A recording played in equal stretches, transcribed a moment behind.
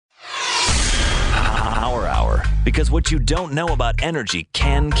Because what you don't know about energy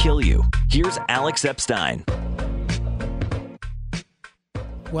can kill you. Here's Alex Epstein.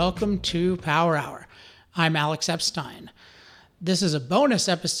 Welcome to Power Hour. I'm Alex Epstein. This is a bonus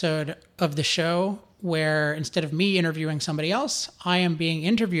episode of the show where instead of me interviewing somebody else, I am being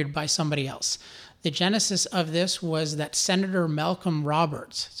interviewed by somebody else. The genesis of this was that Senator Malcolm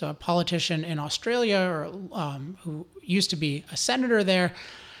Roberts, so a politician in Australia who used to be a senator there,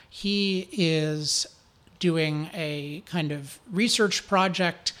 he is doing a kind of research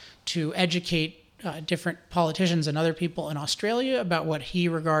project to educate different politicians and other people in Australia about what he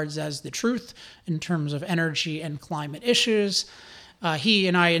regards as the truth in terms of energy and climate issues. He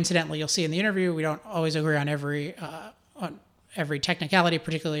and I, incidentally, you'll see in the interview, we don't always agree on every technicality,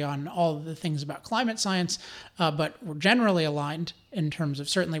 particularly on all of the things about climate science, but we're generally aligned in terms of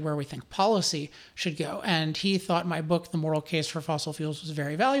certainly where we think policy should go. And he thought my book, The Moral Case for Fossil Fuels, was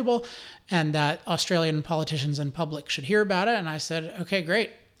very valuable and that Australian politicians and public should hear about it. And I said, okay,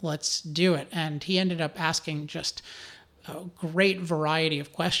 great, let's do it. And he ended up asking just a great variety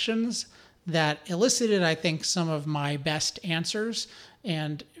of questions that elicited, I think, some of my best answers.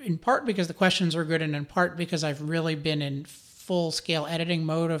 And in part because the questions were good and in part because I've really been in full-scale editing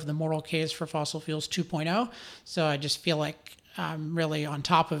mode of The Moral Case for Fossil Fuels 2.0. So I just feel like I'm really on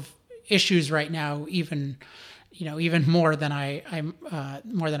top of issues right now, even more than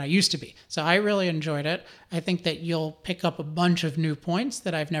I used to be. So I really enjoyed it. I think that you'll pick up a bunch of new points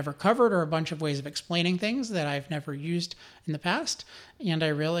that I've never covered or a bunch of ways of explaining things that I've never used in the past. And I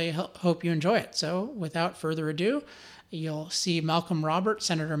really hope you enjoy it. So without further ado, you'll see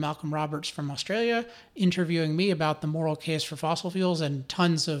Senator Malcolm Roberts from Australia, interviewing me about the moral case for fossil fuels and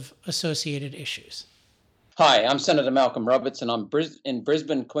tons of associated issues. Hi, I'm Senator Malcolm Roberts, and I'm in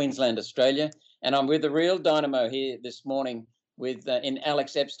Brisbane, Queensland, Australia. And I'm with the real dynamo here this morning in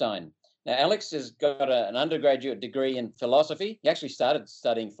Alex Epstein. Now, Alex has got an undergraduate degree in philosophy. He actually started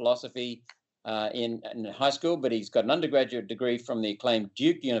studying philosophy in high school, but he's got an undergraduate degree from the acclaimed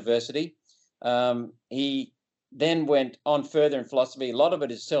Duke University. He then went on further in philosophy. A lot of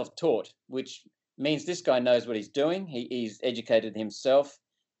it is self-taught, which means this guy knows what he's doing. He's educated himself.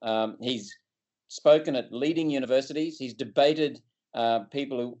 He's spoken at leading universities. He's debated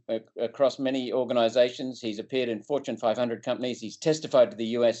people across many organizations. He's appeared in Fortune 500 companies. He's testified to the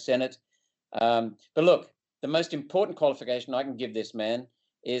US Senate. But look, the most important qualification I can give this man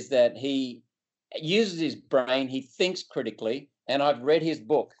is that he uses his brain. He thinks critically. And I've read his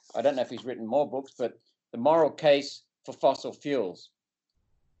book. I don't know if he's written more books, but The Moral Case for Fossil Fuels.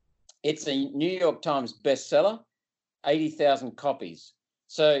 It's a New York Times bestseller, 80,000 copies.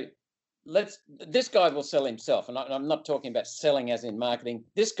 So this guy will sell himself, and I'm not talking about selling as in marketing.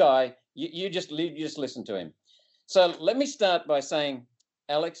 This guy, you just listen to him. So let me start by saying,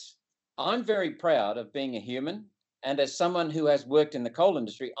 Alex, I'm very proud of being a human, and as someone who has worked in the coal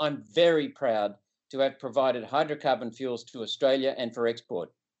industry, I'm very proud to have provided hydrocarbon fuels to Australia and for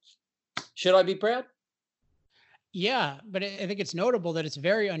export. Should I be proud? Yeah, but I think it's notable that it's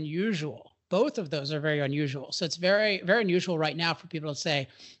very unusual. Both of those are very unusual. So it's very, very unusual right now for people to say,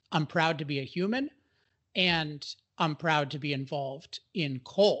 I'm proud to be a human and I'm proud to be involved in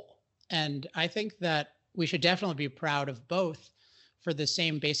coal. And I think that we should definitely be proud of both for the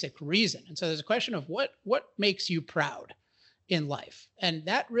same basic reason. And so there's a question of what makes you proud in life? And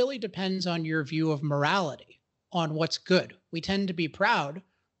that really depends on your view of morality, on what's good. We tend to be proud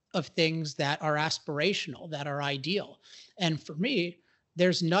of things that are aspirational, that are ideal. And for me,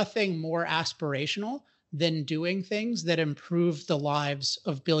 there's nothing more aspirational than doing things that improve the lives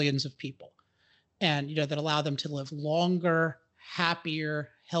of billions of people and, that allow them to live longer,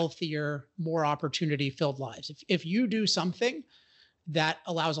 happier, healthier, more opportunity-filled lives. If you do something that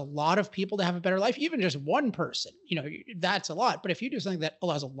allows a lot of people to have a better life, even just one person, that's a lot. But if you do something that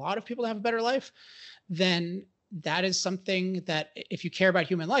allows a lot of people to have a better life, then that is something that if you care about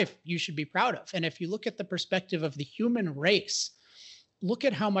human life, you should be proud of. And if you look at the perspective of the human race, look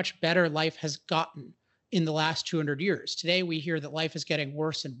at how much better life has gotten in the last 200 years. Today, we hear that life is getting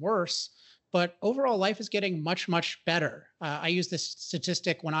worse and worse, but overall life is getting much, much better. I use this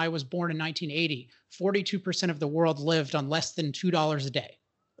statistic when I was born in 1980, 42% of the world lived on less than $2 a day.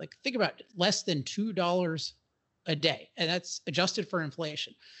 Like, think about it, less than $2 a day, and that's adjusted for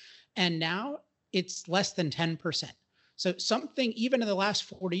inflation. And now it's less than 10%. So something, even in the last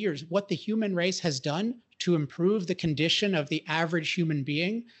 40 years, what the human race has done to improve the condition of the average human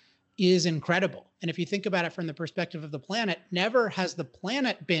being is incredible. And if you think about it from the perspective of the planet, never has the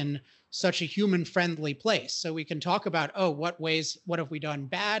planet been such a human friendly place. So we can talk about, oh, what have we done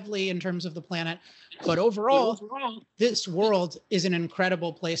badly in terms of the planet? But overall, this world is an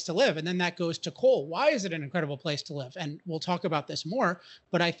incredible place to live. And then that goes to coal. Why is it an incredible place to live? And we'll talk about this more.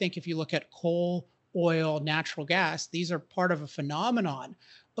 But I think if you look at coal, oil, natural gas, these are part of a phenomenon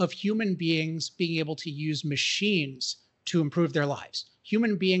of human beings being able to use machines to improve their lives.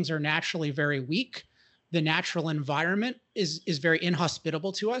 Human beings are naturally very weak. The natural environment is very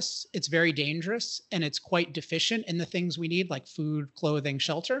inhospitable to us. It's very dangerous, and it's quite deficient in the things we need, like food, clothing,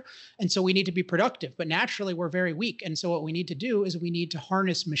 shelter. And so we need to be productive, but naturally we're very weak. And so what we need to do is we need to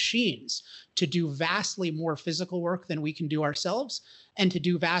harness machines to do vastly more physical work than we can do ourselves, and to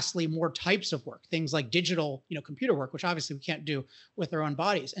do vastly more types of work, things like digital, computer work, which obviously we can't do with our own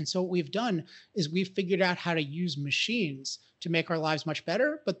bodies. And so what we've done is we've figured out how to use machines to make our lives much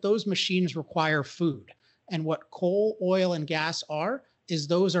better, but those machines require food. And what coal, oil, and gas is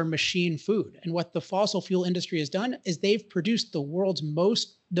those are machine food. And what the fossil fuel industry has done is they've produced the world's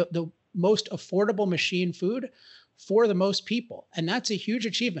the most affordable machine food for the most people. And that's a huge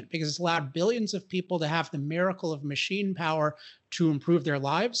achievement because it's allowed billions of people to have the miracle of machine power to improve their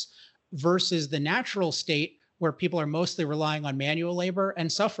lives versus the natural state where people are mostly relying on manual labor and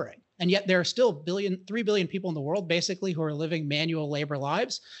suffering. And yet there are still 3 billion people in the world basically who are living manual labor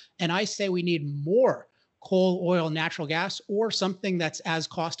lives. And I say we need more coal, oil, natural gas, or something that's as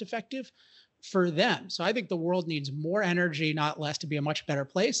cost effective for them. So I think the world needs more energy, not less, to be a much better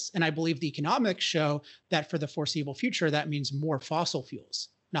place. And I believe the economics show that for the foreseeable future, that means more fossil fuels,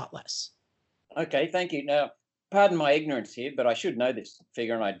 not less. Okay, thank you. Now, pardon my ignorance here, but I should know this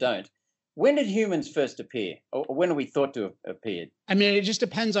figure and I don't. When did humans first appear? Or when are we thought to have appeared? I mean, it just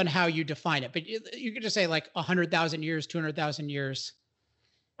depends on how you define it, but you could just say like 100,000 years, 200,000 years.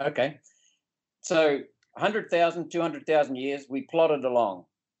 Okay. So 100,000, 200,000 years, we plodded along,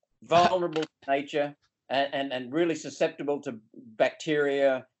 vulnerable to nature and really susceptible to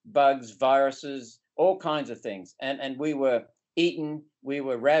bacteria, bugs, viruses, all kinds of things. And we were eaten, we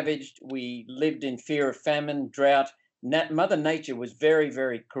were ravaged, we lived in fear of famine, drought. Mother Nature was very,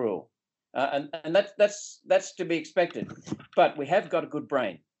 very cruel. And that's to be expected. But we have got a good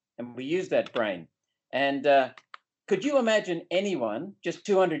brain, and we use that brain. And could you imagine anyone just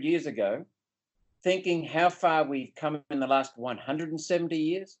 200 years ago thinking how far we've come in the last 170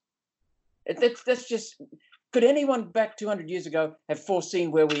 years? That's just, could anyone back 200 years ago have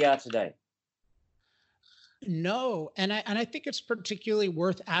foreseen where we are today? No. And I think it's particularly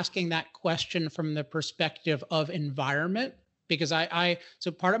worth asking that question from the perspective of environment, because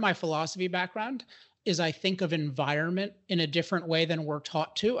so part of my philosophy background is I think of environment in a different way than we're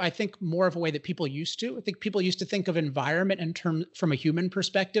taught to. I think more of a way that people used to. I think people used to think of environment from a human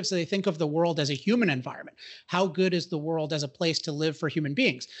perspective. So they think of the world as a human environment. How good is the world as a place to live for human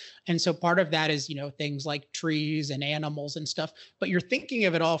beings? And so part of that is, things like trees and animals and stuff. But you're thinking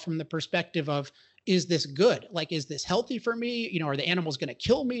of it all from the perspective of, is this good? Like, is this healthy for me? Are the animals going to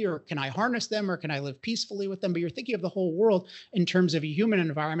kill me, or can I harness them, or can I live peacefully with them? But you're thinking of the whole world in terms of a human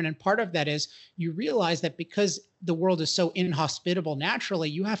environment. And part of that is you realize that because the world is so inhospitable naturally,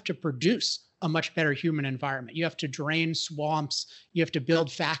 you have to produce a much better human environment. You have to drain swamps. You have to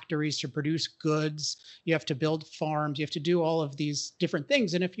build factories to produce goods. You have to build farms. You have to do all of these different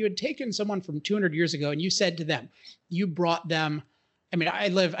things. And if you had taken someone from 200 years ago and you said to them, you brought them, I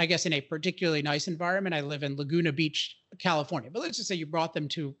live, I guess, in a particularly nice environment. I live in Laguna Beach, California. But let's just say you brought them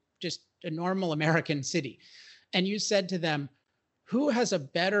to just a normal American city. And you said to them, who has a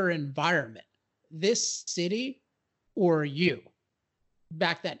better environment, this city or you?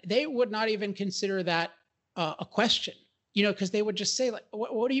 Back then, they would not even consider that a question, because they would just say, like,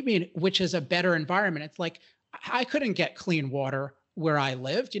 what do you mean, which is a better environment? It's like, I couldn't get clean water where I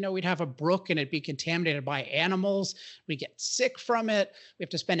lived. We'd have a brook and it'd be contaminated by animals. We get sick from it. We have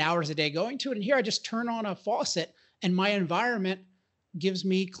to spend hours a day going to it. And here I just turn on a faucet and my environment gives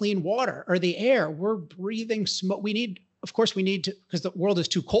me clean water, or the air. We're breathing smoke. Of course we need to, because the world is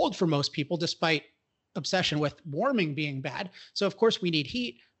too cold for most people, despite obsession with warming being bad. So of course we need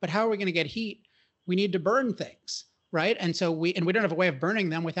heat, but how are we going to get heat? We need to burn things, right? And so we don't have a way of burning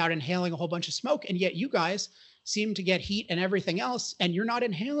them without inhaling a whole bunch of smoke. And yet you guys seem to get heat and everything else, and you're not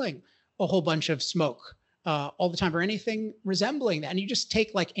inhaling a whole bunch of smoke all the time or anything resembling that. And you just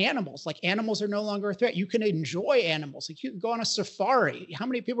take like animals are no longer a threat. You can enjoy animals. Like you can go on a safari. How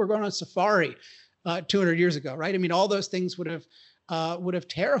many people were going on a safari 200 years ago, right? All those things would have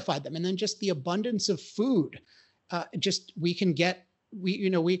terrified them. And then just the abundance of food. We can get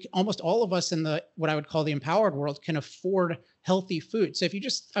we almost all of us in the what I would call the empowered world can afford healthy food. So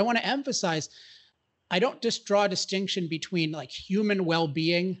I want to emphasize, I don't just draw a distinction between like human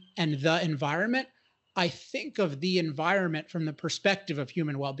well-being and the environment. I think of the environment from the perspective of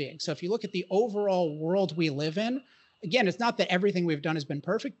human well-being. So if you look at the overall world we live in, again, it's not that everything we've done has been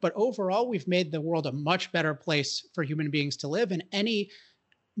perfect, but overall we've made the world a much better place for human beings to live. And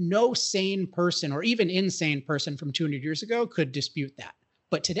no sane person or even insane person from 200 years ago could dispute that.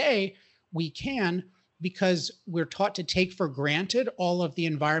 But today we can, because we're taught to take for granted all of the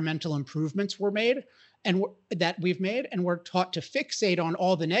environmental improvements that we've made, and we're taught to fixate on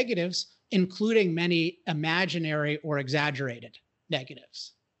all the negatives, including many imaginary or exaggerated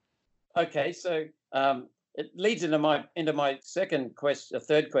negatives. Okay, so it leads into my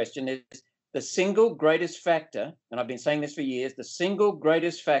third question is the single greatest factor, and I've been saying this for years, the single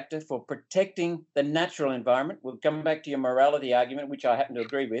greatest factor for protecting the natural environment. We'll come back to your morality argument, which I happen to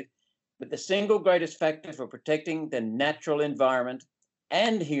agree with, but the single greatest factor for protecting the natural environment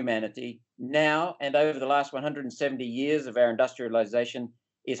and humanity now and over the last 170 years of our industrialization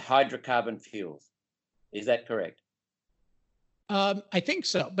is hydrocarbon fuels. Is that correct? I think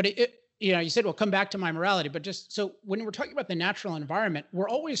so, but you said we'll come back to my morality, but just so when we're talking about the natural environment, we're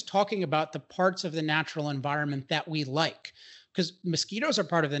always talking about the parts of the natural environment that we like, because mosquitoes are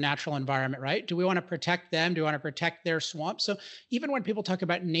part of the natural environment, right? Do we want to protect them? Do we want to protect their swamps? So even when people talk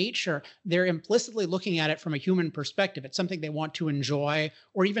about nature, they're implicitly looking at it from a human perspective. It's something they want to enjoy,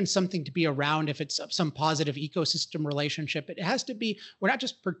 or even something to be around if it's some positive ecosystem relationship. It has to be, we're not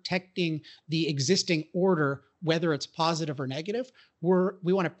just protecting the existing order, whether it's positive or negative.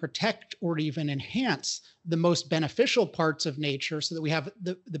 We want to protect or even enhance the most beneficial parts of nature so that we have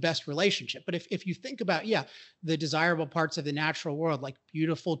the best relationship. But if you think about, the desirable parts of the natural world, like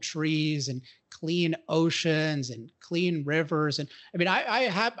beautiful trees and clean oceans and clean rivers. And I mean,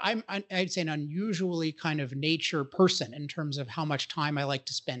 I'd say an unusually kind of nature person in terms of how much time I like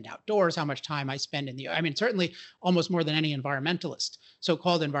to spend outdoors, how much time I spend certainly almost more than any environmentalist,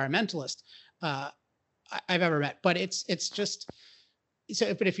 so-called environmentalist, I've ever met. But it's just,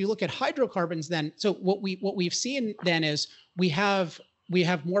 so, but if you look at hydrocarbons, then, so what we've seen then is we have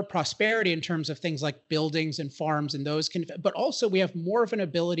more prosperity in terms of things like buildings and farms and those but also we have more of an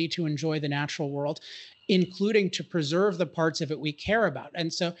ability to enjoy the natural world, including to preserve the parts of it we care about.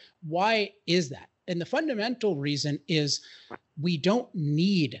 And so why is that? And the fundamental reason is we don't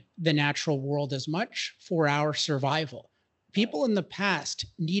need the natural world as much for our survival. People in the past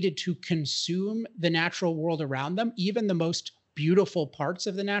needed to consume the natural world around them, even the most beautiful parts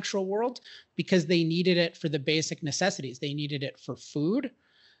of the natural world, because they needed it for the basic necessities. They needed it for food.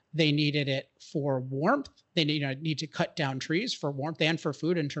 They needed it for warmth. They need to cut down trees for warmth and for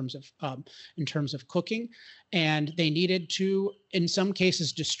food in terms of cooking. And they needed to, in some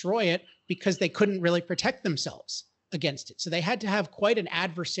cases, destroy it because they couldn't really protect themselves against it. So they had to have quite an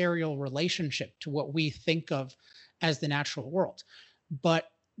adversarial relationship to what we think of as the natural world.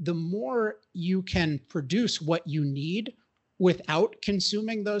 But the more you can produce what you need without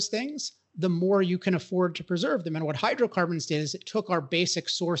consuming those things, the more you can afford to preserve them. And what hydrocarbons did is it took our basic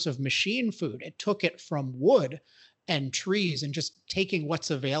source of machine food, it took it from wood and trees and just taking what's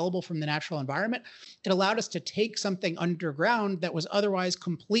available from the natural environment. It allowed us to take something underground that was otherwise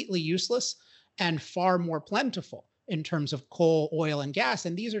completely useless and far more plentiful in terms of coal, oil, and gas.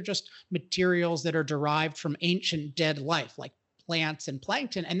 And these are just materials that are derived from ancient dead life, like plants and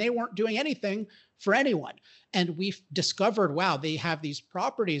plankton, and they weren't doing anything for anyone. And we've discovered, wow, they have these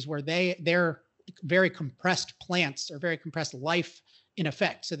properties where they're very compressed plants or very compressed life in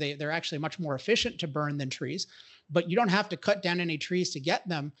effect. So they're actually much more efficient to burn than trees, but you don't have to cut down any trees to get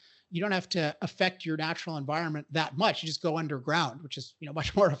them. You don't have to affect your natural environment that much. You just go underground, which is,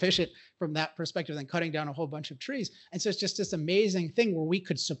 much more efficient from that perspective than cutting down a whole bunch of trees. And so it's just this amazing thing where we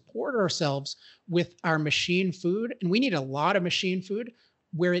could support ourselves with our machine food. And we need a lot of machine food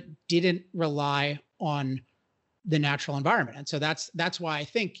where it didn't rely on the natural environment. And so that's why I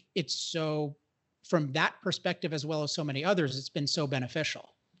think it's so, from that perspective, as well as so many others, it's been so beneficial.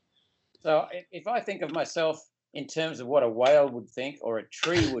 So if I think of myself in terms of what a whale would think or a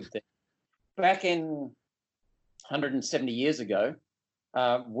tree would think, back in 170 years ago,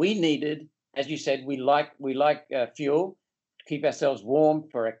 we needed, as you said, we like fuel to keep ourselves warm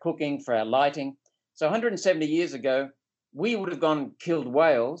for our cooking, for our lighting. So 170 years ago, we would have gone and killed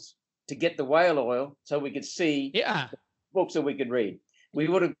whales to get the whale oil so we could see books that we could read. We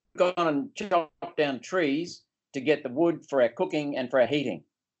would have gone and chopped down trees to get the wood for our cooking and for our heating.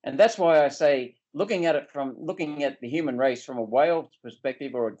 And that's why I say, looking at the human race from a whale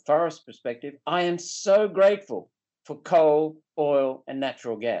perspective or a forest perspective, I am so grateful for coal, oil, and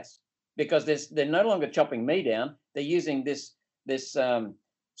natural gas, because they're no longer chopping me down. They're using this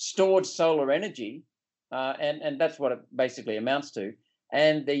stored solar energy, and that's what it basically amounts to.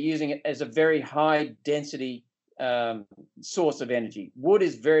 And they're using it as a very high density source of energy. Wood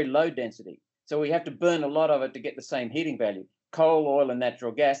is very low density, so we have to burn a lot of it to get the same heating value. Coal, oil, and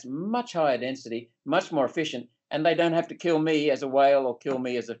natural gas, much higher density, much more efficient, and they don't have to kill me as a whale or kill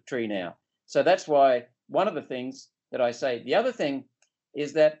me as a tree now. So that's why one of the things that I say. The other thing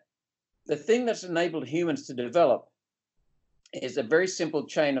is that the thing that's enabled humans to develop is a very simple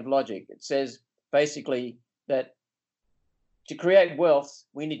chain of logic. It says basically that to create wealth,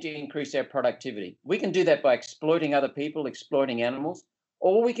 we need to increase our productivity. We can do that by exploiting other people, exploiting animals,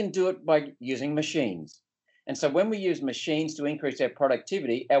 or we can do it by using machines. And so when we use machines to increase our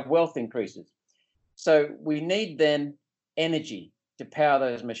productivity, our wealth increases. So we need then energy to power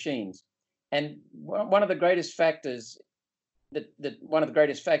those machines. And one of the greatest factors in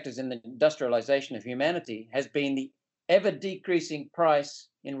the industrialization of humanity has been the ever decreasing price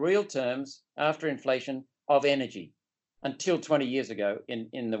in real terms after inflation of energy until 20 years ago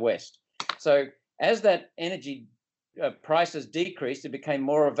in the West. So as that energy prices decreased, it became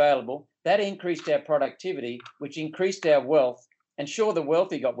more available. That increased our productivity, which increased our wealth. And sure, the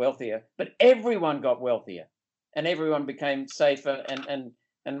wealthy got wealthier, but everyone got wealthier, and everyone became safer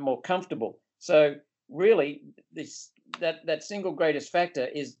and more comfortable. So really, that single greatest factor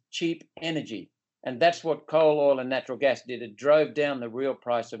is cheap energy. And that's what coal, oil, and natural gas did. It drove down the real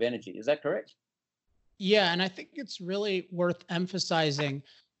price of energy. Is that correct? Yeah, and I think it's really worth emphasizing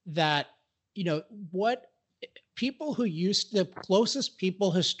that, what people who used the closest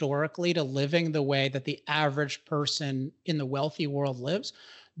people historically to living the way that the average person in the wealthy world lives,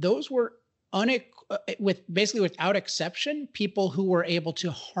 those were without exception, people who were able to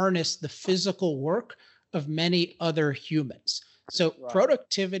harness the physical work of many other humans. So right.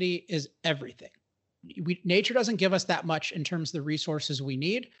 Productivity is everything. Nature doesn't give us that much in terms of the resources we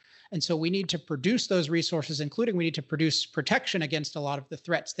need. And so we need to produce those resources, including we need to produce protection against a lot of the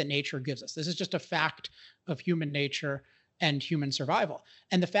threats that nature gives us. This is just a fact of human nature and human survival.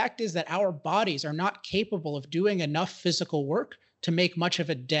 And the fact is that our bodies are not capable of doing enough physical work to make much of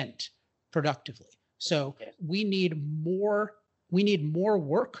a dent productively. So we need more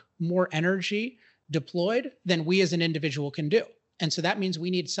work, more energy deployed than we as an individual can do. And so that means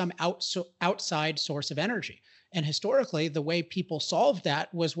we need some outside source of energy. And historically, the way people solved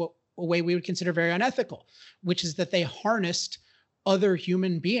that was a way we would consider very unethical, which is that they harnessed other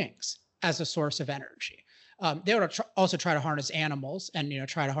human beings as a source of energy. They would also try to harness animals and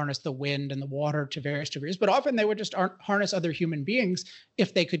try to harness the wind and the water to various degrees, but often they would just harness other human beings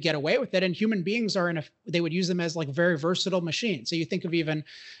if they could get away with it. And human beings they would use them as like very versatile machines. So you think of even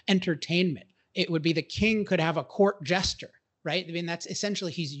entertainment. It would be the king could have a court jester, right? I mean, that's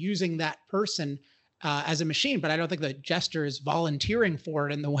essentially he's using that person as a machine, but I don't think the jester is volunteering for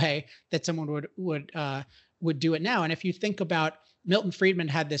it in the way that someone would do it now. And if you think about Milton Friedman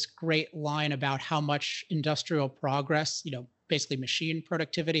had this great line about how much industrial progress, basically machine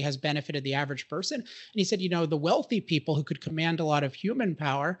productivity has benefited the average person. And he said, the wealthy people who could command a lot of human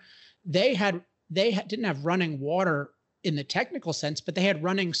power, they didn't have running water in the technical sense, but they had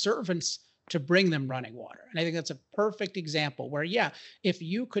running servants to bring them running water. And I think that's a perfect example where, if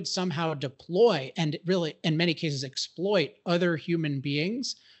you could somehow deploy and really, in many cases, exploit other human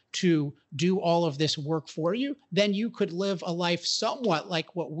beings to do all of this work for you, then you could live a life somewhat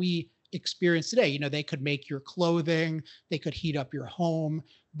like what we experience today. They could make your clothing, they could heat up your home,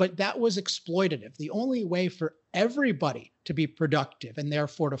 but that was exploitative. The only way for everybody to be productive and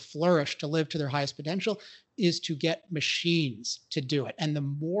therefore to flourish, to live to their highest potential, is to get machines to do it. And the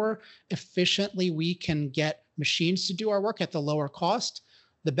more efficiently we can get machines to do our work at the lower cost,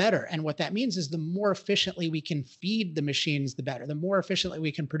 the better. And what that means is the more efficiently we can feed the machines, the better. The more efficiently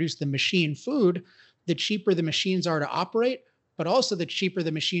we can produce the machine food, the cheaper the machines are to operate, but also the cheaper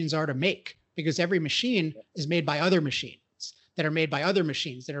the machines are to make, because every machine is made by other machines that are made by other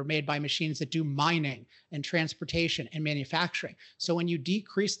machines that are made by machines that do mining and transportation and manufacturing. So when you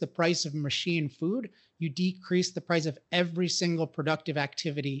decrease the price of machine food, you decrease the price of every single productive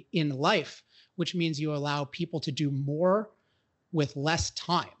activity in life, which means you allow people to do more with less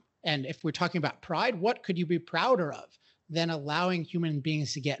time. And if we're talking about pride, what could you be prouder of than allowing human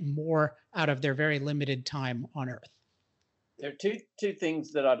beings to get more out of their very limited time on Earth? There are two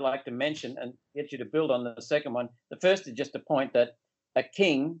things that I'd like to mention and get you to build on the second one. The first is just a point that a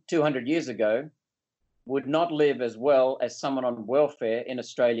king 200 years ago would not live as well as someone on welfare in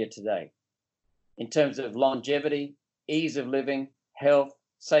Australia today, in terms of longevity, ease of living, health,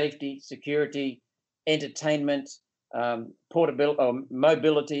 safety, security, entertainment, portability or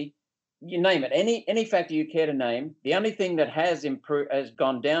mobility, you name it, any factor you care to name. The only thing that has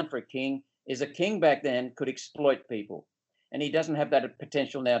gone down for a king is a king back then could exploit people, and he doesn't have that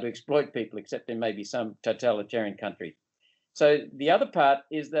potential now to exploit people, except in maybe some totalitarian countries. So the other part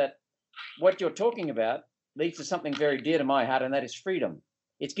is that what you're talking about leads to something very dear to my heart, and that is freedom.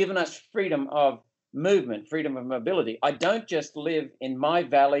 It's given us freedom of movement, freedom of mobility. I don't just live in my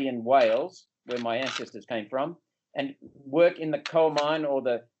valley in Wales, where my ancestors came from, and work in the coal mine or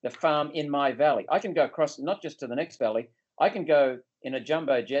the farm in my valley. I can go across not just to the next valley. I can go in a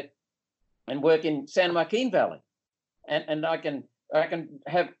jumbo jet and work in San Joaquin Valley, and I can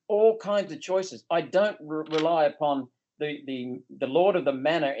have all kinds of choices. I don't rely upon the Lord of the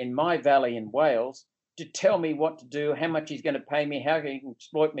Manor in my valley in Wales to tell me what to do, how much he's going to pay me, how he can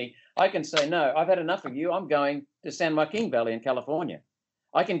exploit me. I can say, no, I've had enough of you. I'm going to San Joaquin Valley in California.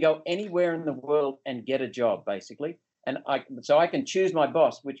 I can go anywhere in the world and get a job, basically. And so I can choose my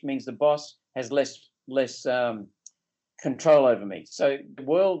boss, which means the boss has less control over me. So the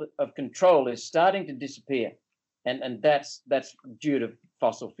world of control is starting to disappear. And that's due to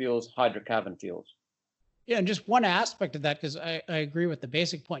fossil fuels, hydrocarbon fuels. Yeah, and just one aspect of that, because I agree with the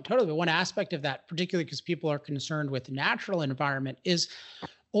basic point totally, but one aspect of that, particularly because people are concerned with the natural environment, is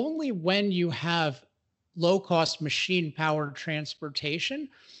only when you have low-cost machine-powered transportation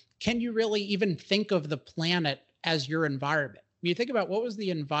can you really even think of the planet as your environment. When you think about what was the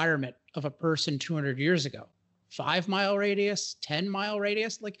environment of a person 200 years ago, 5-mile radius, 10-mile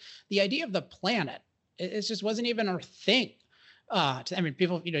radius, like the idea of the planet, it just wasn't even a thing.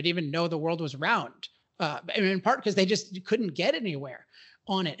 People didn't even know the world was round. In part because they just couldn't get anywhere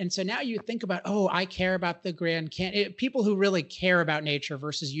on it. And so now you think about, I care about the Grand Canyon. People who really care about nature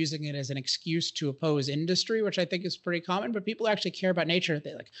versus using it as an excuse to oppose industry, which I think is pretty common, but people who actually care about nature,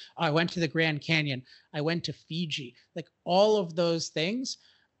 they like, I went to the Grand Canyon, I went to Fiji. Like all of those things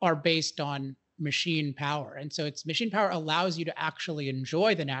are based on machine power. And so it's machine power allows you to actually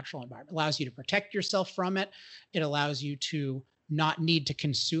enjoy the natural environment, allows you to protect yourself from it. It allows you to not need to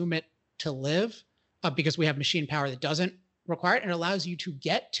consume it to live. Because we have machine power that doesn't require it, and it allows you to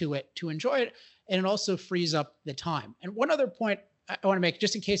get to it, to enjoy it, and it also frees up the time. And one other point I want to make,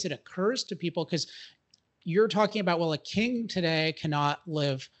 just in case it occurs to people, because you're talking about, well, a king 200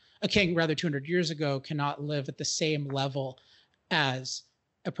 years ago cannot live at the same level as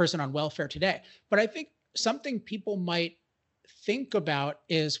a person on welfare today. But I think something people might think about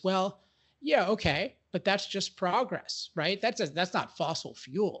is, well, yeah, okay, but that's just progress, right? That's not fossil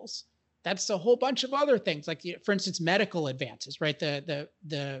fuels. That's a whole bunch of other things, like, for instance, medical advances, right?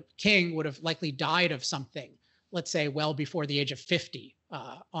 The king would have likely died of something, let's say, well before the age of 50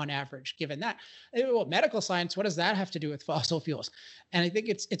 on average, given that. Well, medical science, what does that have to do with fossil fuels? And I think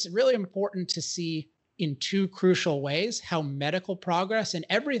it's really important to see in two crucial ways how medical progress and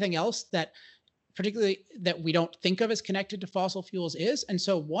everything else that particularly that we don't think of as connected to fossil fuels is. And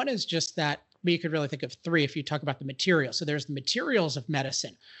so one is just that, but you could really think of three if you talk about the materials. So there's the materials of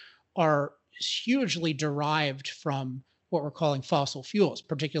medicine are hugely derived from what we're calling fossil fuels,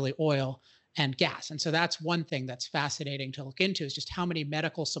 particularly oil and gas. And so that's one thing that's fascinating to look into, is just how many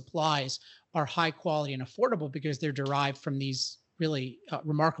medical supplies are high quality and affordable because they're derived from these really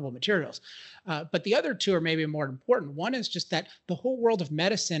remarkable materials. But the other two are maybe more important. One is just that the whole world of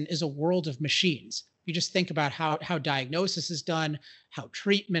medicine is a world of machines. You just think about how diagnosis is done, how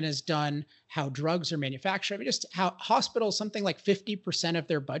treatment is done, how drugs are manufactured. Just how hospitals, something like 50% of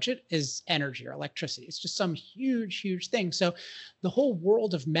their budget is energy or electricity. It's just some huge, huge thing. So the whole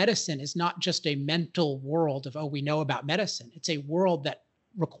world of medicine is not just a mental world of, we know about medicine. It's a world that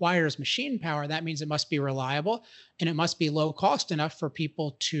requires machine power. That means it must be reliable and it must be low cost enough for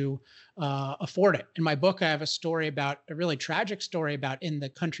people to afford it. In my book, I have a really tragic story about in the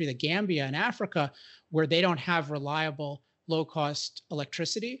country, the Gambia in Africa, where they don't have reliable, low cost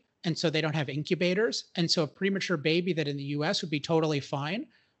electricity. And so they don't have incubators. And so a premature baby that in the US would be totally fine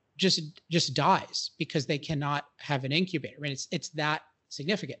just dies because they cannot have an incubator. I mean, it's that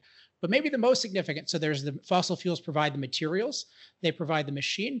significant. But maybe the most significant, so there's the fossil fuels provide the materials, they provide the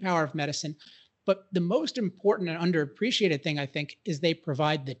machine power of medicine, but the most important and underappreciated thing, I think, is they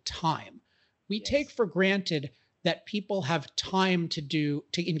provide the time. We take for granted that people have time to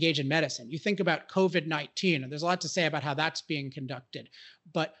engage in medicine. You think about COVID-19, and there's a lot to say about how that's being conducted.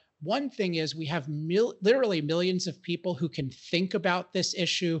 But one thing is we have literally millions of people who can think about this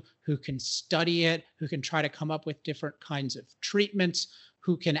issue, who can study it, who can try to come up with different kinds of treatments,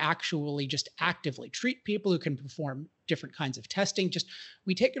 who can actually just actively treat people, who can perform different kinds of testing. Just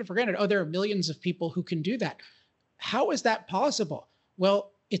we take it for granted. There are millions of people who can do that. How is that possible?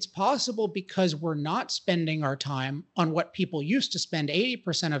 Well, it's possible because we're not spending our time on what people used to spend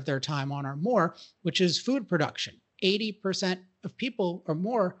 80% of their time on or more, which is food production. 80% of people or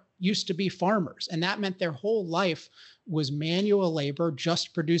more used to be farmers. And that meant their whole life was manual labor,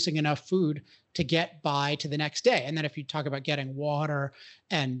 just producing enough food to get by to the next day. And then if you talk about getting water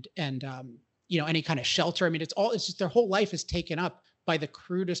and any kind of shelter, I mean, it's just their whole life is taken up by the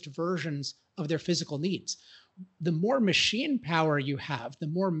crudest versions of their physical needs. The more machine power you have, the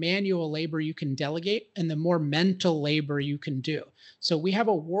more manual labor you can delegate and the more mental labor you can do. So we have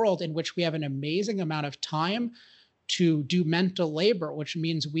a world in which we have an amazing amount of time to do mental labor, which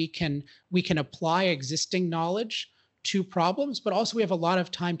means we can apply existing knowledge to problems, but also we have a lot of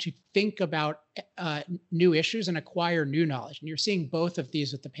time to think about new issues and acquire new knowledge. And you're seeing both of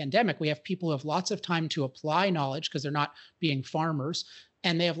these with the pandemic. We have people who have lots of time to apply knowledge because they're not being farmers,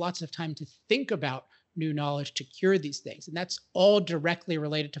 and they have lots of time to think about new knowledge to cure these things. And that's all directly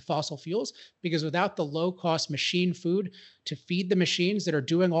related to fossil fuels, because without the low-cost machine food to feed the machines that are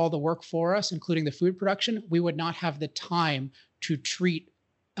doing all the work for us, including the food production, we would not have the time to treat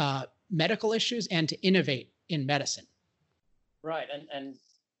medical issues and to innovate in medicine. Right. And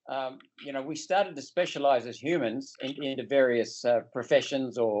we started to specialize as humans into various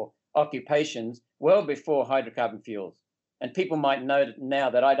professions or occupations well before hydrocarbon fuels. And people might know now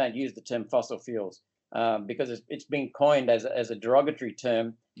that I don't use the term fossil fuels because it's been coined as a derogatory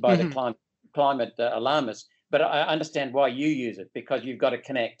term by the climate alarmists. But I understand why you use it, because you've got to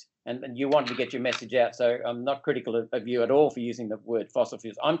connect and you want to get your message out. So I'm not critical of you at all for using the word fossil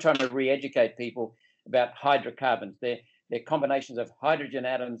fuels. I'm trying to re-educate people about hydrocarbons. They're combinations of hydrogen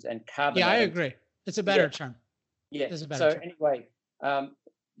atoms and carbon atoms. I agree. It's a better term. Yeah. Anyway,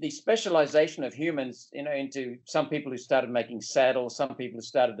 the specialization of humans, into some people who started making saddles, some people who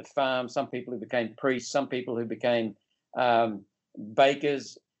started to farm, some people who became priests, some people who became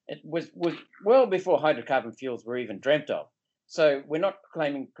bakers. It was well before hydrocarbon fuels were even dreamt of. So we're not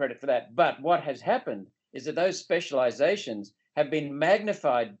claiming credit for that. But what has happened is that those specializations have been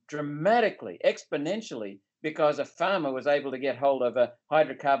magnified dramatically, exponentially, because a farmer was able to get hold of a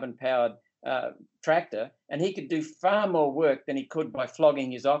hydrocarbon-powered tractor, and he could do far more work than he could by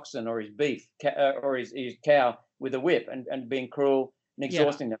flogging his oxen or his beef or his cow with a whip and being cruel and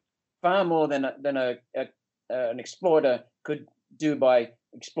exhausting them. Far more than an exploiter could do by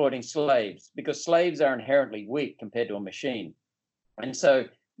exploiting slaves, because slaves are inherently weak compared to a machine. And so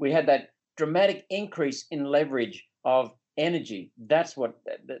we had that dramatic increase in leverage of energy. That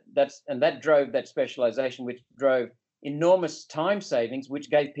drove that specialization, which drove enormous time savings, which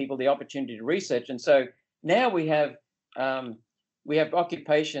gave people the opportunity to research. And so now we have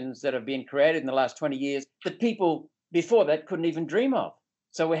occupations that have been created in the last 20 years that people before that couldn't even dream of.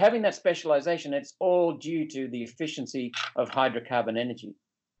 So we're having that specialization. It's all due to the efficiency of hydrocarbon energy.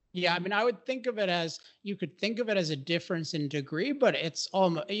 Yeah, I mean, I would think of it as, you could think of it as a difference in degree, but it's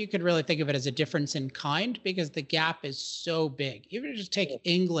almost, you could really think of it as a difference in kind, because the gap is so big. Even just take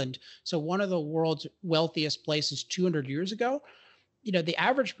England. So one of the world's wealthiest places 200 years ago, the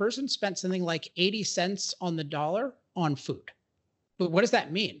average person spent something like 80 cents on the dollar on food. But what does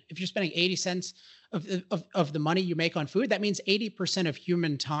that mean? If you're spending 80 cents of the money you make on food, that means 80% of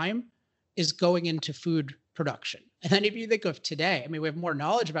human time is going into food production. And then if you think of today, I mean, we have more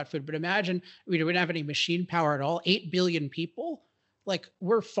knowledge about food, but imagine we don't have any machine power at all. 8 billion people, like,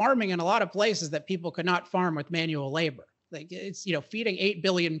 we're farming in a lot of places that people could not farm with manual labor. Like, it's, feeding 8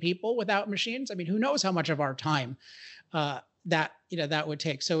 billion people without machines. I mean, who knows how much of our time that would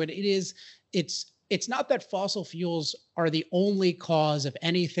take. So it's not that fossil fuels are the only cause of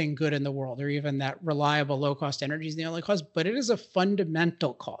anything good in the world, or even that reliable low-cost energy is the only cause, but it is a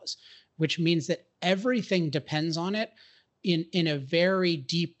fundamental cause, which means that everything depends on it in a very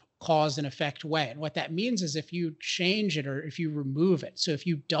deep cause and effect way. And what that means is if you change it or if you remove it, so if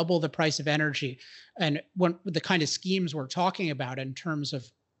you double the price of energy, and the kind of schemes we're talking about in terms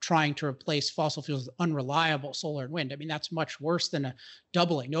of trying to replace fossil fuels with unreliable solar and wind, I mean, that's much worse than a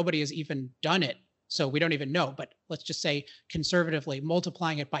doubling. Nobody has even done it, so we don't even know. But let's just say conservatively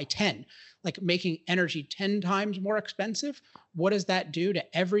multiplying it by 10, like making energy 10 times more expensive. What does that do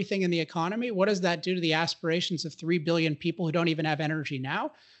to everything in the economy? What does that do to the aspirations of 3 billion people who don't even have energy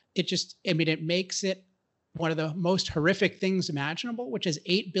now? It makes it one of the most horrific things imaginable, which is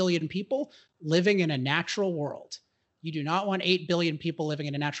 8 billion people living in a natural world. You do not want 8 billion people living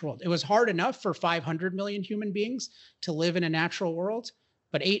in a natural world. It was hard enough for 500 million human beings to live in a natural world.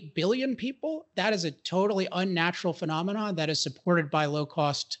 But 8 billion people, that is a totally unnatural phenomenon that is supported by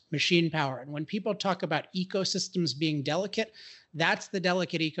low-cost machine power. And when people talk about ecosystems being delicate, that's the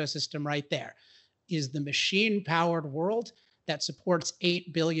delicate ecosystem right there, is the machine-powered world that supports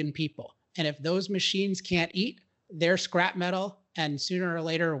 8 billion people. And if those machines can't eat, they're scrap metal, and sooner or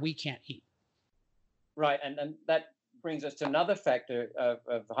later we can't eat. Right, and that brings us to another factor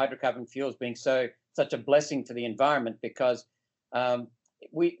of hydrocarbon fuels being such a blessing to the environment, because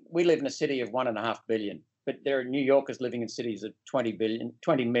we live in a city of 1.5 billion, but there are New Yorkers living in cities of 20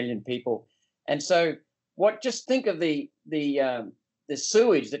 million people. And so just think of the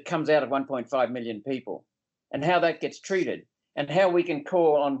sewage that comes out of 1.5 million people and how that gets treated and how we can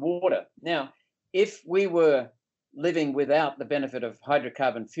call on water. Now, if we were living without the benefit of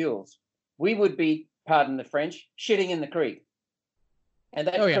hydrocarbon fuels, we would be, pardon the French, shitting in the creek. And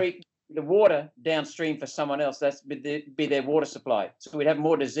that creek, the water downstream for someone else, that's be their water supply. So we'd have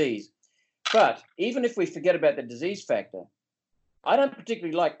more disease. But even if we forget about the disease factor, I don't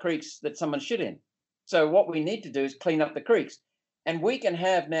particularly like creeks that someone shit in. So what we need to do is clean up the creeks. And we can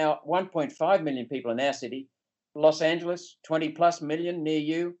have now 1.5 million people in our city, Los Angeles, 20 plus million near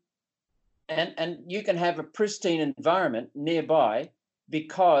you. And you can have a pristine environment nearby,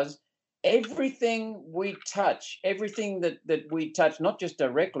 because everything we touch, that we touch, not just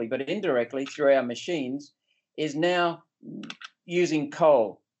directly, but indirectly through our machines, is now using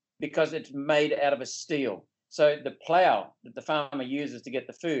coal because it's made out of a steel. So the plow that the farmer uses to get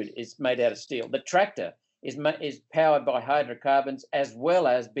the food is made out of steel. The tractor is powered by hydrocarbons as well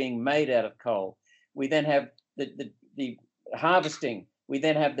as being made out of coal. We then have the harvesting. We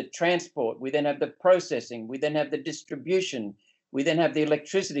then have the transport. We then have the processing. We then have the distribution. We then have the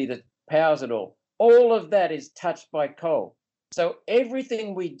electricity that powers it all. All of that is touched by coal. So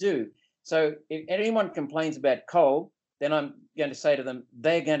everything we do. So if anyone complains about coal, then I'm going to say to them,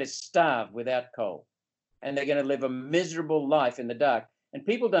 they're going to starve without coal. And they're going to live a miserable life in the dark. And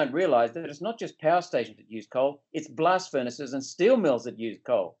people don't realize that it's not just power stations that use coal, it's blast furnaces and steel mills that use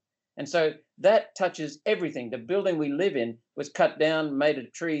coal. And so that touches everything. The building we live in was cut down, made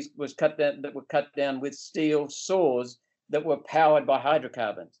of trees, that were cut down with steel saws that were powered by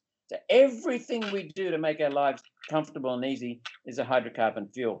hydrocarbons. So everything we do to make our lives comfortable and easy is a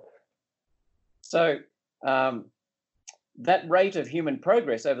hydrocarbon fuel. So that rate of human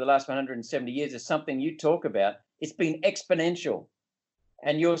progress over the last 170 years is something you talk about. It's been exponential.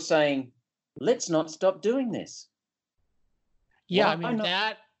 And you're saying, let's not stop doing this. Yeah, I mean,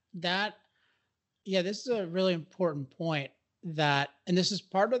 this is a really important point and this is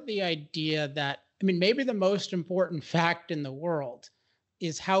part of the idea that, I mean, maybe the most important fact in the world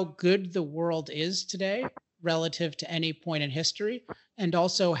is how good the world is today relative to any point in history, and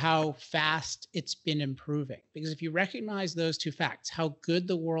also how fast it's been improving. Because if you recognize those two facts, how good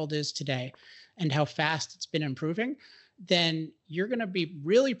the world is today and how fast it's been improving, then you're going to be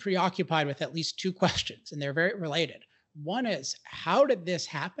really preoccupied with at least two questions, and they're very related. One is, how did this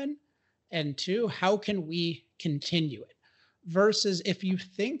happen? And two, how can we continue it? Versus if you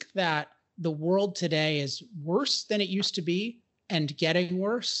think that the world today is worse than it used to be and getting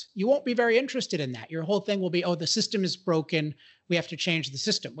worse, you won't be very interested in that. Your whole thing will be, oh, the system is broken, we have to change the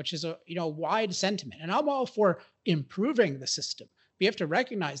system, which is a wide sentiment. And I'm all for improving the system. But you have to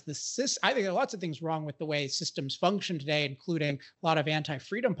recognize I think there are lots of things wrong with the way systems function today, including a lot of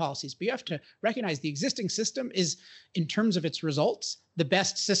anti-freedom policies. But you have to recognize the existing system is, in terms of its results, the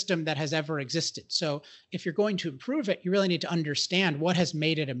best system that has ever existed. So if you're going to improve it, you really need to understand what has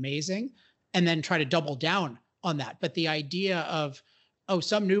made it amazing and then try to double down on that. But the idea of, oh,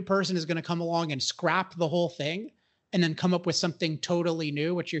 some new person is going to come along and scrap the whole thing and then come up with something totally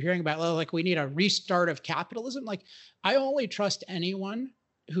new, which you're hearing about, like we need a restart of capitalism. Like, I only trust anyone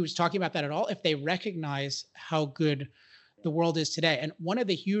who's talking about that at all if they recognize how good the world is today. And one of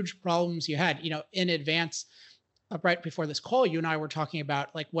the huge problems you had, in advance, right before this call, you and I were talking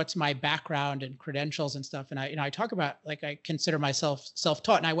about, like, what's my background and credentials and stuff. And I talk about, like, I consider myself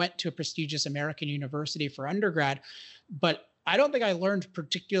self-taught, and I went to a prestigious American university for undergrad, but I don't think I learned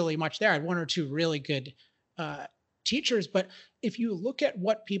particularly much there. I had one or two really good teachers. But if you look at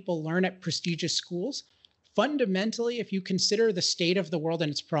what people learn at prestigious schools, fundamentally, if you consider the state of the world and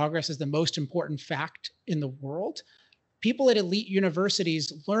its progress as the most important fact in the world, people at elite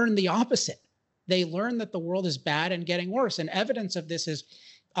universities learn the opposite. They learn that the world is bad and getting worse. And evidence of this is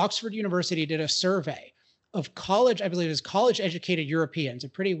Oxford University did a survey of college-educated Europeans, a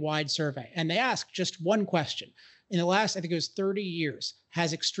pretty wide survey. And they asked just one question. In the last, I think it was 30 years,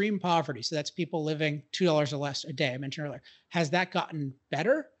 has extreme poverty, so that's people living $2 or less a day, I mentioned earlier, has that gotten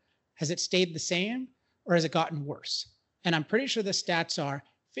better? Has it stayed the same? Or has it gotten worse? And I'm pretty sure the stats are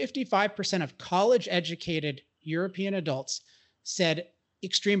 55% of college-educated European adults said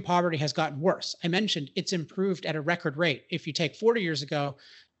extreme poverty has gotten worse. I mentioned it's improved at a record rate. If you take 40 years ago,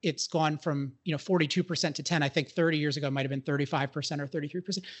 it's gone from 42% to 10. I think 30 years ago it might have been 35% or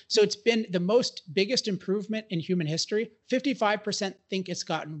 33%. So it's been the biggest improvement in human history. 55% think it's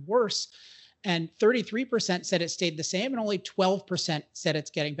gotten worse, and 33% said it stayed the same, and only 12% said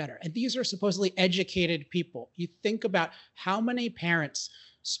it's getting better. And these are supposedly educated people. You think about how many parents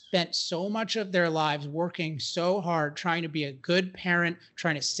spent so much of their lives working so hard, trying to be a good parent,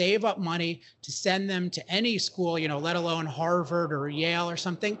 trying to save up money to send them to any school, let alone Harvard or Yale or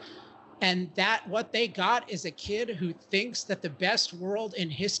something. And that what they got is a kid who thinks that the best world in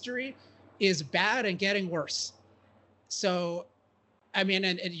history is bad and getting worse. So, I mean,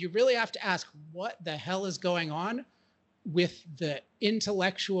 and you really have to ask what the hell is going on with the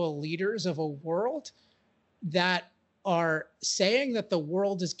intellectual leaders of a world that are saying that the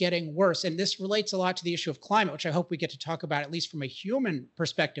world is getting worse. And this relates a lot to the issue of climate, which I hope we get to talk about, at least from a human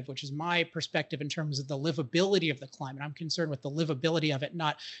perspective, which is my perspective in terms of the livability of the climate. I'm concerned with the livability of it,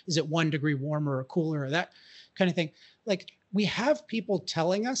 not is it 1 degree warmer or cooler or that kind of thing. Like, we have people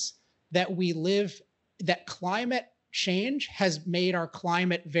telling us that that climate change has made our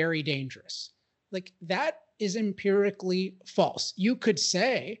climate very dangerous. Like, that is empirically false. You could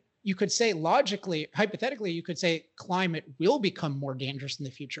say logically, hypothetically, you could say climate will become more dangerous in the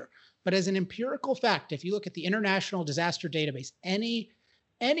future. But as an empirical fact, if you look at the International Disaster Database, any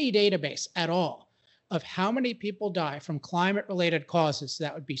database at all of how many people die from climate-related causes, so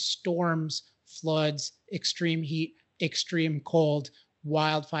that would be storms, floods, extreme heat, extreme cold,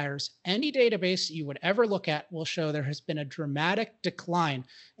 wildfires, any database you would ever look at will show there has been a dramatic decline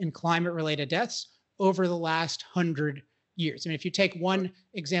in climate-related deaths over the last 100 years. I mean, if you take one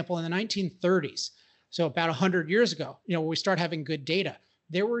example in the 1930s, so about 100 years ago, when we start having good data,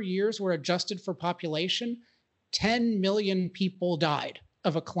 there were years where, adjusted for population, 10 million people died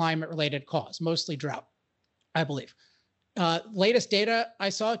of a climate-related cause, mostly drought, I believe. Latest data I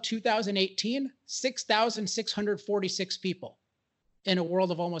saw, 2018, 6,646 people in a world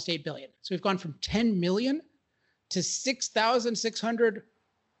of almost 8 billion. So we've gone from 10 million to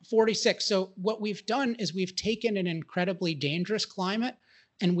 6,646. So what we've done is we've taken an incredibly dangerous climate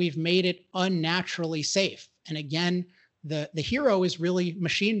and we've made it unnaturally safe. And again, the hero is really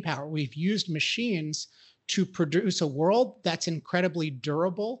machine power. We've used machines to produce a world that's incredibly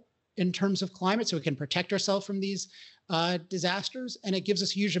durable in terms of climate, so we can protect ourselves from these disasters, and it gives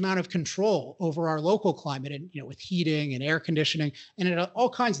us a huge amount of control over our local climate, and with heating and air conditioning and all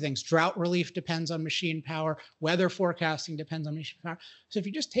kinds of things. Drought relief depends on machine power. Weather forecasting depends on machine power. So if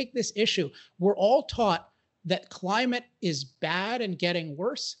you just take this issue, we're all taught that climate is bad and getting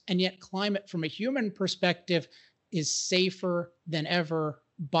worse, and yet climate from a human perspective is safer than ever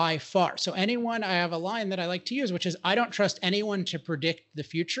by far. So I have a line that I like to use, which is, I don't trust anyone to predict the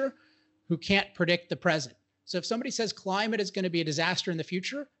future who can't predict the present. So if somebody says climate is going to be a disaster in the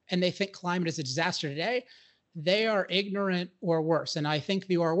future, and they think climate is a disaster today, they are ignorant or worse. And I think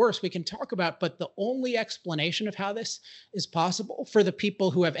the or worse we can talk about, but the only explanation of how this is possible for the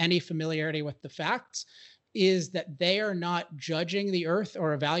people who have any familiarity with the facts is that they are not judging the Earth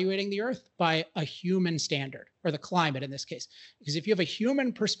or evaluating the Earth by a human standard, or the climate in this case. Because if you have a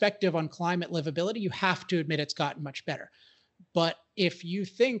human perspective on climate livability, you have to admit it's gotten much better. But if you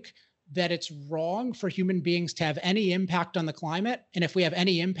think that it's wrong for human beings to have any impact on the climate, and if we have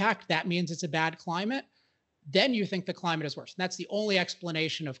any impact, that means it's a bad climate, then you think the climate is worse. And that's the only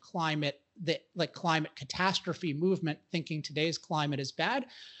explanation of climate, climate catastrophe movement thinking today's climate is bad,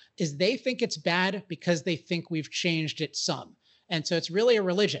 is they think it's bad because they think we've changed it some. And so it's really a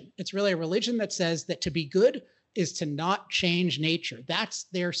religion. It's really a religion that says that to be good is to not change nature. That's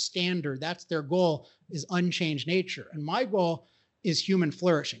their standard. That's their goal, is unchanged nature. And my goal is human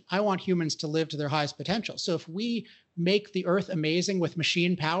flourishing. I want humans to live to their highest potential. So if we make the Earth amazing with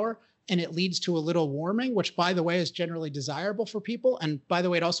machine power, and it leads to a little warming, which, by the way, is generally desirable for people, and by the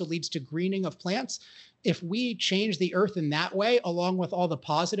way, it also leads to greening of plants. If we change the Earth in that way, along with all the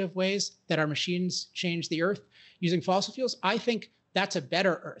positive ways that our machines change the Earth using fossil fuels, I think that's a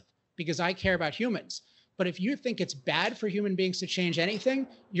better Earth, because I care about humans. But if you think it's bad for human beings to change anything,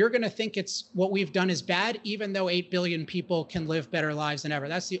 you're going to think it's what we've done is bad, even though 8 billion people can live better lives than ever.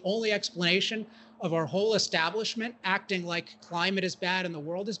 That's the only explanation of our whole establishment acting like climate is bad and the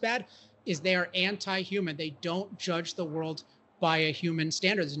world is bad, is they are anti-human. They don't judge the world by a human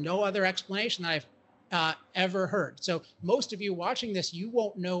standard. There's no other explanation that I've ever heard. So most of you watching this, you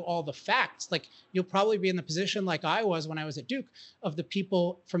won't know all the facts. Like, you'll probably be in the position like I was when I was at Duke, of the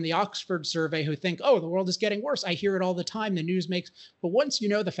people from the Oxford survey who think, oh, the world is getting worse. I hear it all the time. The news makes, but once you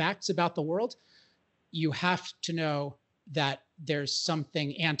know the facts about the world, you have to know that there's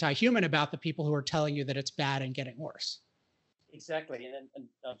something anti-human about the people who are telling you that it's bad and getting worse. Exactly. And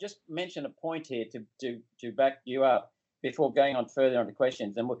I'll just mention a point here to back you up before going on further on the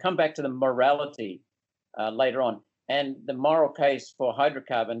questions. And we'll come back to the morality later on. And the moral case for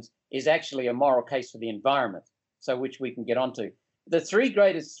hydrocarbons is actually a moral case for the environment, so which we can get onto. The three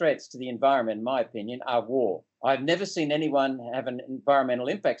greatest threats to the environment, in my opinion, are war. I've never seen anyone have an environmental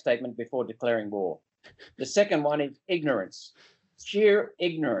impact statement before declaring war. The second one is ignorance, sheer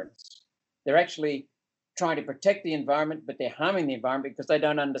ignorance. They're actually trying to protect the environment, but they're harming the environment because they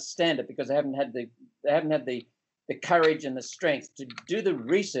don't understand it, because they haven't had the courage and the strength to do the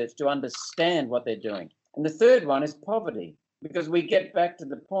research to understand what they're doing. And the third one is poverty, because we get back to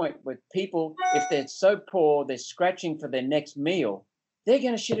the point where people, if they're so poor, they're scratching for their next meal, they're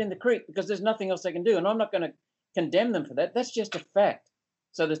going to shit in the creek because there's nothing else they can do. And I'm not going to condemn them for that. That's just a fact.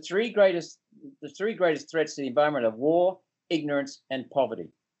 So the three greatest threats to the environment are war, ignorance, and poverty.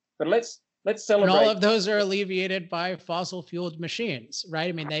 But let's celebrate. And all of those are alleviated by fossil fueled machines, right?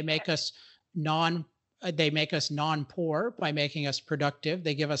 I mean, they make us non-poor by making us productive.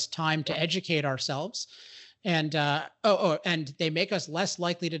 They give us time to educate ourselves. And and they make us less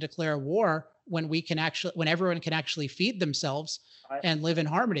likely to declare war when everyone can actually feed themselves and live in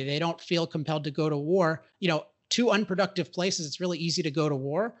harmony. They don't feel compelled to go to war. Two unproductive places, it's really easy to go to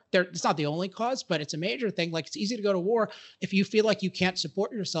war. It's not the only cause, but it's a major thing. Like, it's easy to go to war if you feel like you can't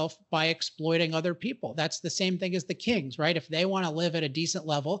support yourself by exploiting other people. That's the same thing as the kings, right? If they want to live at a decent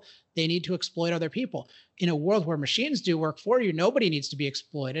level, they need to exploit other people. In a world where machines do work for you, nobody needs to be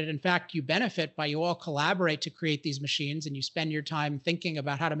exploited. In fact, you benefit by you all collaborate to create these machines, and you spend your time thinking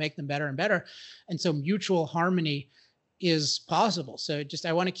about how to make them better and better. And so mutual harmony is possible. So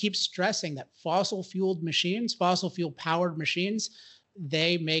I want to keep stressing that fossil fuel powered machines,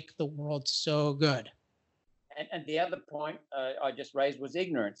 they make the world so good. And the other point I just raised was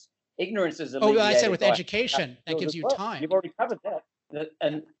ignorance. Ignorance is I said with education, that gives you time. You've already covered that.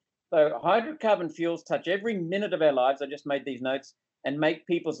 And so hydrocarbon fuels touch every minute of our lives. I just made these notes, and make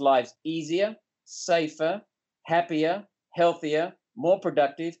people's lives easier, safer, happier, healthier, more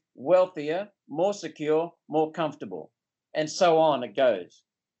productive, wealthier, more secure, more comfortable. And so on it goes.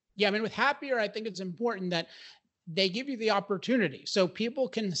 Yeah, I mean, with happier, I think it's important that they give you the opportunity. So people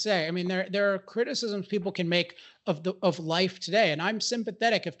can say, I mean, there are criticisms people can make of life today. And I'm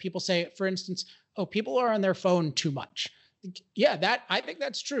sympathetic if people say, for instance, oh, people are on their phone too much. Yeah, I think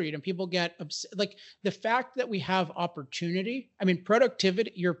that's true. People get upset. Like, the fact that we have opportunity, I mean,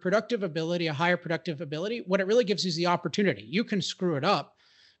 productivity, your productive ability, a higher productive ability, what it really gives you is the opportunity. You can screw it up,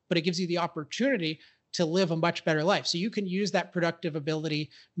 but it gives you the opportunity to live a much better life. So you can use that productive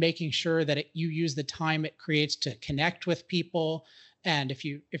ability, making sure that you use the time it creates to connect with people. And if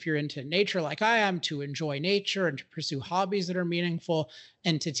you're into nature like I am, to enjoy nature and to pursue hobbies that are meaningful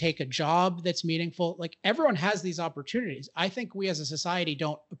and to take a job that's meaningful. Like, everyone has these opportunities. I think we as a society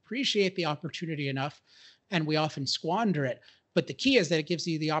don't appreciate the opportunity enough, and we often squander it. But the key is that it gives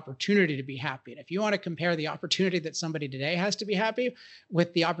you the opportunity to be happy. And if you want to compare the opportunity that somebody today has to be happy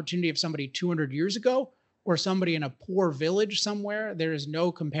with the opportunity of somebody 200 years ago, or somebody in a poor village somewhere, there is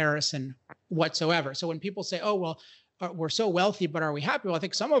no comparison whatsoever. So when people say, oh, well, we're so wealthy, but are we happy? Well, I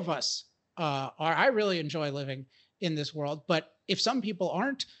think some of us are. I really enjoy living in this world. But if some people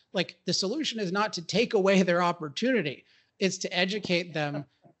aren't, like, the solution is not to take away their opportunity. It's to educate them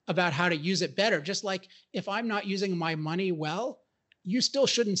about how to use it better. Just like, if I'm not using my money well, you still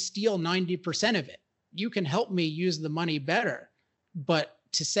shouldn't steal 90% of it. You can help me use the money better. But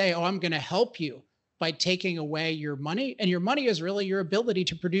to say, oh, I'm going to help you by taking away your money, and your money is really your ability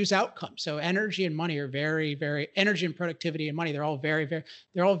to produce outcomes. So energy and money are energy and productivity and money, they're all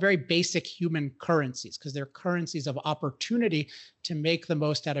very basic human currencies, because they're currencies of opportunity to make the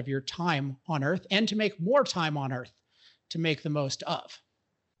most out of your time on Earth and to make more time on Earth to make the most of.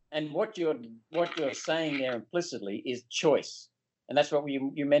 And what you're saying there implicitly is choice. And that's what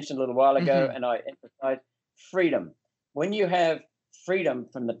you mentioned a little while ago, and I emphasized freedom. When you have freedom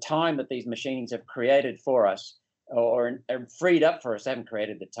from the time that these machines have created for us, or freed up for us, they haven't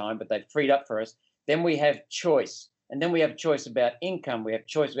created the time, but they've freed up for us, then we have choice. And then we have choice about income, we have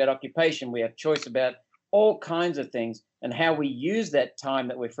choice about occupation, we have choice about all kinds of things, and how we use that time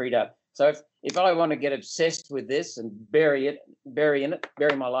that we're freed up. So if I want to get obsessed with this and bury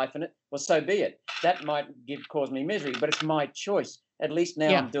my life in it, well, so be it. That might cause me misery, but it's my choice. At least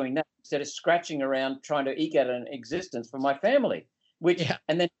now I'm doing that instead of scratching around trying to eke out an existence for my family,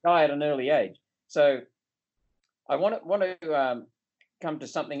 and then die at an early age. So I want to come to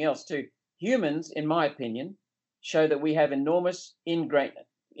something else too. Humans, in my opinion, show that we have enormous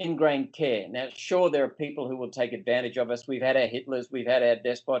ingrained care. Now, sure, there are people who will take advantage of us. We've had our Hitlers, we've had our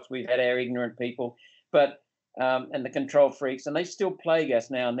despots, we've had our ignorant people, but and the control freaks, and they still plague us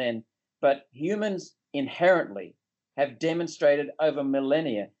now and then. But humans inherently have demonstrated over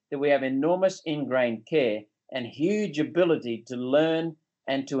millennia that we have enormous ingrained care and huge ability to learn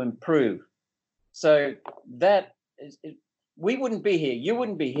and to improve. So that is, we wouldn't be here. You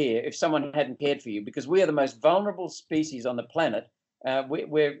wouldn't be here if someone hadn't cared for you, because we are the most vulnerable species on the planet.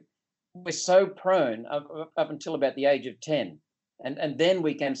 We're so prone up until about the age of 10, and then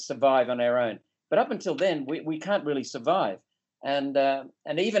we can survive on our own. But up until then, we can't really survive. And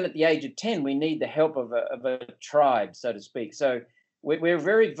even at the age of 10, we need the help of a tribe, so to speak. So we're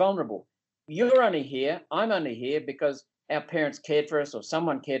very vulnerable. You're only here, I'm only here because our parents cared for us or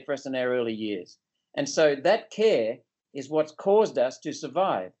someone cared for us in our early years. And so that care is what's caused us to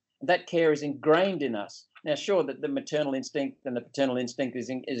survive. That care is ingrained in us. Now, sure, that the maternal instinct and the paternal instinct is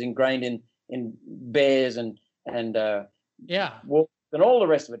ingrained in bears and wolves and all the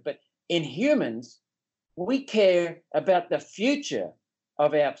rest of it. But in humans, we care about the future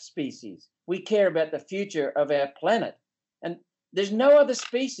of our species. We care about the future of our planet. And there's no other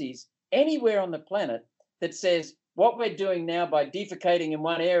species anywhere on the planet that says what we're doing now by defecating in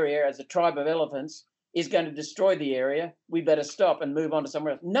one area as a tribe of elephants is going to destroy the area. We better stop and move on to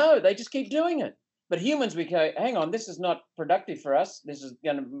somewhere else. No, they just keep doing it. But humans, we go, hang on, this is not productive for us. This is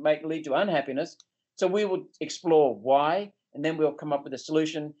going to lead to unhappiness. So we will explore why, and then we'll come up with a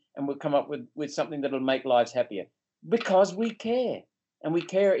solution, and we'll come up with something that'll make lives happier, because we care, and we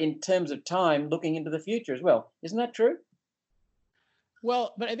care in terms of time, looking into the future as well. Isn't that true?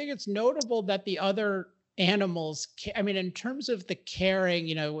 Well, but I think it's notable that the other animals, I mean, in terms of the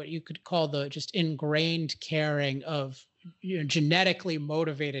caring, what you could call the just ingrained caring of, genetically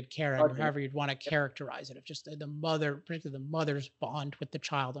motivated caring, or however you'd want to characterize it, of just the mother, particularly the mother's bond with the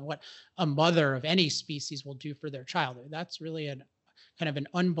child, and what a mother of any species will do for their child. That's really kind of an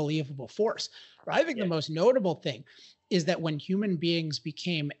unbelievable force. But I think the most notable thing is that when human beings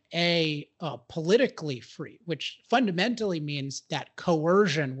became politically free, which fundamentally means that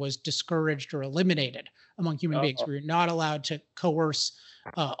coercion was discouraged or eliminated among human beings. We're not allowed to coerce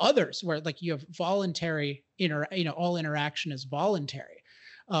others, where like you have voluntary, all interaction is voluntary.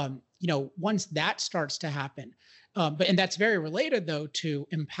 Once that starts to happen, and that's very related though to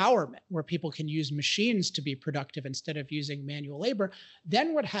empowerment, where people can use machines to be productive instead of using manual labor.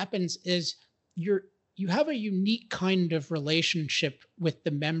 Then what happens is you have a unique kind of relationship with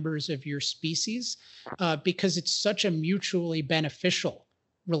the members of your species, because it's such a mutually beneficial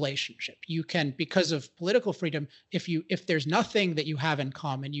relationship. You can, because of political freedom, if there's nothing that you have in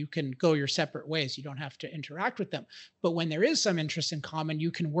common, you can go your separate ways. You don't have to interact with them. But when there is some interest in common,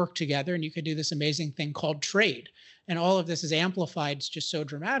 you can work together, and you can do this amazing thing called trade. And all of this is amplified just so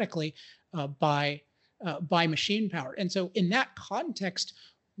dramatically by machine power. And so in that context,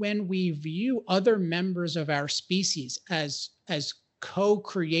 when we view other members of our species as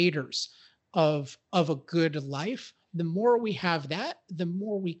co-creators of a good life, the more we have that, the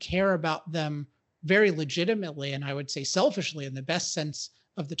more we care about them very legitimately, and I would say selfishly in the best sense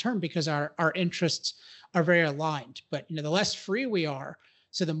of the term, because our interests are very aligned. But the less free we are,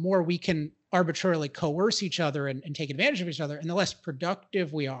 so the more we can arbitrarily coerce each other and take advantage of each other, and the less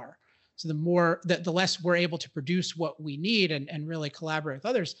productive we are. So the less we're able to produce what we need and really collaborate with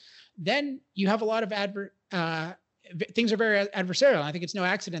others, then you have a lot of things are very adversarial. I think it's no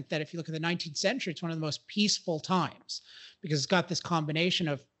accident that if you look at the 19th century, it's one of the most peaceful times, because it's got this combination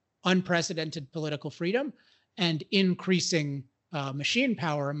of unprecedented political freedom and increasing machine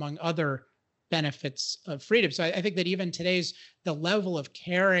power, among other benefits of freedom. So I think that even the level of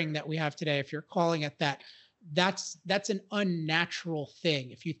caring that we have today, if you're calling it that, that's an unnatural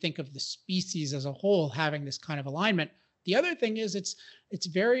thing. If you think of the species as a whole having this kind of alignment, the other thing is it's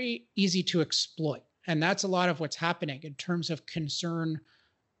very easy to exploit. And that's a lot of what's happening in terms of concern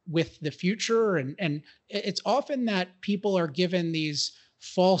with the future. And it's often that people are given these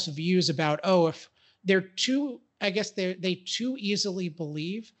false views about, if they're they too easily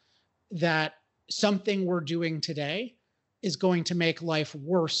believe that something we're doing today is going to make life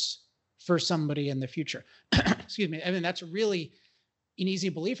worse for somebody in the future. Excuse me. I mean, that's really an easy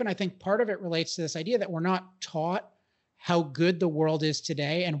belief. And I think part of it relates to this idea that we're not taught how good the world is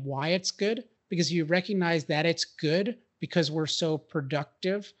today and why it's good. Because you recognize that it's good because we're so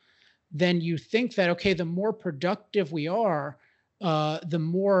productive, then you think that, okay, the more productive we are, the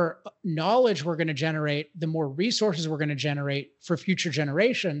more knowledge we're going to generate, the more resources we're going to generate for future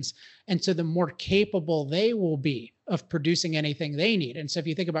generations. And so the more capable they will be of producing anything they need. And so if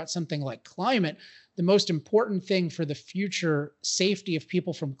you think about something like climate, the most important thing for the future safety of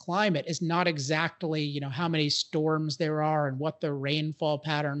people from climate is not exactly, how many storms there are and what the rainfall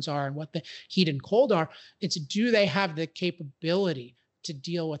patterns are and what the heat and cold are. It's, do they have the capability to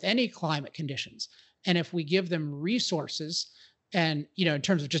deal with any climate conditions? And if we give them resources and, in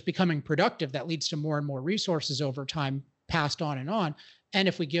terms of just becoming productive, that leads to more and more resources over time passed on and on. And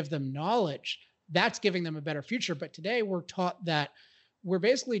if we give them knowledge, that's giving them a better future. But today we're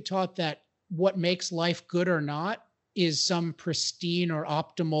basically taught that what makes life good or not is some pristine or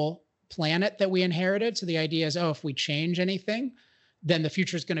optimal planet that we inherited. So the idea is, if we change anything, then the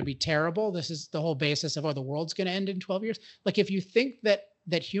future is going to be terrible. This is the whole basis of, the world's going to end in 12 years. Like, if you think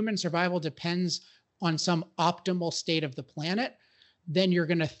that human survival depends on some optimal state of the planet, then you're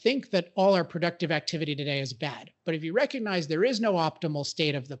going to think that all our productive activity today is bad. But if you recognize there is no optimal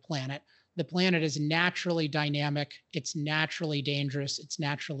state of the planet is naturally dynamic, it's naturally dangerous, it's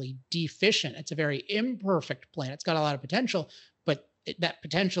naturally deficient. It's a very imperfect planet. It's got a lot of potential, but that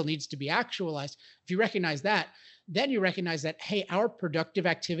potential needs to be actualized. If you recognize that, then you recognize that, hey, our productive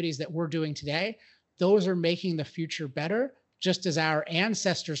activities that we're doing today, those are making the future better, just as our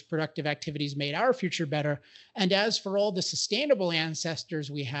ancestors' productive activities made our future better. And as for all the sustainable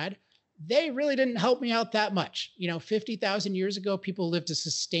ancestors we had, they really didn't help me out that much. 50,000 years ago, people lived a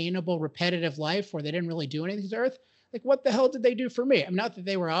sustainable, repetitive life where they didn't really do anything to Earth. Like, what the hell did they do for me? Not that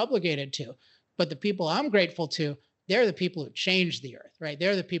they were obligated to, but the people I'm grateful to, they're the people who changed the Earth, right?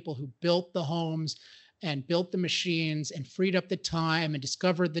 They're the people who built the homes and built the machines and freed up the time and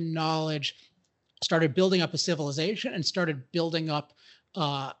discovered the knowledge, started building up a civilization and started building up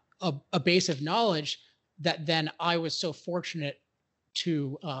a base of knowledge that then I was so fortunate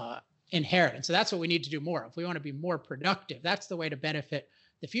to inherit. And so that's what we need to do more. If we want to be more productive, that's the way to benefit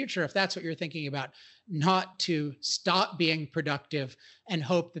the future. If that's what you're thinking about, not to stop being productive and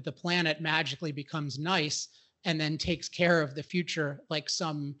hope that the planet magically becomes nice and then takes care of the future like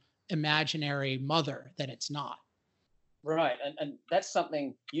some imaginary mother that it's not. Right. And that's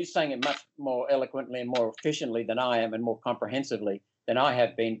something you're saying it much more eloquently and more efficiently than I am and more comprehensively than I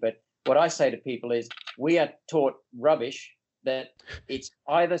have been. But what I say to people is, we are taught rubbish that it's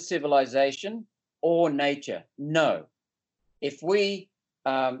either civilization or nature. No. If we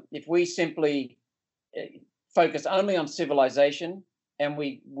simply focus only on civilization and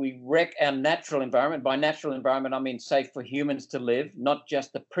we wreck our natural environment, by natural environment I mean safe for humans to live, not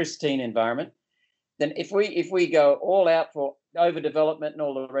just the pristine environment, then if we go all out for overdevelopment and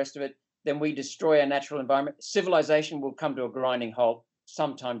all the rest of it, then we destroy our natural environment. Civilization will come to a grinding halt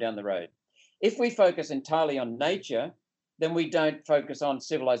sometime down the road. If we focus entirely on nature, then we don't focus on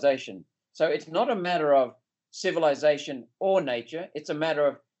civilization. So it's not a matter of civilization or nature. It's a matter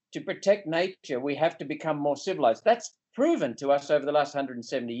of, to protect nature, we have to become more civilized. That's proven to us over the last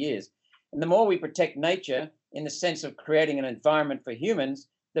 170 years. And the more we protect nature in the sense of creating an environment for humans,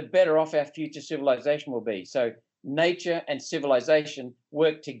 the better off our future civilization will be. So nature and civilization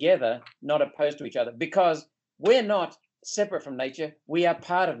work together, not opposed to each other, because we're not separate from nature. We are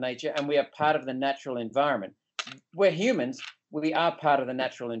part of nature and we are part of the natural environment. We're humans. We are part of the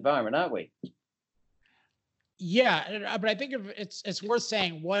natural environment, aren't we? Yeah, but I think it's worth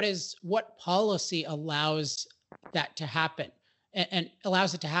saying what policy allows that to happen, and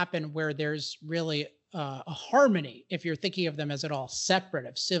allows it to happen where there's really a harmony, if you're thinking of them as at all separate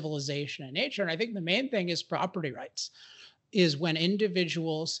of civilization and nature. And I think the main thing is property rights, is when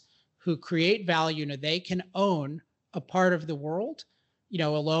individuals who create value, they can own a part of the world,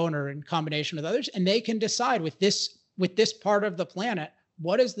 alone or in combination with others, and they can decide with this part of the planet,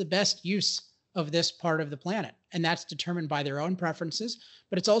 what is the best use of this part of the planet. And that's determined by their own preferences,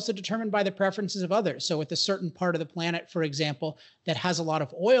 but it's also determined by the preferences of others. So with a certain part of the planet, for example, that has a lot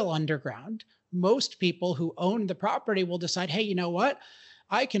of oil underground, most people who own the property will decide, hey, you know what?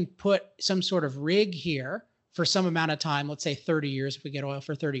 I can put some sort of rig here for some amount of time, let's say 30 years, if we get oil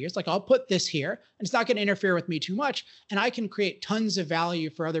for 30 years, like I'll put this here and it's not going to interfere with me too much. And I can create tons of value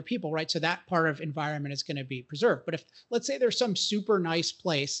for other people, right? So that part of environment is going to be preserved. But if, let's say there's some super nice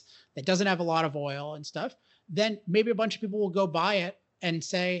place that doesn't have a lot of oil and stuff, then maybe a bunch of people will go buy it and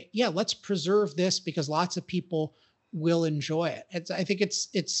say, yeah, let's preserve this because lots of people will enjoy it. I think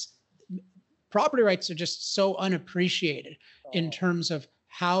it's property rights are just so unappreciated in terms of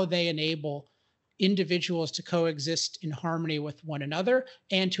how they enable individuals to coexist in harmony with one another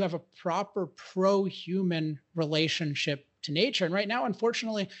and to have a proper pro-human relationship to nature. And right now,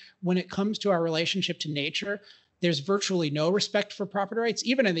 unfortunately, when it comes to our relationship to nature, there's virtually no respect for property rights,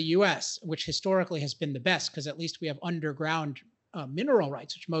 even in the US, which historically has been the best because at least we have underground mineral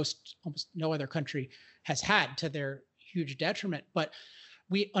rights, which almost no other country has had, to their huge detriment. But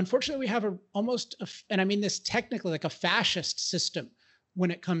unfortunately, we have and I mean this technically, like a fascist system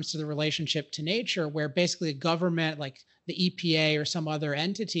when it comes to the relationship to nature, where basically a government like the EPA or some other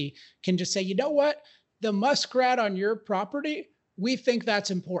entity can just say, you know what, the muskrat on your property, we think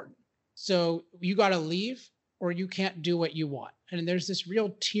that's important. So you got to leave or you can't do what you want. And there's this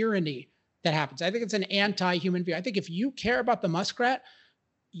real tyranny that happens. I think it's an anti-human view. I think if you care about the muskrat,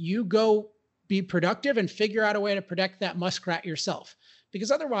 you go be productive and figure out a way to protect that muskrat yourself.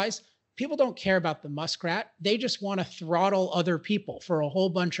 Because otherwise, people don't care about the muskrat. They just want to throttle other people for a whole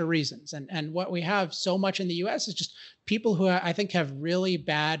bunch of reasons. And what we have so much in the US is just people who I think have really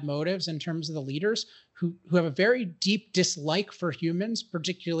bad motives in terms of the leaders who have a very deep dislike for humans,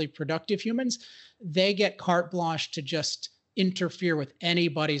 particularly productive humans. They get carte blanche to just interfere with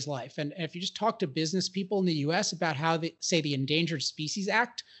anybody's life. And if you just talk to business people in the US about how they say the Endangered Species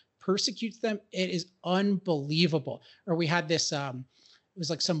Act persecutes them, it is unbelievable. Or we had this, it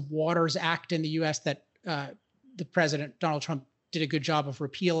was like some Waters Act in the US that the president, Donald Trump, did a good job of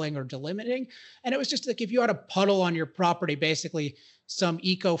repealing or delimiting. And it was just like, if you had a puddle on your property, basically some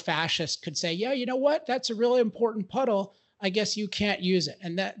eco-fascist could say, yeah, you know what? That's a really important puddle. I guess you can't use it.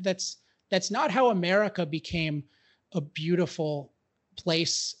 And that's not how America became a beautiful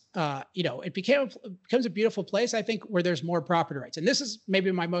place. It becomes a beautiful place, I think, where there's more property rights. And this is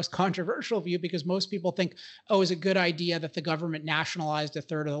maybe my most controversial view, because most people think, oh, it's a good idea that the government nationalized a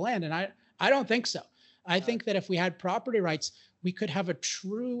third of the land. And I don't think so. I think that if we had property rights, we could have a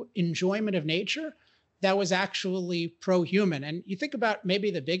true enjoyment of nature that was actually pro-human. And you think about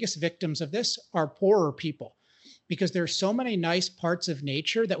maybe the biggest victims of this are poorer people, because there's so many nice parts of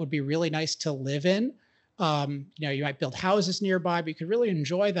nature that would be really nice to live in. You might build houses nearby, but you could really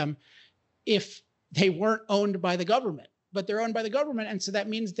enjoy them if they weren't owned by the government. But they're owned by the government, and so that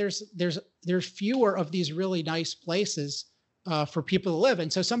means there's fewer of these really nice places for people to live.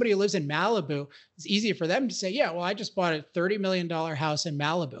 And so somebody who lives in Malibu, it's easier for them to say, yeah, well, I just bought a $30 million house in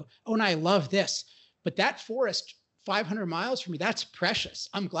Malibu. Oh, and I love this. But that forest 500 miles from me, that's precious.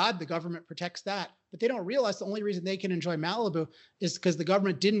 I'm glad the government protects that. But they don't realize the only reason they can enjoy Malibu is because the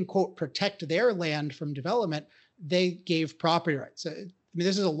government didn't, quote, protect their land from development. They gave property rights. So, I mean,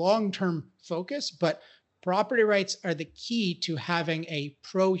 this is a long-term focus, but property rights are the key to having a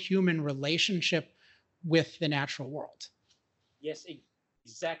pro-human relationship with the natural world. Yes,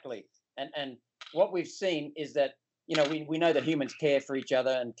 exactly. And what we've seen is that, we know that humans care for each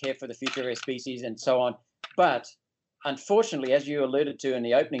other and care for the future of our species and so on. But unfortunately, as you alluded to in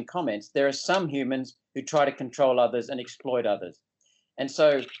the opening comments, there are some humans who try to control others and exploit others. And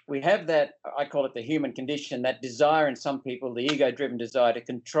so we have that, I call it the human condition, that desire in some people, the ego-driven desire to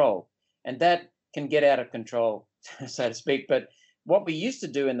control. And that can get out of control, so to speak. But what we used to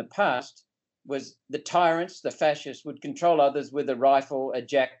do in the past was the tyrants, the fascists, would control others with a rifle, a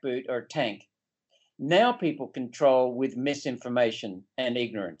jackboot, or a tank. Now people control with misinformation and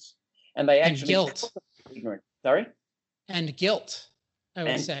ignorance. And they actually... guilt. Ignorant. Sorry? And guilt, I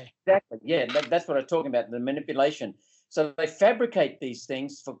would say. Exactly. Yeah, that's what I'm talking about, the manipulation. So they fabricate these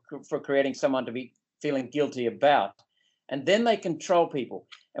things for creating someone to be feeling guilty about. And then they control people.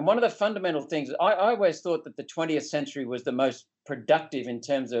 And one of the fundamental things, I always thought that the 20th century was the most productive in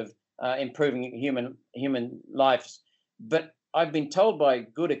terms of improving human lives. But I've been told by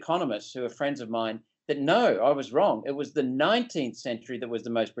good economists who are friends of mine that no, I was wrong. It was the 19th century that was the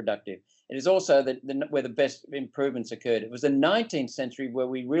most productive. It is also where the best improvements occurred. It was the 19th century where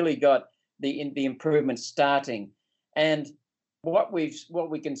we really got the improvements starting. And what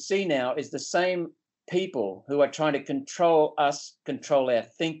we can see now is the same people who are trying to control us, control our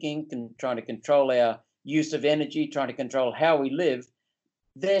thinking, trying to control our use of energy, trying to control how we live.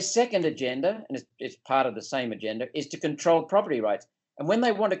 Their second agenda, and it's part of the same agenda, is to control property rights. And when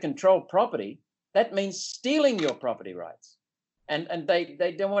they want to control property, that means stealing your property rights. And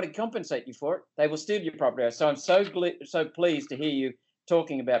they don't want to compensate you for it. They will steal your property rights. So I'm so pleased to hear you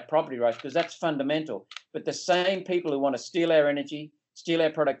talking about property rights, because that's fundamental. But the same people who want to steal our energy, steal our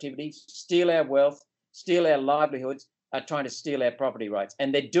productivity, steal our wealth, steal our livelihoods are trying to steal our property rights.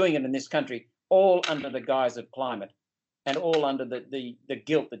 And they're doing it in this country, all under the guise of climate and all under the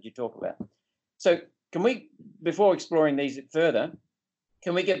guilt that you talk about. So can we, before exploring these further,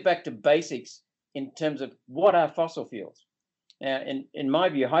 can we get back to basics in terms of what are fossil fuels? Now, in my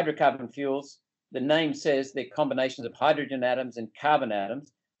view, hydrocarbon fuels, the name says they're combinations of hydrogen atoms and carbon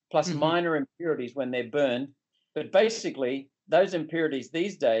atoms, plus minor impurities when they're burned. But basically, those impurities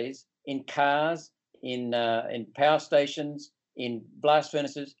these days in cars, in power stations, in blast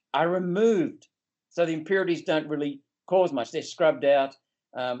furnaces are removed. So the impurities don't really cause much. They're scrubbed out,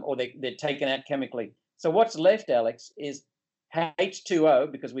 or they're taken out chemically. So what's left, Alex, is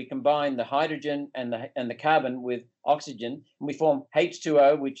H2O, because we combine the hydrogen and the carbon with oxygen, and we form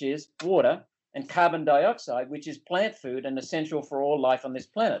H2O, which is water, and carbon dioxide, which is plant food and essential for all life on this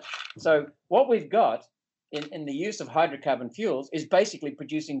planet. So what we've got in the use of hydrocarbon fuels is basically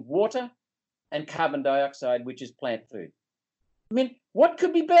producing water and carbon dioxide, which is plant food. I mean, what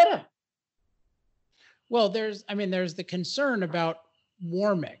could be better? Well, there's the concern about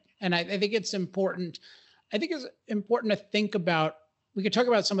warming. And I think it's important. I think it's important to think about, we could talk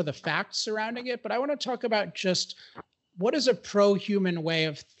about some of the facts surrounding it, but I want to talk about just what is a pro-human way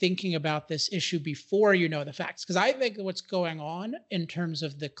of thinking about this issue before you know the facts? Because I think what's going on in terms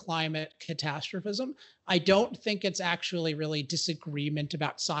of the climate catastrophism, I don't think it's actually really disagreement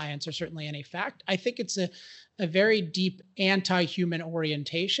about science or certainly any fact. I think it's a very deep anti-human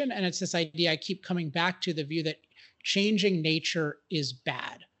orientation. And it's this idea, I keep coming back to the view that changing nature is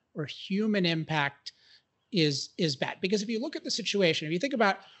bad, or human impact is bad. Because if you look at the situation, if you think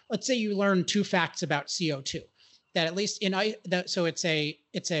about, let's say you learn two facts about CO2. That at least so it's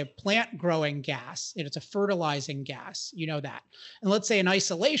a plant growing gas, and it's a fertilizing gas, you know that. And let's say in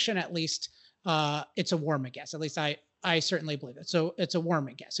isolation, at least it's a warming gas. At least I certainly believe it. So it's a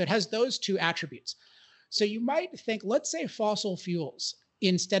warming gas. So it has those two attributes. So you might think, let's say fossil fuels,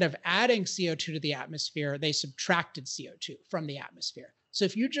 instead of adding CO2 to the atmosphere, they subtracted CO2 from the atmosphere. So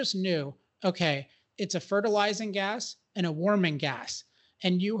if you just knew, okay, it's a fertilizing gas and a warming gas,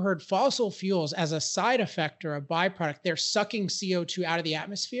 and you heard fossil fuels as a side effect or a byproduct, they're sucking CO2 out of the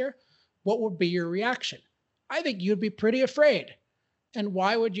atmosphere, what would be your reaction? I think you'd be pretty afraid. And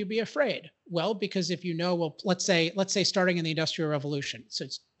why would you be afraid? Well, because if you know, well, let's say starting in the Industrial Revolution, so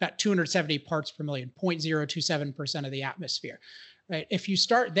it's about 270 parts per million, 0.027% of the atmosphere, right? If you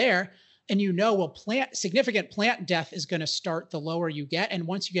start there, and you know, well, significant plant death is going to start the lower you get. And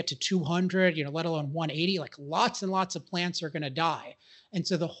once you get to 200, let alone 180, like lots and lots of plants are going to die. And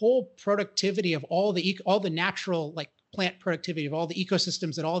so the whole productivity of all the natural, like plant productivity of all the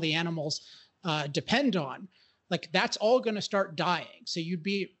ecosystems that all the animals depend on, like that's all going to start dying. So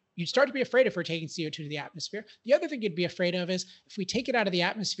you'd start to be afraid if we're taking CO2 to the atmosphere. The other thing you'd be afraid of is if we take it out of the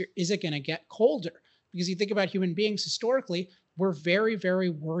atmosphere, is it going to get colder? Because you think about human beings historically, we're very, very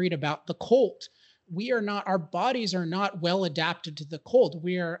worried about the cold. Our bodies are not well adapted to the cold.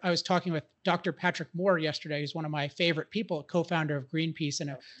 I was talking with Dr. Patrick Moore yesterday. He's one of my favorite people, co-founder of Greenpeace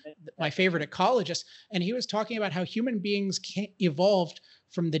and my favorite ecologist. And he was talking about how human beings evolved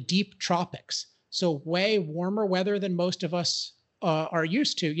from the deep tropics. So way warmer weather than most of us are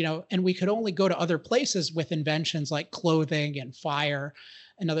used to, and we could only go to other places with inventions like clothing and fire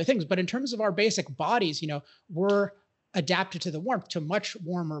and other things. But in terms of our basic bodies, we're adapted to the warmth, to a much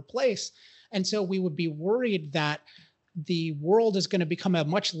warmer place. And so we would be worried that the world is going to become a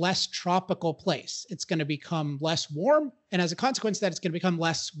much less tropical place. It's going to become less warm. And as a consequence of that, it's going to become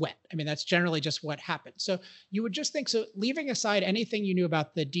less wet. I mean, that's generally just what happens. So you would just think, so leaving aside anything you knew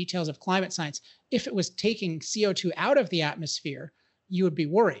about the details of climate science, if it was taking CO2 out of the atmosphere, you would be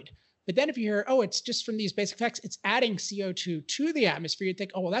worried. But then if you hear, oh, it's just from these basic facts, it's adding CO2 to the atmosphere, you'd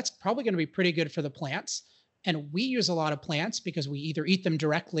think, oh, well, that's probably going to be pretty good for the plants. And we use a lot of plants because we either eat them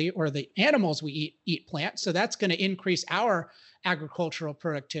directly or the animals we eat plants. So that's going to increase our agricultural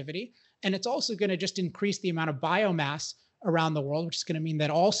productivity. And it's also going to just increase the amount of biomass around the world, which is going to mean that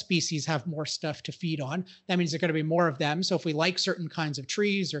all species have more stuff to feed on. That means there's going to be more of them. So if we like certain kinds of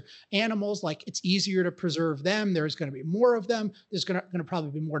trees or animals, like it's easier to preserve them, there's going to be more of them. There's going to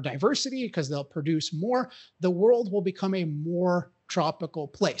probably be more diversity because they'll produce more. The world will become a more tropical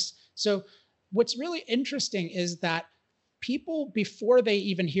place. So what's really interesting is that people, before they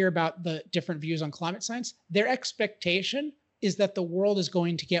even hear about the different views on climate science, their expectation is that the world is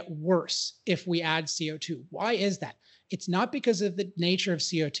going to get worse if we add CO2. Why is that? It's not because of the nature of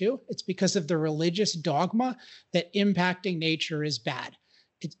CO2. It's because of the religious dogma that impacting nature is bad.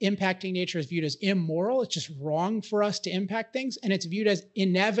 Impacting nature is viewed as immoral. It's just wrong for us to impact things. And it's viewed as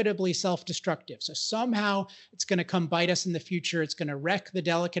inevitably self-destructive. So somehow it's going to come bite us in the future. It's going to wreck the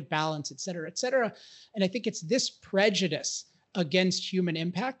delicate balance, et cetera, et cetera. And I think it's this prejudice against human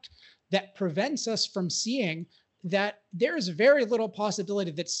impact that prevents us from seeing that there is very little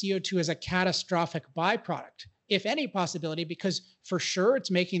possibility that CO2 is a catastrophic byproduct, if any possibility, because for sure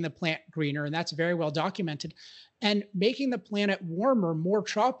it's making the plant greener, and that's very well documented, and making the planet warmer, more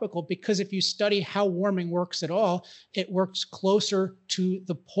tropical, because if you study how warming works at all, it works closer to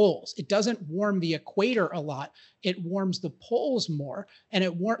the poles. It doesn't warm the equator a lot. It warms the poles more, and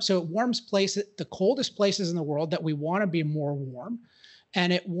it warms places, the coldest places in the world that we want to be more warm,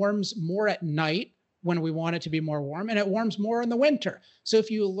 and it warms more at night when we want it to be more warm, and it warms more in the winter. So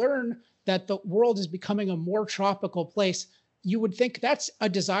if you learn that the world is becoming a more tropical place, you would think that's a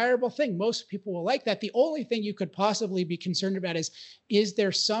desirable thing. Most people will like that. The only thing you could possibly be concerned about is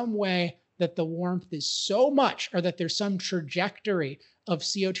there some way that the warmth is so much, or that there's some trajectory of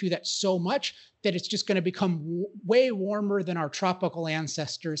CO2 that's so much that it's just going to become way warmer than our tropical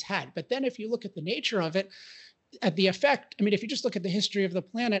ancestors had. But then if you look at the nature of it, at the effect, I mean, if you just look at the history of the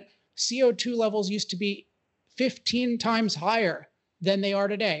planet, CO2 levels used to be 15 times higher than they are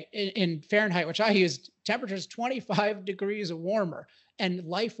today. In Fahrenheit, which I used, temperatures 25 degrees warmer, and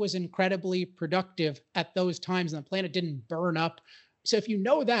life was incredibly productive at those times, and the planet didn't burn up. So if you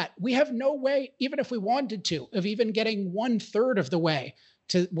know that, we have no way, even if we wanted to, of even getting 1/3 of the way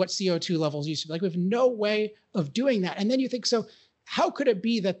to what CO2 levels used to be. Like, we have no way of doing that. And then you think, so how could it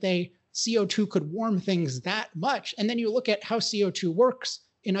be that CO2 could warm things that much? And then you look at how CO2 works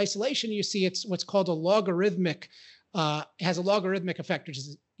in isolation, you see it's what's called a logarithmic, it has a logarithmic effect, which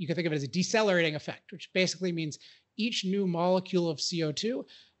is, you can think of it as a decelerating effect, which basically means each new molecule of CO2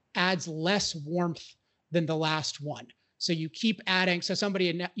 adds less warmth than the last one. So you keep adding. So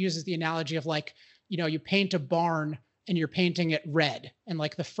somebody uses the analogy of, like, you paint a barn and you're painting it red. And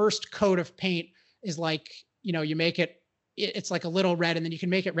like the first coat of paint is like, you make it's like a little red, and then you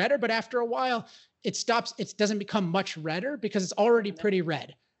can make it redder. But after a while, it doesn't become much redder because it's already pretty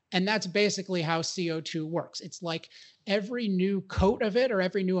red. And that's basically how CO2 works. It's like every new coat of it, or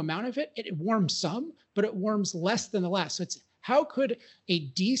every new amount of it, it warms some, but it warms less than the last. So it's, how could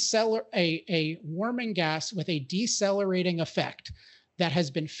a warming gas with a decelerating effect that has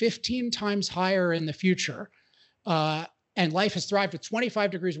been 15 times higher in the future, and life has thrived with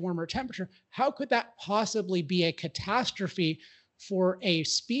 25 degrees warmer temperature, how could that possibly be a catastrophe for a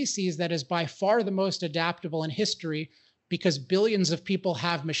species that is by far the most adaptable in history, because billions of people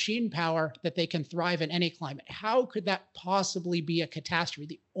have machine power that they can thrive in any climate? How could that possibly be a catastrophe?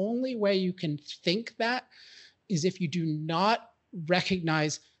 The only way you can think that is if you do not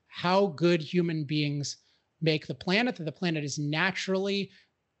recognize how good human beings make the planet, that the planet is naturally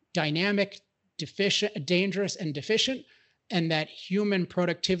dynamic, deficient, dangerous, and deficient, and that human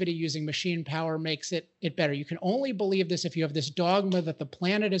productivity using machine power makes it better. You can only believe this if you have this dogma that the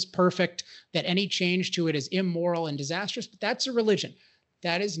planet is perfect, that any change to it is immoral and disastrous. But that's a religion.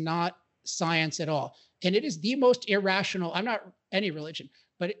 That is not science at all. And it is the most irrational, I'm not any religion,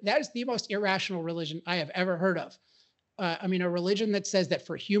 but that is the most irrational religion I have ever heard of. A religion that says that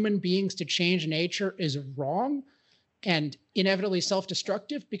for human beings to change nature is wrong and inevitably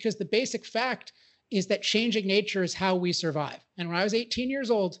self-destructive, because the basic fact is that changing nature is how we survive. And when I was 18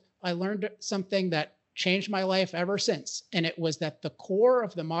 years old, I learned something that changed my life ever since. And it was that the core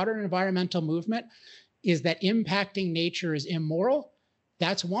of the modern environmental movement is that impacting nature is immoral.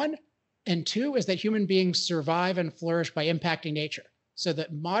 That's one. And two is that human beings survive and flourish by impacting nature. So the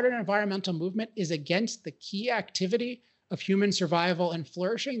modern environmental movement is against the key activity of human survival and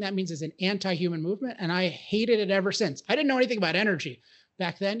flourishing. That means it's an anti-human movement, and I hated it ever since. I didn't know anything about energy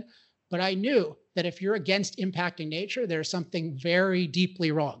back then, but I knew that if you're against impacting nature, there's something very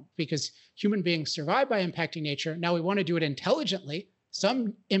deeply wrong, because human beings survive by impacting nature. Now, we want to do it intelligently.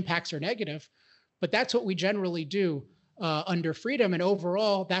 Some impacts are negative, but that's what we generally do under freedom. And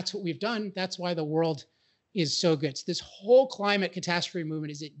overall, that's what we've done. That's why the world is so good. So this whole climate catastrophe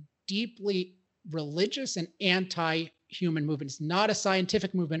movement is a deeply religious and anti-human movement. It's not a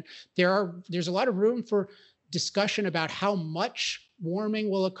scientific movement. There's a lot of room for discussion about how much warming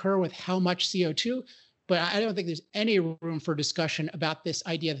will occur with how much CO2, but I don't think there's any room for discussion about this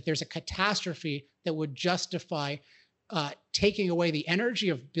idea that there's a catastrophe that would justify taking away the energy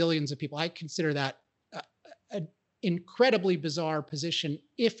of billions of people. I consider that an incredibly bizarre position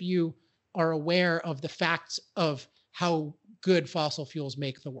if you are aware of the facts of how good fossil fuels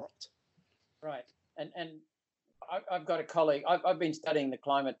make the world. Right. And I've got a colleague. I've been studying the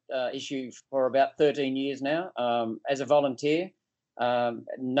climate issue for about 13 years now as a volunteer.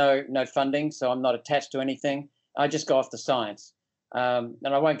 No funding, so I'm not attached to anything. I just go off the science. And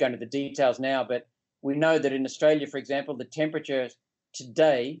I won't go into the details now, but we know that in Australia, for example, the temperatures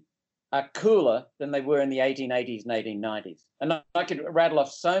today are cooler than they were in the 1880s and 1890s. And I could rattle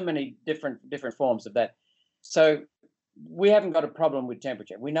off so many different forms of that. So we haven't got a problem with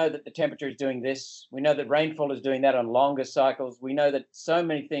temperature. We know that the temperature is doing this. We know that rainfall is doing that on longer cycles. We know that so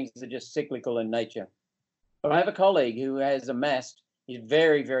many things are just cyclical in nature. But I have a colleague who has amassed, he's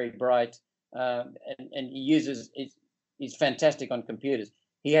very, very bright, and he he's fantastic on computers.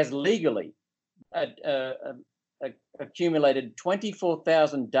 He has legally accumulated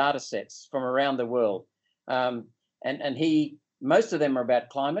 24,000 data sets from around the world. And most of them are about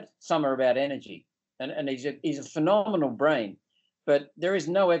climate, some are about energy. and he's a phenomenal brain, but there is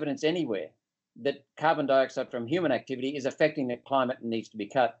no evidence anywhere that carbon dioxide from human activity is affecting the climate and needs to be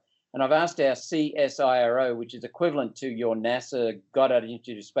cut. And I've asked our CSIRO, which is equivalent to your NASA Goddard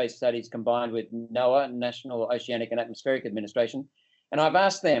Institute of Space Studies combined with NOAA, National Oceanic and Atmospheric Administration, and I've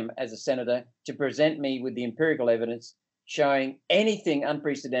asked them as a senator to present me with the empirical evidence showing anything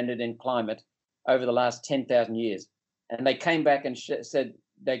unprecedented in climate over the last 10,000 years. And they came back and said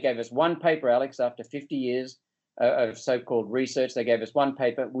they gave us one paper, Alex, after 50 years of so-called research. They gave us one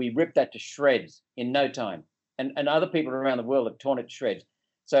paper. We ripped that to shreds in no time. And other people around the world have torn it to shreds.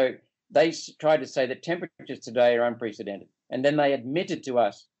 So they tried to say that temperatures today are unprecedented. And then they admitted to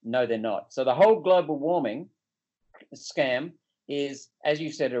us, no, they're not. So the whole global warming scam is, as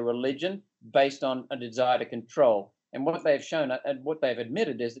you said, a religion based on a desire to control. And what they've shown and what they've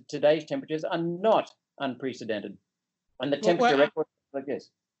admitted is that today's temperatures are not unprecedented. And the temperature record is like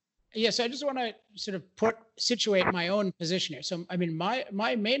this. Yes, I just want to sort of situate my own position here. So, I mean,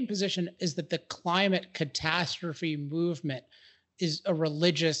 my main position is that the climate catastrophe movement is a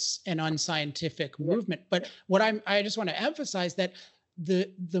religious and unscientific movement. But what I just want to emphasize that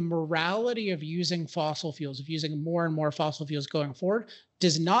the morality of using fossil fuels, of using more and more fossil fuels going forward,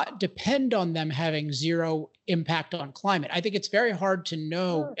 does not depend on them having zero impact on climate. I think it's very hard to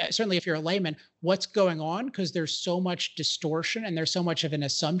know, certainly if you're a layman, what's going on, because there's so much distortion and there's so much of an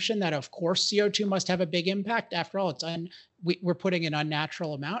assumption that, of course, CO2 must have a big impact. After all, we're putting an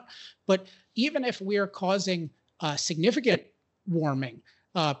unnatural amount. But even if we're causing significant warming,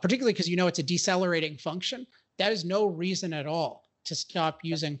 particularly because it's a decelerating function, that is no reason at all to stop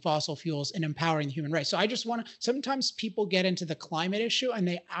using fossil fuels and empowering the human race. So I just want to, sometimes people get into the climate issue and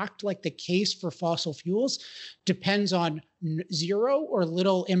they act like the case for fossil fuels depends on zero or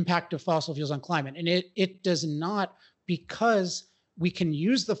little impact of fossil fuels on climate. And it does not, because we can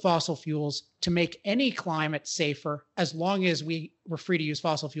use the fossil fuels to make any climate safer as long as we're free to use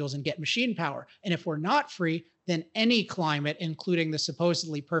fossil fuels and get machine power. And if we're not free, then any climate, including the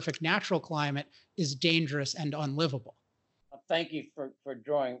supposedly perfect natural climate, is dangerous and unlivable. Thank you for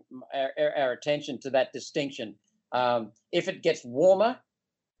drawing our attention to that distinction. If it gets warmer,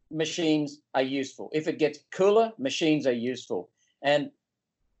 machines are useful. If it gets cooler, machines are useful. And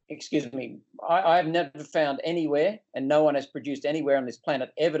excuse me, I have never found anywhere, and no one has produced anywhere on this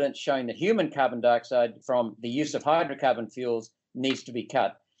planet, evidence showing that human carbon dioxide from the use of hydrocarbon fuels needs to be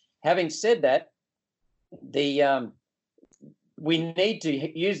cut. Having said that, we need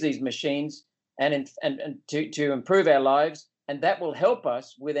to use these machines and to improve our lives. And that will help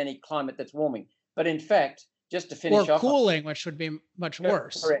us with any climate that's warming. But in fact, just to finish off, cooling, which would be much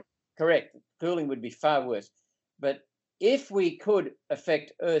worse. Correct. Cooling would be far worse. But if we could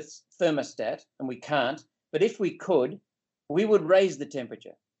affect Earth's thermostat, and we can't, but if we could, we would raise the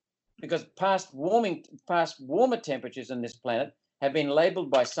temperature, because past warmer temperatures on this planet have been labeled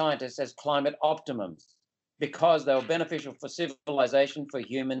by scientists as climate optimums, because they were beneficial for civilization, for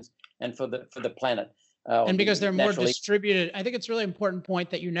humans, and for the planet. And because they're more distributed. I think it's a really important point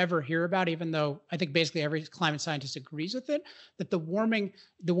that you never hear about, even though I think basically every climate scientist agrees with it, that the warming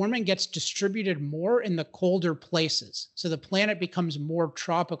gets distributed more in the colder places. So the planet becomes more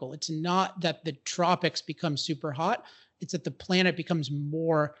tropical. It's not that the tropics become super hot. It's that the planet becomes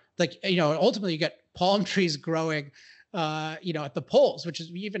more like, ultimately you get palm trees growing at the poles, which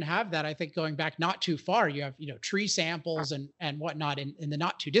is, we even have that, I think, going back not too far. You have, tree samples and whatnot in the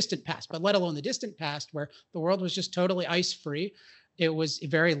not too distant past, but let alone the distant past, where the world was just totally ice free. It was a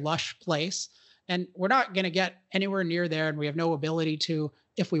very lush place. And we're not going to get anywhere near there. And we have no ability to,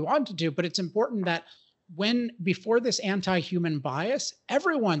 if we wanted to, but it's important that before this anti-human bias,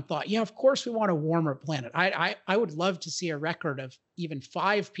 everyone thought, yeah, of course we want a warmer planet. I would love to see a record of even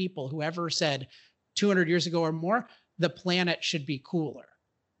 5 people who ever said 200 years ago or more, the planet should be cooler.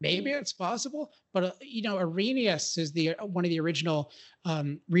 Maybe it's possible, but Arrhenius is one of the original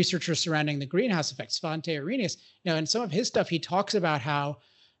researchers surrounding the greenhouse effect, Svante Arrhenius. In some of his stuff, he talks about how,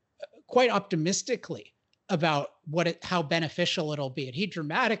 quite optimistically, about how beneficial it'll be, and he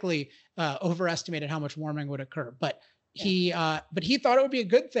dramatically overestimated how much warming would occur. But he thought it would be a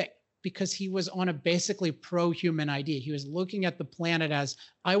good thing, because he was on a basically pro-human idea. He was looking at the planet as,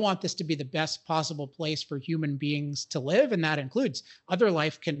 I want this to be the best possible place for human beings to live. And that includes other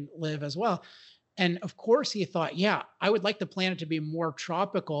life can live as well. And of course he thought, yeah, I would like the planet to be more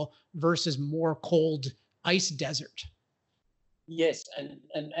tropical versus more cold ice desert. Yes.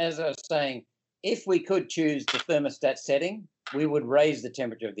 And as I was saying, if we could choose the thermostat setting, we would raise the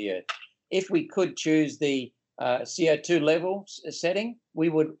temperature of the Earth. If we could choose the CO2 level setting, we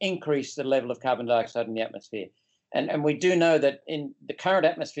would increase the level of carbon dioxide in the atmosphere. And we do know that in the current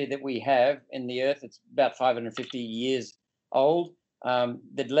atmosphere that we have in the Earth, it's about 550 years old.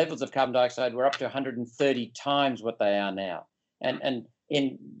 The levels of carbon dioxide were up to 130 times what they are now. And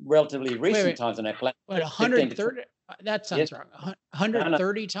in relatively recent times on our planet. But 130? That sounds wrong.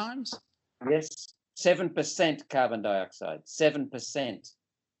 130 times? Yes, 7% carbon dioxide, 7%.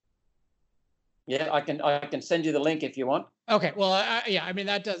 Yeah, I can send you the link if you want. Okay, well, yeah, I mean,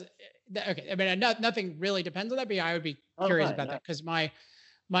 that does, okay, I mean, nothing really depends on that, but yeah, I would be curious about that, because my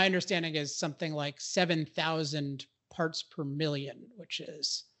understanding is something like 7,000 parts per million, which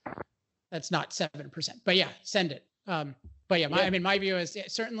is, that's not 7%, but yeah, send it. But yeah, I mean, my view is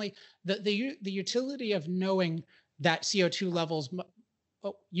certainly the utility of knowing that CO2 levels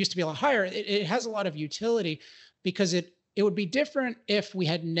used to be a lot higher. It has a lot of utility, because it would be different if we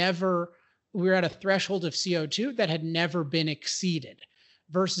were at a threshold of CO2 that had never been exceeded,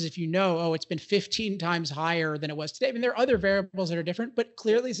 versus if it's been 15 times higher than it was today. I mean, there are other variables that are different, but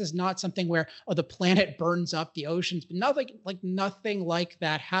clearly this is not something where, the planet burns up, the oceans, but nothing like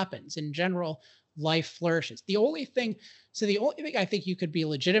that happens. In general, life flourishes. The only thing I think you could be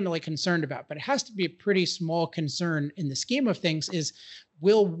legitimately concerned about, but it has to be a pretty small concern in the scheme of things, is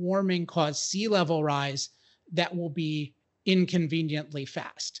will warming cause sea level rise that will be inconveniently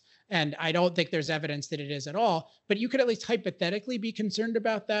fast? And I don't think there's evidence that it is at all, but you could at least hypothetically be concerned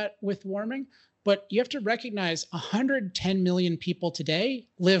about that with warming. But you have to recognize 110 million people today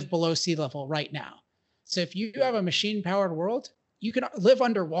live below sea level right now. So if you have a machine-powered world, you can live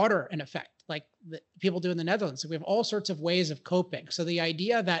underwater in effect, like the people do in the Netherlands. So we have all sorts of ways of coping. So the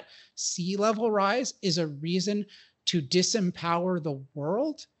idea that sea level rise is a reason to disempower the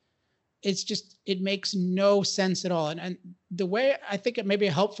world, it makes no sense at all. And the way I think it may be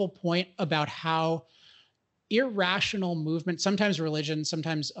a helpful point about how irrational movements, sometimes religion,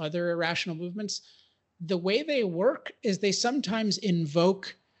 sometimes other irrational movements, the way they work is they sometimes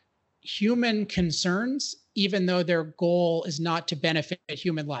invoke human concerns, even though their goal is not to benefit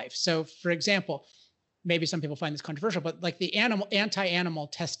human life. So for example, maybe some people find this controversial, but like the anti-animal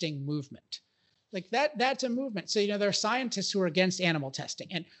testing movement, like that's a movement. So, there are scientists who are against animal testing,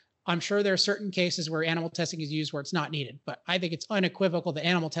 and I'm sure there are certain cases where animal testing is used where it's not needed, but I think it's unequivocal that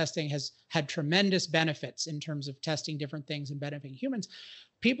animal testing has had tremendous benefits in terms of testing different things and benefiting humans.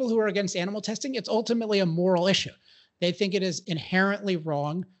 People who are against animal testing, it's ultimately a moral issue. They think it is inherently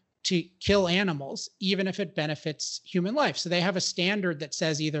wrong to kill animals, even if it benefits human life. So they have a standard that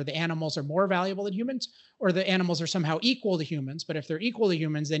says either the animals are more valuable than humans or the animals are somehow equal to humans. But if they're equal to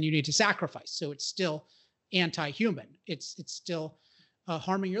humans, then you need to sacrifice. So it's still anti-human. It's still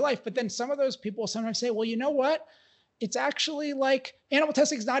harming your life. But then some of those people sometimes say, well, you know what? It's actually like animal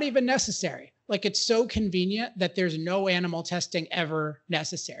testing is not even necessary. Like it's so convenient that there's no animal testing ever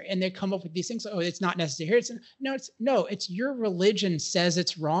necessary. And they come up with these things. Oh, it's not necessary. It's your religion says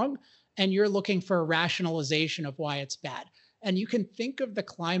it's wrong. And you're looking for a rationalization of why it's bad. And you can think of the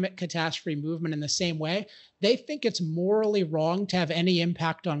climate catastrophe movement in the same way. They think it's morally wrong to have any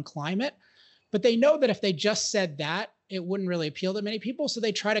impact on climate, but they know that if they just said that, it wouldn't really appeal to many people. So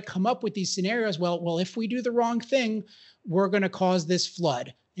they try to come up with these scenarios. Well, if we do the wrong thing, we're going to cause this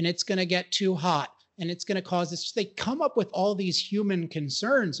flood and it's going to get too hot and it's going to cause this. They come up with all these human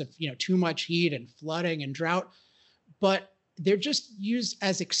concerns of, too much heat and flooding and drought, but they're just used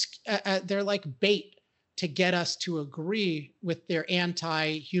as, they're like bait to get us to agree with their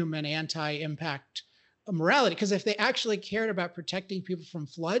anti-human, anti-impact morality. Because if they actually cared about protecting people from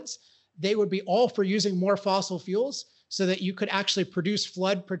floods, they would be all for using more fossil fuels so that you could actually produce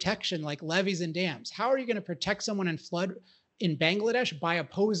flood protection like levees and dams. How are you going to protect someone in flood in Bangladesh by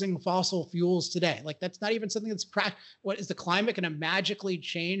opposing fossil fuels today? Like that's not even something that's what is the climate going to magically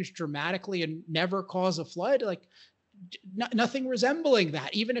change dramatically and never cause a flood? Like nothing resembling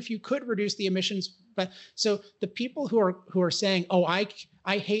that, even if you could reduce the emissions. But so the people who are saying, oh,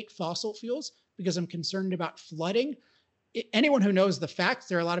 I hate fossil fuels because I'm concerned about flooding. Anyone who knows the facts,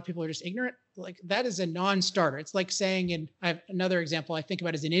 there are a lot of people who are just ignorant. Like that is a non-starter. It's like saying, I have another example I think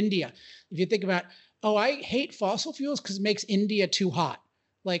about is in India. If you think about, oh, I hate fossil fuels because it makes India too hot.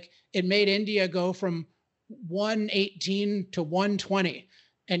 Like it made India go from 118 to 120.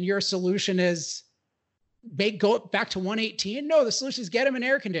 And your solution is go back to 118? No, the solution is get them an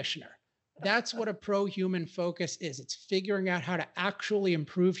air conditioner. That's what a pro-human focus is. It's figuring out how to actually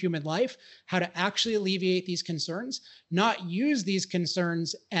improve human life, how to actually alleviate these concerns, not use these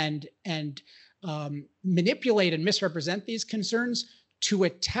concerns and manipulate and misrepresent these concerns to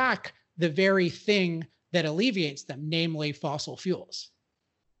attack the very thing that alleviates them, namely fossil fuels.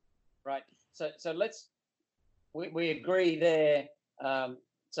 Right. So we agree there.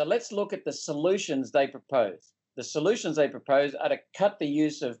 So let's look at the solutions they propose. the solutions they propose are to cut the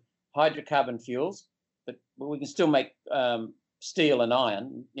use of hydrocarbon fuels, but we can still make steel and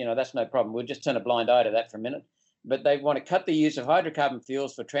iron. That's no problem. We'll just turn a blind eye to that for a minute. But they want to cut the use of hydrocarbon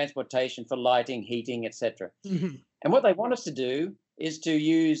fuels for transportation, for lighting, heating, etc. Mm-hmm. And what they want us to do is to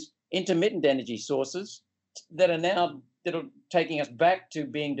use intermittent energy sources that are taking us back to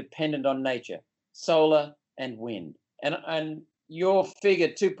being dependent on nature, solar and wind. And your figure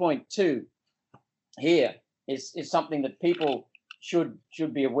 2.2 here is something that people should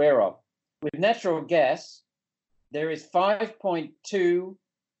be aware of. With natural gas, there is 5.2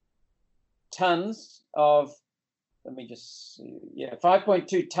 tons of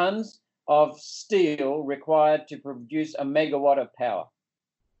 5.2 tons of steel required to produce a megawatt of power.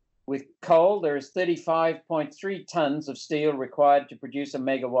 With coal, there is 35.3 tons of steel required to produce a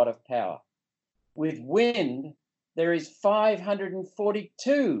megawatt of power. With wind, there is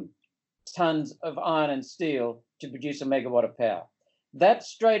 542 tons of iron and steel to produce a megawatt of power. That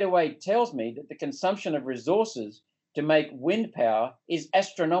straight away tells me that the consumption of resources to make wind power is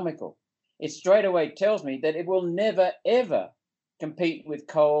astronomical. It straight away tells me that it will never, ever compete with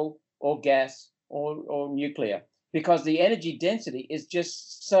coal or gas or nuclear, because the energy density is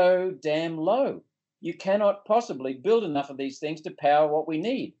just so damn low. You cannot possibly build enough of these things to power what we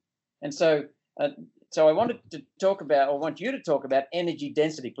need. And so I want you to talk about energy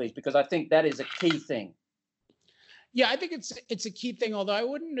density, please, because I think that is a key thing. Yeah, I think it's a key thing, although I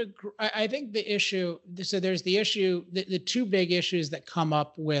wouldn't agree. I think the issue, so there's the issue, the two big issues that come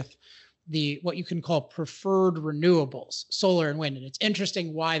up with what you can call preferred renewables, solar and wind. And it's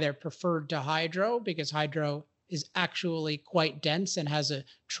interesting why they're preferred to hydro, because hydro is actually quite dense and has a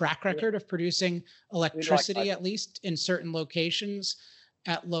track record of producing electricity, at least in certain locations,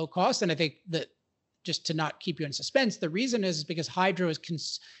 at low cost. And I think that, just to not keep you in suspense, the reason is because hydro is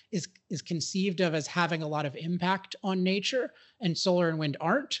conceived of as having a lot of impact on nature, and solar and wind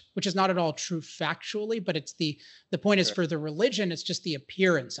aren't, which is not at all true factually, but it's the point is, for the religion, it's just the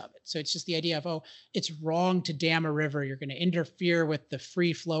appearance of it. So it's just the idea of, oh, it's wrong to dam a river. You're going to interfere with the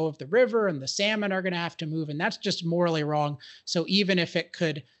free flow of the river, and the salmon are going to have to move. And that's just morally wrong. So even if it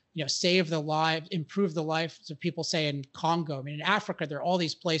could, save the lives, improve the lives of people, say in Congo. I mean, in Africa, there are all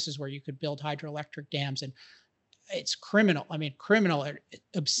these places where you could build hydroelectric dams, and it's criminal. I mean,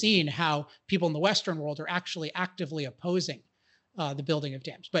 obscene how people in the Western world are actually actively opposing the building of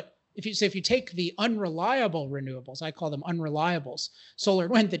dams. But if you take the unreliable renewables, I call them unreliables, solar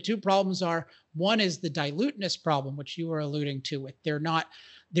and wind, the two problems are, one is the diluteness problem, which you were alluding to.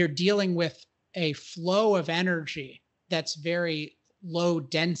 They're dealing with a flow of energy that's very low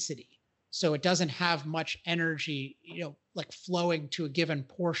density. So it doesn't have much energy, like flowing to a given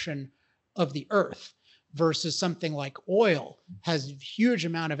portion of the earth, versus something like oil has a huge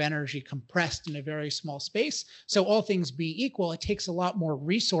amount of energy compressed in a very small space. So all things being equal, it takes a lot more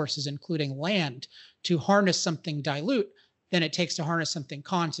resources, including land, to harness something dilute than it takes to harness something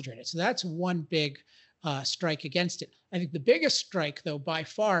concentrated. So that's one big strike against it. I think the biggest strike, though, by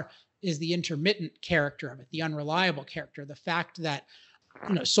far, is the intermittent character of it, the unreliable character, the fact that,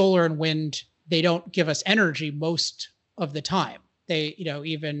 solar and wind, they don't give us energy most of the time. They,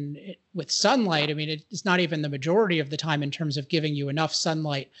 even with sunlight, I mean, it's not even the majority of the time in terms of giving you enough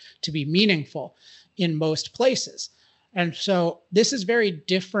sunlight to be meaningful in most places. And so this is very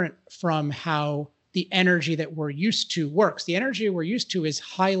different from how the energy that we're used to works. The energy we're used to is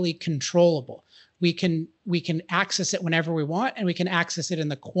highly controllable. We can access it whenever we want, and we can access it in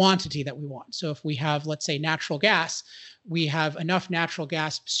the quantity that we want. So if we have, let's say, natural gas, we have enough natural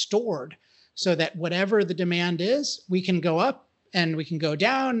gas stored so that whatever the demand is, we can go up and we can go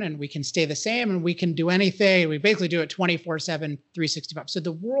down and we can stay the same, and we can do anything. We basically do it 24/7, 365. So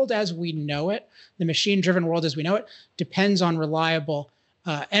the world as we know it, the machine-driven world as we know it, depends on reliable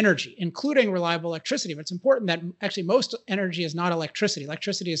energy, including reliable electricity. But it's important that actually most energy is not electricity.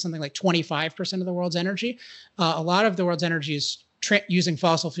 Electricity is something like 25% of the world's energy. A lot of the world's energy is using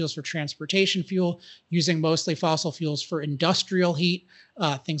fossil fuels for transportation fuel, using mostly fossil fuels for industrial heat,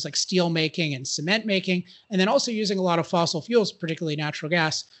 things like steel making and cement making, and then also using a lot of fossil fuels, particularly natural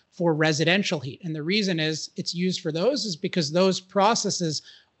gas, for residential heat. And the reason is it's used for those is because those processes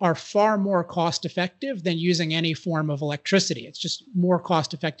are far more cost effective than using any form of electricity. It's just more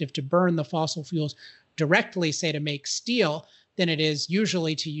cost effective to burn the fossil fuels directly, say, to make steel, than it is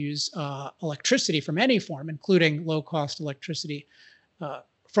usually to use electricity from any form, including low cost electricity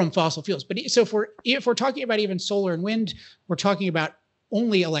from fossil fuels. But so if we're talking about even solar and wind, we're talking about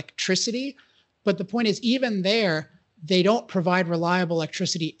only electricity. But the point is, even there, they don't provide reliable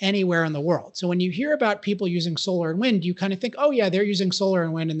electricity anywhere in the world. So when you hear about people using solar and wind, you kind of think, oh yeah, they're using solar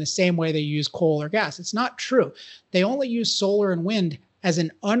and wind in the same way they use coal or gas. It's not true. They only use solar and wind as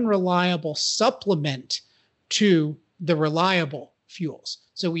an unreliable supplement to the reliable fuels.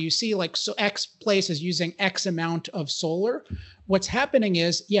 So when you see like so X place is using X amount of solar, what's happening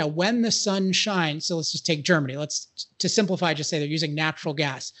is, yeah, when the sun shines, so let's just take Germany. To simplify, just say they're using natural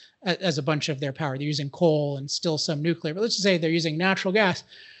gas as a bunch of their power. They're using coal and still some nuclear, but let's just say they're using natural gas.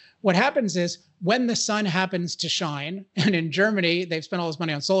 What happens is when the sun happens to shine, and in Germany, they've spent all this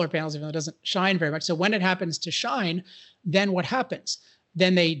money on solar panels, even though it doesn't shine very much. So when it happens to shine, then what happens?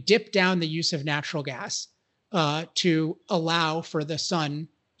 Then they dip down the use of natural gas to allow for the sun,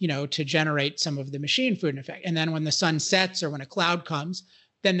 to generate some of the machine food effect. And then when the sun sets or when a cloud comes,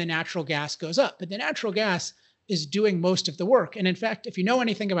 then the natural gas goes up. But the natural gas is doing most of the work. And in fact, if you know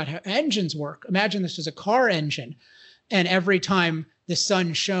anything about how engines work, imagine this was a car engine. And every time the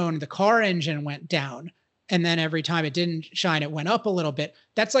sun shone, the car engine went down. And then every time it didn't shine, it went up a little bit.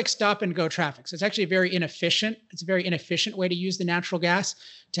 That's like stop and go traffic. So it's actually very inefficient. It's a very inefficient way to use the natural gas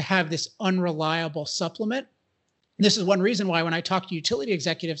to have this unreliable supplement. This is one reason why when I talk to utility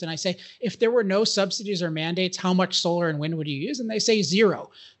executives and I say, if there were no subsidies or mandates, how much solar and wind would you use? And they say zero,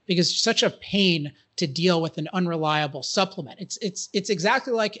 because it's such a pain to deal with an unreliable supplement. It's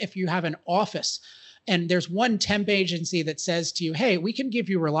exactly like if you have an office and there's one temp agency that says to you, hey, we can give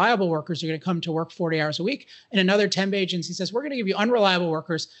you reliable workers who are going to come to work 40 hours a week. And another temp agency says, we're going to give you unreliable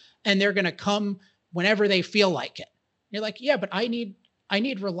workers and they're going to come whenever they feel like it. And you're like, yeah, but I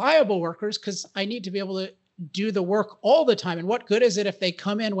need reliable workers because I need to be able to do the work all the time. And what good is it if they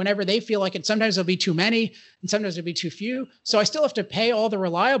come in whenever they feel like it? Sometimes there'll be too many and sometimes there'll be too few. So I still have to pay all the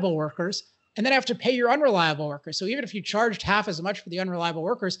reliable workers and then I have to pay your unreliable workers. So even if you charged half as much for the unreliable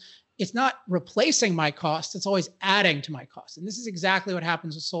workers, it's not replacing my costs. It's always adding to my costs. And this is exactly what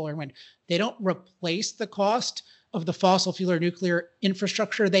happens with solar and wind. They don't replace the cost of the fossil fuel or nuclear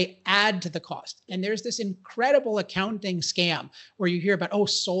infrastructure, they add to the cost. And there's this incredible accounting scam where you hear about, oh,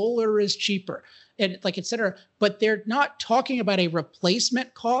 solar is cheaper and like, et cetera, but they're not talking about a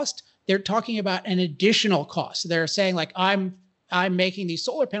replacement cost. They're talking about an additional cost. They're saying like, I'm making these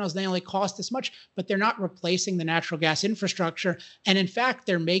solar panels, they only cost this much, but they're not replacing the natural gas infrastructure. And in fact,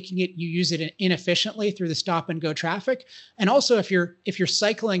 they're making it, you use it inefficiently through the stop and go traffic. And also if you're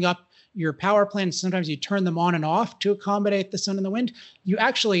cycling up your power plants, sometimes you turn them on and off to accommodate the sun and the wind,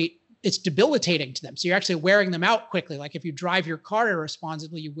 it's debilitating to them. So you're actually wearing them out quickly. Like if you drive your car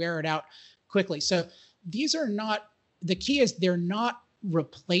irresponsibly, you wear it out quickly. So these are not, the key is they're not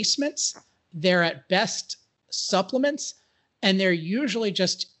replacements. They're at best supplements, and they're usually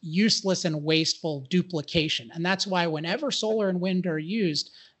just useless and wasteful duplication. And that's why whenever solar and wind are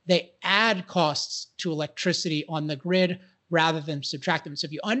used, they add costs to electricity on the grid rather than subtract them. So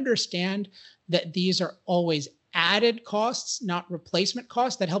if you understand that these are always added costs, not replacement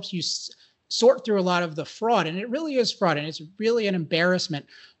costs, that helps you sort through a lot of the fraud. And it really is fraud. And it's really an embarrassment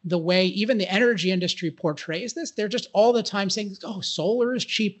the way even the energy industry portrays this. They're just all the time saying, oh, solar is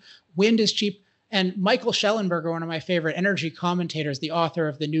cheap, wind is cheap. And Michael Schellenberger, one of my favorite energy commentators, the author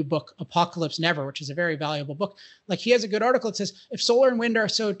of the new book, Apocalypse Never, which is a very valuable book, like he has a good article that says, if solar and wind are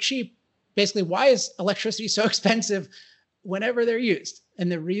so cheap, basically, why is electricity so expensive whenever they're used? And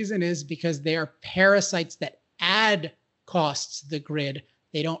the reason is because they are parasites that add costs to the grid.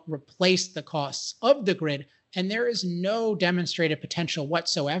 They don't replace the costs of the grid. And there is no demonstrated potential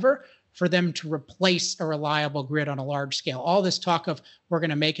whatsoever for them to replace a reliable grid on a large scale. All this talk of we're going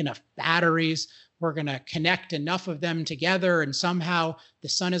to make enough batteries, we're going to connect enough of them together, and somehow the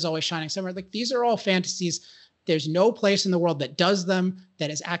sun is always shining somewhere. Like these are all fantasies. There's no place in the world that does them,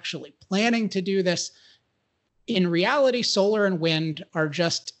 that is actually planning to do this. In reality, solar and wind are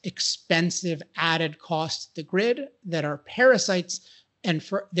just expensive added costs to the grid that are parasites, and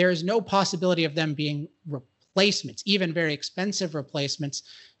there is no possibility of them being replacements, even very expensive replacements.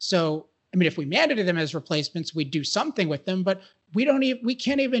 So, I mean, if we mandated them as replacements, we'd do something with them, but we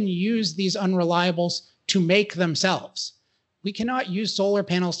can't even use these unreliables to make themselves. We cannot use solar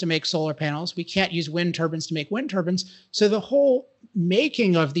panels to make solar panels. We can't use wind turbines to make wind turbines. So the whole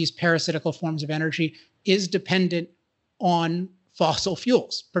making of these parasitical forms of energy is dependent on fossil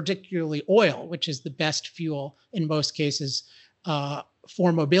fuels, particularly oil, which is the best fuel in most cases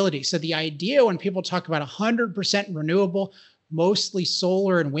for mobility. So the idea when people talk about 100% renewable, mostly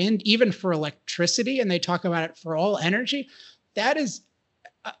solar and wind, even for electricity, and they talk about it for all energy, that is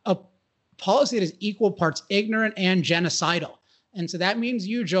a policy that is equal parts ignorant and genocidal. And so that means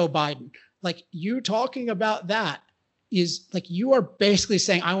you, Joe Biden, like you talking about that is like, you are basically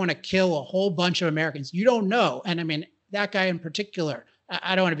saying, I want to kill a whole bunch of Americans. You don't know. And I mean, that guy in particular,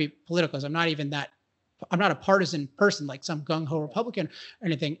 I don't want to be political, because I'm not a partisan person like some gung-ho Republican or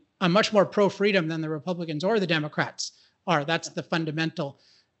anything. I'm much more pro-freedom than the Republicans or the Democrats are. That's the fundamental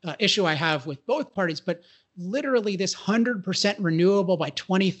issue I have with both parties. But literally this 100% renewable by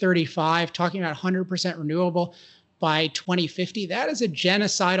 2035, talking about 100% renewable by 2050, that is a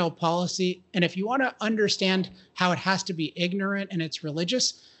genocidal policy. And if you want to understand how it has to be ignorant and it's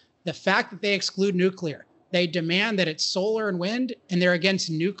religious, the fact that they exclude nuclear, they demand that it's solar and wind, and they're against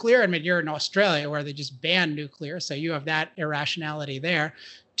nuclear. I mean, you're in Australia where they just ban nuclear, so you have that irrationality there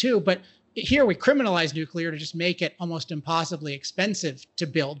too. But here we criminalize nuclear to just make it almost impossibly expensive to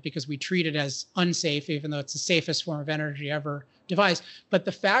build, because we treat it as unsafe, even though it's the safest form of energy ever devised. But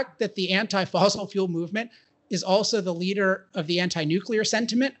the fact that the anti-fossil fuel movement is also the leader of the anti-nuclear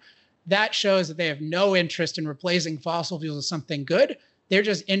sentiment, that shows that they have no interest in replacing fossil fuels with something good. They're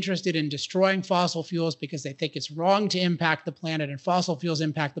just interested in destroying fossil fuels because they think it's wrong to impact the planet, and fossil fuels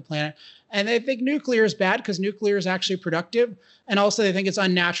impact the planet. And they think nuclear is bad because nuclear is actually productive. And also they think it's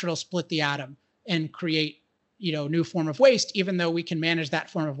unnatural to split the atom and create, new form of waste, even though we can manage that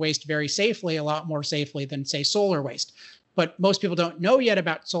form of waste very safely, a lot more safely than, say, solar waste. But most people don't know yet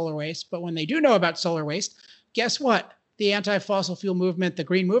about solar waste. But when they do know about solar waste, guess what? The anti-fossil fuel movement, the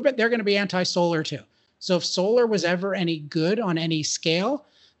green movement, they're going to be anti-solar too. So if solar was ever any good on any scale,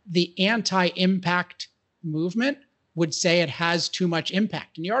 the anti-impact movement would say it has too much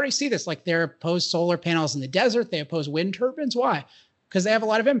impact. And you already see this, like they oppose solar panels in the desert, they oppose wind turbines. Why? Because they have a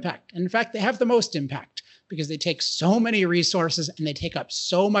lot of impact. And in fact, they have the most impact because they take so many resources and they take up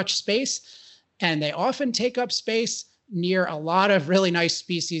so much space. And they often take up space near a lot of really nice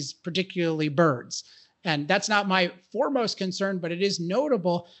species, particularly birds. And that's not my foremost concern, but it is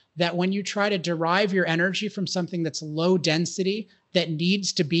notable that when you try to derive your energy from something that's low density, that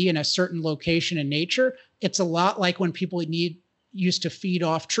needs to be in a certain location in nature, it's a lot like when people used to feed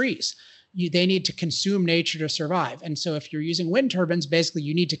off trees. They need to consume nature to survive. And so if you're using wind turbines, basically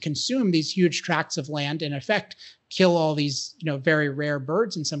you need to consume these huge tracts of land, and in effect, kill all these, very rare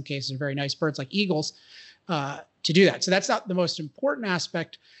birds, in some cases, very nice birds like eagles, to do that. So that's not the most important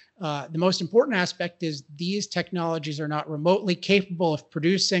aspect. The most important aspect is these technologies are not remotely capable of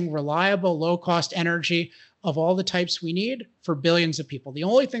producing reliable, low-cost energy of all the types we need for billions of people. The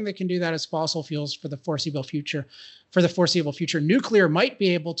only thing that can do that is fossil fuels for the foreseeable future. Nuclear might be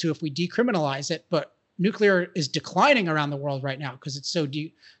able to if we decriminalize it, but nuclear is declining around the world right now because it's so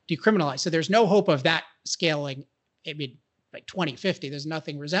decriminalized. So there's no hope of that scaling. I mean, by 2050, there's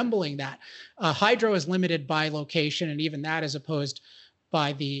nothing resembling that. Hydro is limited by location, and even that is opposed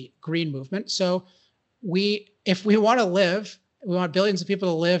by the green movement. So if we want to live, we want billions of people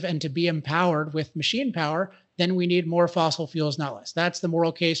to live and to be empowered with machine power, then we need more fossil fuels, not less. That's the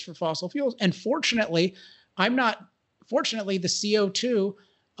moral case for fossil fuels. And fortunately, the CO2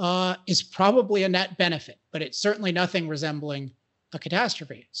 is probably a net benefit, but it's certainly nothing resembling a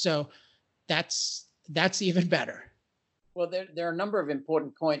catastrophe. So that's even better. Well, there are a number of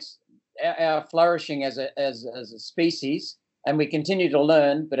important points. Our flourishing as a species, and we continue to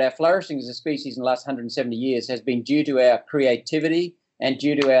learn, but our flourishing as a species in the last 170 years has been due to our creativity and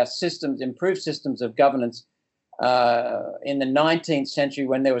due to our improved systems of governance in the 19th century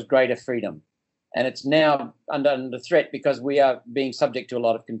when there was greater freedom. And it's now under threat because we are being subject to a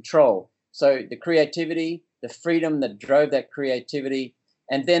lot of control. So the creativity, the freedom that drove that creativity,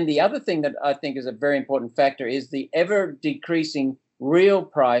 and then the other thing that I think is a very important factor is the ever decreasing real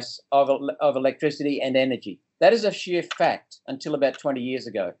price of electricity and energy. That is a sheer fact until about 20 years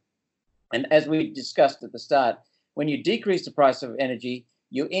ago. And as we discussed at the start, when you decrease the price of energy,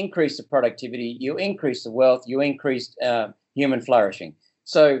 you increase the productivity, you increase the wealth, you increase human flourishing.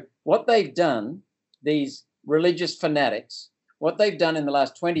 So what they've done, these religious fanatics, what they've done in the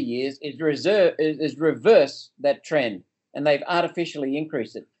last 20 years is reverse that trend, and they've artificially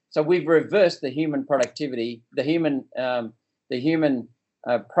increased it. So we've reversed the human productivity, the human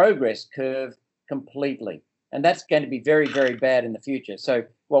progress curve completely. And that's going to be very, very bad in the future. So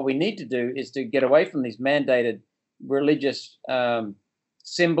what we need to do is to get away from these mandated religious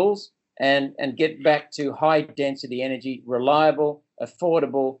symbols and get back to high density energy, reliable,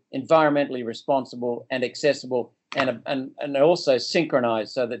 affordable, environmentally responsible, and accessible, and also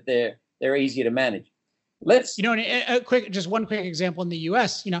synchronized so that they're easier to manage. Just one quick example in the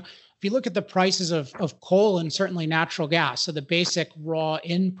U.S. If you look at the prices of coal and certainly natural gas, so the basic raw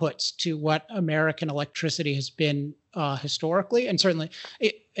inputs to what American electricity has been historically, and certainly,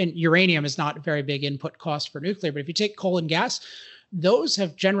 and uranium is not a very big input cost for nuclear, but if you take coal and gas, those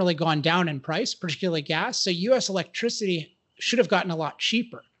have generally gone down in price, particularly gas. So US electricity should have gotten a lot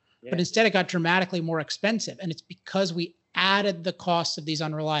cheaper, but instead it got dramatically more expensive. And it's because we added the costs of these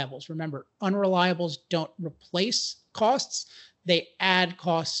unreliables. Remember, unreliables don't replace costs. They add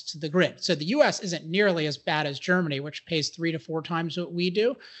costs to the grid. So the US isn't nearly as bad as Germany, which pays 3 to 4 times what we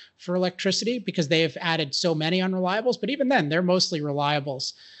do for electricity because they have added so many unreliables. But even then, they're mostly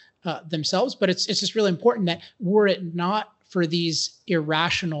reliables themselves. But it's just really important that were it not for these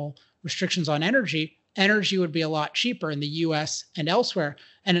irrational restrictions on energy, energy would be a lot cheaper in the US and elsewhere.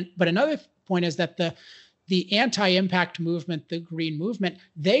 But another point is that the anti-impact movement, the green movement,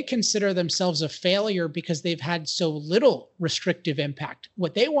 they consider themselves a failure because they've had so little restrictive impact.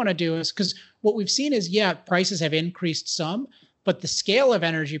 What they want to do is, because what we've seen is, prices have increased some, but the scale of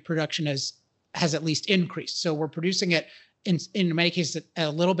energy production has at least increased. So we're producing it in many cases at a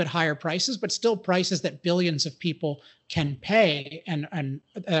little bit higher prices, but still prices that billions of people can pay and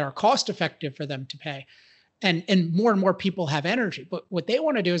that are cost effective for them to pay. And more people have energy. But what they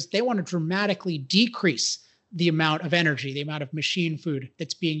want to do is they want to dramatically decrease the amount of energy, the amount of machine food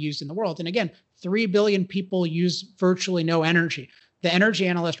that's being used in the world. And again, 3 billion people use virtually no energy. The energy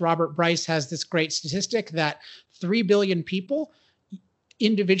analyst Robert Bryce has this great statistic that 3 billion people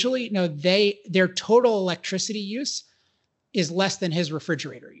individually, their total electricity use is less than his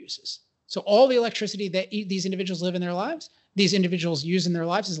refrigerator uses. So all the electricity that these individuals use in their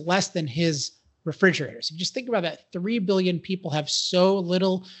lives is less than his refrigerators. If you just think about that, 3 billion people have so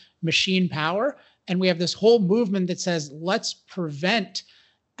little machine power. And we have this whole movement that says, let's prevent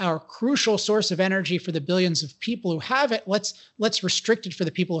our crucial source of energy for the billions of people who have it. Let's restrict it for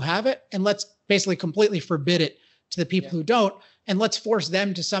the people who have it. And let's basically completely forbid it to the people who don't. And let's force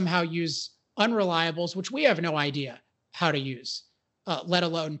them to somehow use unreliables, which we have no idea how to use, let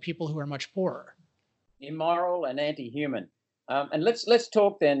alone people who are much poorer. Immoral and anti-human. And let's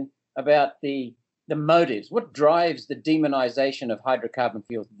talk then about the motives. What drives the demonization of hydrocarbon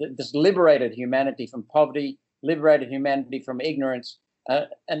fuels? This liberated humanity from poverty, liberated humanity from ignorance,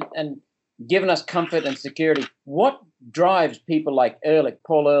 and given us comfort and security. What drives people like Ehrlich,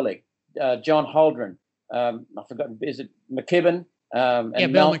 Paul Ehrlich, John Holdren, I forgot, is it McKibben?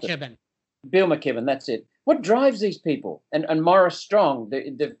 Bill McKibben. Bill McKibben, that's it. What drives these people? And Morris Strong,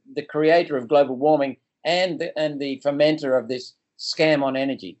 the creator of global warming and the fomenter of this scam on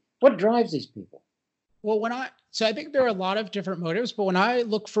energy. What drives these people? Well, so I think there are a lot of different motives, but when I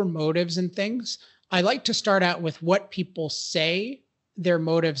look for motives in things, I like to start out with what people say their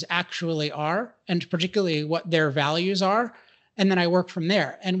motives actually are, and particularly what their values are. And then I work from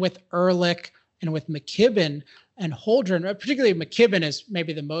there. And with Ehrlich and with McKibben and Holdren, particularly McKibben is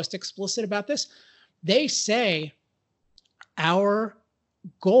maybe the most explicit about this. They say our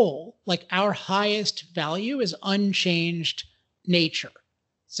goal, like our highest value, is unchanged nature.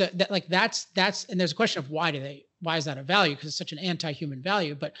 So that's and there's a question of why is that a value? Because it's such an anti-human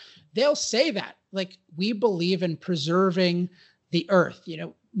value, but they'll say that like we believe in preserving the earth.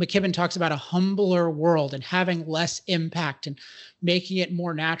 McKibben talks about a humbler world and having less impact and making it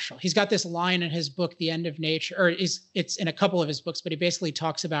more natural. He's got this line in his book, The End of Nature, or it's in a couple of his books, but he basically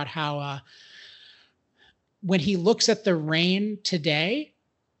talks about how when he looks at the rain today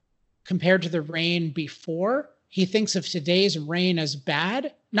compared to the rain before, he thinks of today's rain as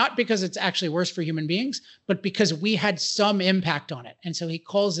bad, not because it's actually worse for human beings, but because we had some impact on it. And so he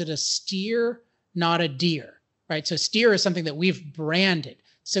calls it a steer, not a deer, right? So steer is something that we've branded.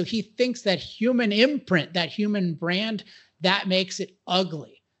 So he thinks that human imprint, that human brand, that makes it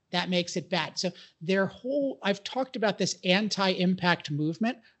ugly. That makes it bad. So I've talked about this anti-impact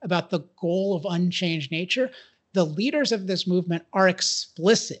movement, about the goal of unchanged nature. The leaders of this movement are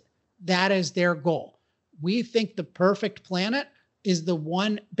explicit. That is their goal. We think the perfect planet is the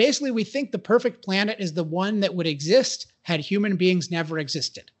one, basically we think the perfect planet is the one that would exist had human beings never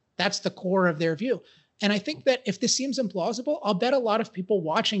existed. That's the core of their view. And I think that if this seems implausible, I'll bet a lot of people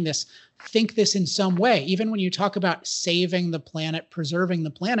watching this think this in some way. Even when you talk about saving the planet, preserving the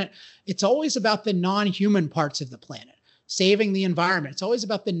planet, it's always about the non-human parts of the planet. Saving the environment, it's always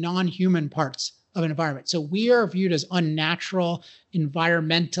about the non-human parts of an environment. So we are viewed as unnatural,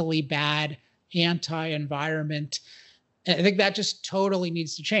 environmentally bad, anti-environment. And I think that just totally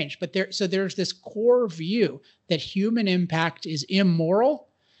needs to change. But there's this core view that human impact is immoral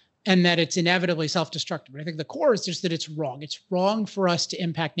and that it's inevitably self-destructive. But I think the core is just that it's wrong. It's wrong for us to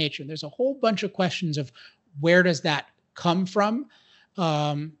impact nature. And there's a whole bunch of questions of where does that come from?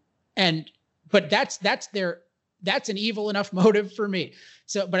 But that's an evil enough motive for me.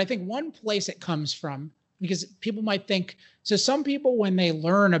 But I think one place it comes from, because people might think, so some people, when they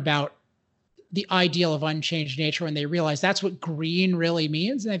learn about the ideal of unchanged nature when they realize that's what green really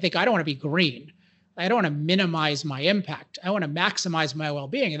means. And they think, I don't want to be green. I don't want to minimize my impact. I want to maximize my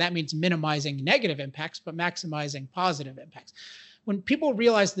well-being. And that means minimizing negative impacts, but maximizing positive impacts. When people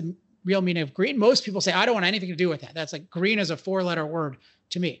realize the real meaning of green, most people say, I don't want anything to do with that. That's like green is a 4-letter word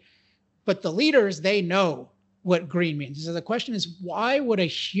to me. But the leaders, they know what green means. So the question is, why would a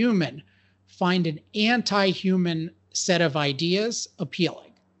human find an anti-human set of ideas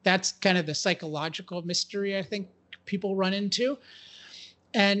appealing? That's kind of the psychological mystery I think people run into.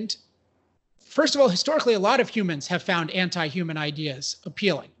 And first of all, historically, a lot of humans have found anti-human ideas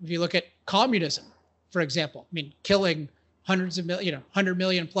appealing. If you look at communism, for example, I mean, killing hundreds of million, 100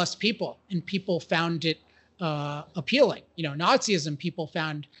 million plus people, and people found it appealing. Nazism, people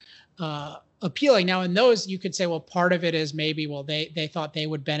found appealing. Now, in those, you could say, well, part of it is maybe, well, they thought they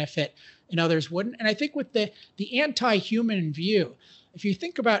would benefit and others wouldn't. And I think with the anti-human view, if you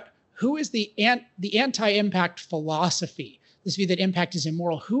think about who is the anti-impact philosophy, this view that impact is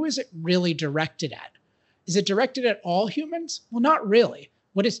immoral, who is it really directed at? Is it directed at all humans? Well, not really.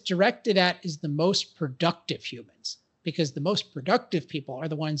 What it's directed at is the most productive humans, because the most productive people are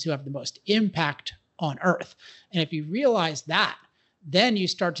the ones who have the most impact on Earth. And if you realize that, then you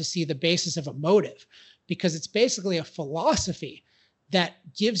start to see the basis of a motive, because it's basically a philosophy that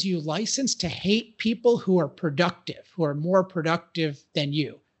gives you license to hate people who are productive, who are more productive than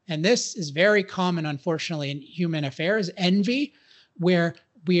you. And this is very common, unfortunately, in human affairs, envy, where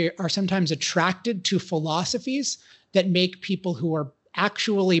we are sometimes attracted to philosophies that make people who are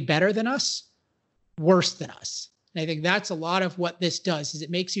actually better than us worse than us. And I think that's a lot of what this does, is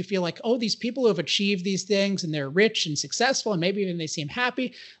it makes you feel like, oh, these people who have achieved these things and they're rich and successful and maybe even they seem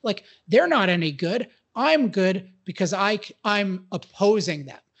happy, like they're not any good. I'm good because I'm opposing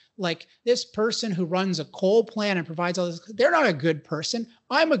them. Like this person who runs a coal plant and provides all this, they're not a good person.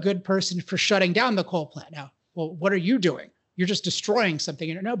 I'm a good person for shutting down the coal plant. Now, well, what are you doing? You're just destroying something.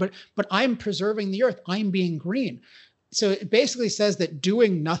 You don't know, but I'm preserving the earth. I'm being green. So it basically says that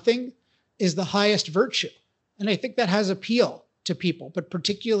doing nothing is the highest virtue. And I think that has appeal to people, but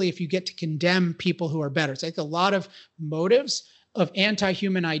particularly if you get to condemn people who are better. So I think a lot of motives of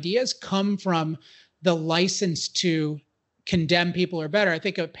anti-human ideas come from the license to condemn people who are better. I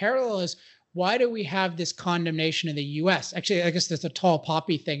think a parallel is, why do we have this condemnation in the US? Actually, I guess there's a tall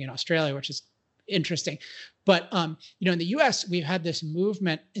poppy thing in Australia, which is interesting. But in the US, we've had this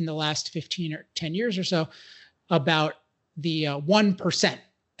movement in the last 15 or 10 years or so about the 1%.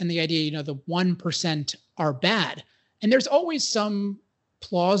 And the idea, the 1% are bad. And there's always some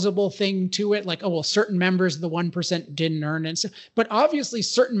plausible thing to it, like, oh, well, certain members of the 1% didn't earn it. But obviously,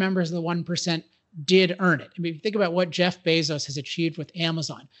 certain members of the 1% did earn it. I mean, if you think about what Jeff Bezos has achieved with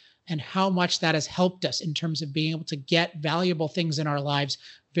Amazon and how much that has helped us in terms of being able to get valuable things in our lives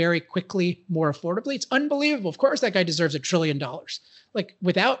very quickly, more affordably, it's unbelievable. Of course, that guy deserves $1 trillion. Like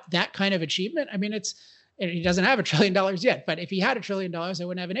without that kind of achievement, I mean, he doesn't have $1 trillion yet, but if he had $1 trillion, I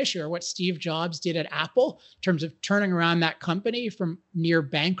wouldn't have an issue. Or what Steve Jobs did at Apple in terms of turning around that company from near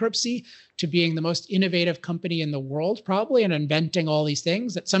bankruptcy to being the most innovative company in the world, probably, and inventing all these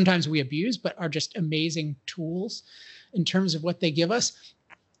things that sometimes we abuse, but are just amazing tools in terms of what they give us.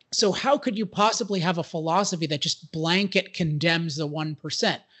 So how could you possibly have a philosophy that just blanket condemns the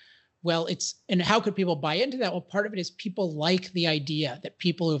 1%? Well, and how could people buy into that? Well, part of it is people like the idea that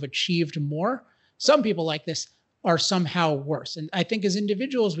people who have achieved more, some people like this, are somehow worse. And I think as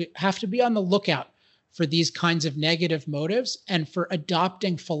individuals, we have to be on the lookout for these kinds of negative motives and for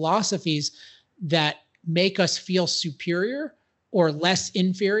adopting philosophies that make us feel superior or less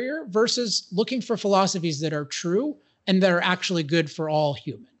inferior versus looking for philosophies that are true and that are actually good for all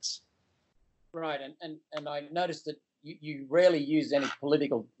humans. Right. And I noticed that you rarely use any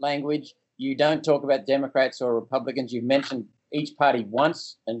political language. You don't talk about Democrats or Republicans. You mentioned each party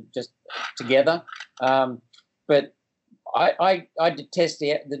once and just together. But I detest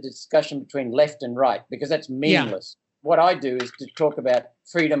the discussion between left and right because that's meaningless. Yeah. What I do is to talk about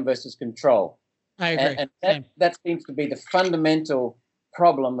freedom versus control. I agree. And that seems to be the fundamental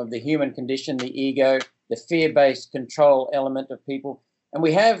problem of the human condition, the ego, the fear-based control element of people. And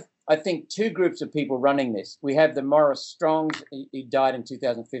we have, I think, two groups of people running this. We have the Morris Strongs. He died in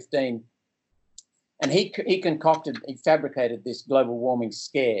 2015. And he fabricated this global warming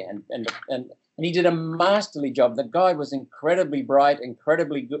scare, and he did a masterly job. The guy was incredibly bright,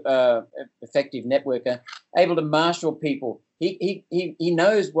 incredibly effective networker, able to marshal people. He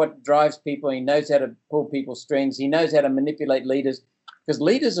knows what drives people. He knows how to pull people's strings. He knows how to manipulate leaders, because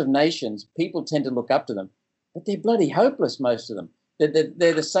leaders of nations, people tend to look up to them, but they're bloody hopeless, most of them.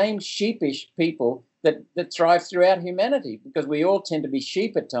 They're the same sheepish people that thrive throughout humanity, because we all tend to be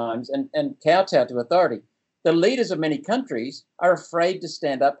sheep at times and kowtow to authority. The leaders of many countries are afraid to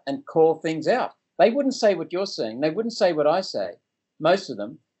stand up and call things out. They wouldn't say what you're saying. They wouldn't say what I say. Most of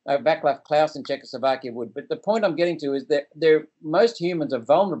them. Václav Klaus in Czechoslovakia would. But the point I'm getting to is that most humans are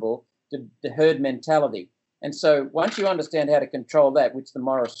vulnerable to the herd mentality. And so once you understand how to control that, which the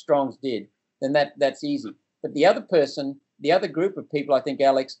Morris Strongs did, then that's easy. But the other group of people, I think,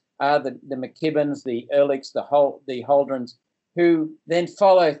 Alex, are the McKibbins, the Ehrlichs, the Holdrens, who then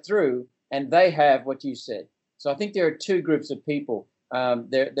follow through, and they have what you said. So I think there are two groups of people.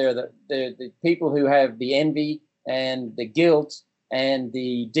 They're the people who have the envy and the guilt and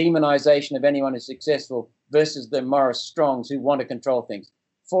the demonization of anyone who's successful, versus the Morris Strongs who want to control things.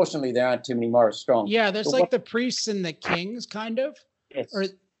 Fortunately, there aren't too many Morris Strongs. Yeah, there's the priests and the kings, kind of. Yes. Or,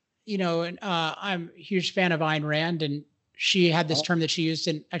 and I'm a huge fan of Ayn Rand, and she had this term that she used,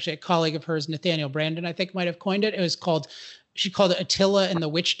 and actually a colleague of hers, Nathaniel Branden, I think might have coined it. She called it Attila and the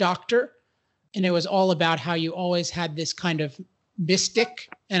Witch Doctor. And it was all about how you always had this kind of mystic.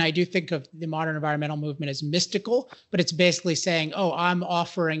 And I do think of the modern environmental movement as mystical, but it's basically saying, oh, I'm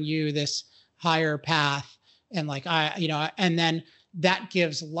offering you this higher path. And and then that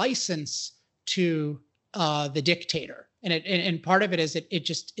gives license to the dictator. And part of it is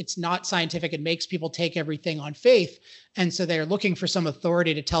it's not scientific. It makes people take everything on faith. And so they're looking for some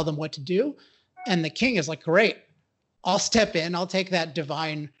authority to tell them what to do. And the king is like, great, I'll step in. I'll take that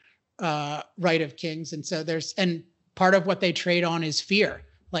divine right of kings. And so and part of what they trade on is fear.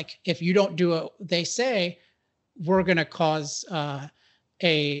 Like, if you don't do what they say, we're going to cause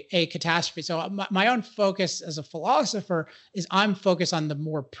a catastrophe. So my own focus as a philosopher is I'm focused on the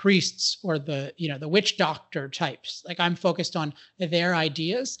more priests or the witch doctor types. Like, I'm focused on their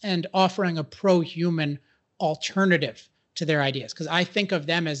ideas and offering a pro-human alternative to their ideas. Because I think of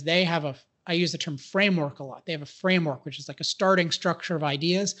them as I use the term framework a lot. They have a framework, which is like a starting structure of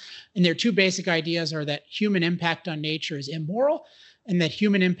ideas. And their two basic ideas are that human impact on nature is immoral, and that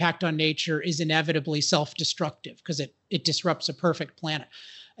human impact on nature is inevitably self-destructive because it disrupts a perfect planet.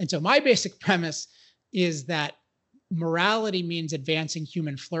 And so my basic premise is that morality means advancing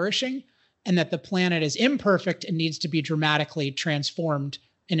human flourishing, and that the planet is imperfect and needs to be dramatically transformed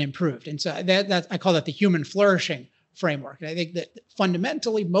and improved. And so that I call that the human flourishing framework. And I think that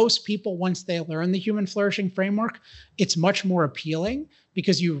fundamentally, most people, once they learn the human flourishing framework, it's much more appealing,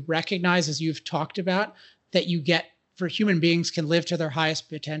 because you recognize, as you've talked about, that for human beings can live to their highest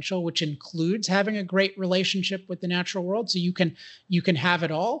potential, which includes having a great relationship with the natural world. So you can have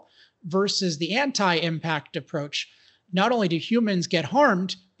it all, versus the anti-impact approach. Not only do humans get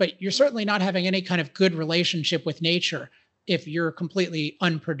harmed, but you're certainly not having any kind of good relationship with nature if you're completely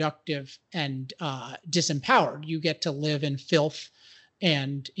unproductive and disempowered. You get to live in filth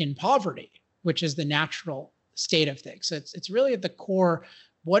and in poverty, which is the natural state of things. So it's really at the core.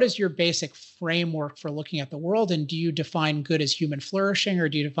 What is your basic framework for looking at the world? And do you define good as human flourishing, or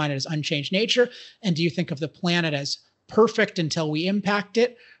do you define it as unchanged nature? And do you think of the planet as perfect until we impact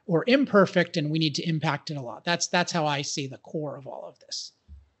it, or imperfect and we need to impact it a lot? That's how I see the core of all of this.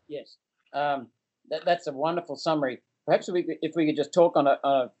 Yes, that's a wonderful summary. Perhaps if we could just talk on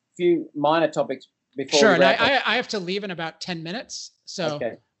a few minor topics before. Sure, and I have to leave in about 10 minutes, so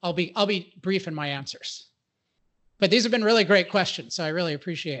okay. I'll be brief in my answers. But these have been really great questions, so I really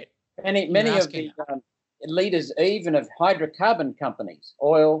appreciate many of the leaders, even of hydrocarbon companies,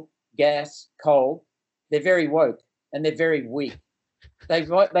 oil, gas, coal. They're very woke and they're very weak. They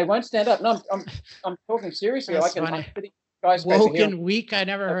won't stand up. No, I'm talking seriously. That's funny. Woke and weak. I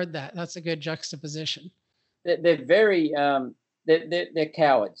never heard that. That's a good juxtaposition. They're very they're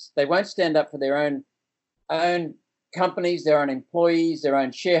cowards. They won't stand up for their own companies, their own employees, their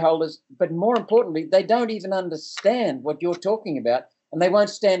own shareholders. But more importantly, they don't even understand what you're talking about, and they won't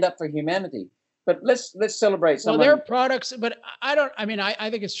stand up for humanity. But let's celebrate some. Well, their products, but I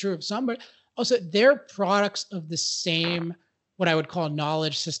think it's true of some, but also they're products of the same, what I would call,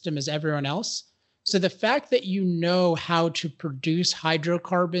 knowledge system as everyone else. So the fact that you know how to produce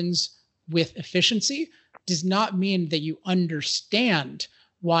hydrocarbons with efficiency does not mean that you understand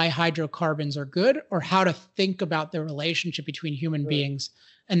why hydrocarbons are good, or how to think about the relationship between human beings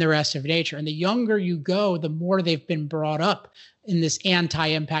and the rest of nature. And the younger you go, the more they've been brought up in this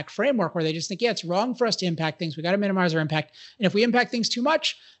anti-impact framework, where they just think, yeah, it's wrong for us to impact things. We got to minimize our impact. And if we impact things too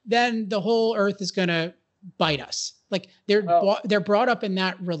much, then the whole earth is going to bite us. Like, they're brought up in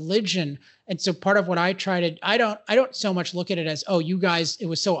that religion. And so part of what I don't so much look at it as, oh, you guys, it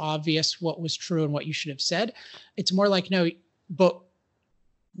was so obvious what was true and what you should have said. It's more like, no, but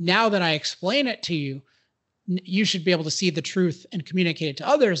now that I explain it to you, you should be able to see the truth and communicate it to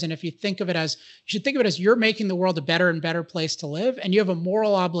others. And if you think of it as, you should think of it as you're making the world a better and better place to live. And you have a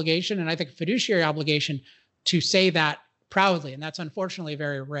moral obligation, and I think a fiduciary obligation, to say that proudly. And that's unfortunately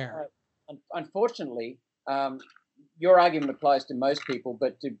very rare. Unfortunately, your argument applies to most people,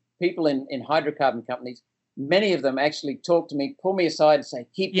 but to people in hydrocarbon companies, many of them actually talk to me, pull me aside and say,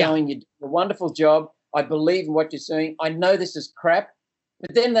 keep going, you do a wonderful job. I believe in what you're doing. I know this is crap,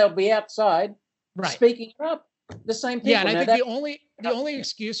 but then they'll be outside speaking up. The same people. Yeah, and I think the only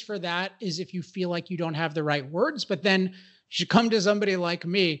excuse for that is if you feel like you don't have the right words, but then you should come to somebody like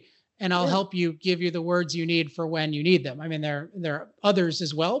me and I'll help you, give you the words you need for when you need them. I mean, there are others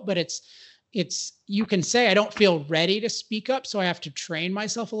as well, but it's you can say, I don't feel ready to speak up, so I have to train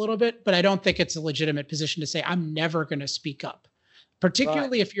myself a little bit, but I don't think it's a legitimate position to say I'm never going to speak up,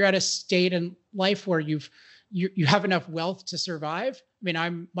 particularly if you're at a state in life where you have enough wealth to survive. I mean,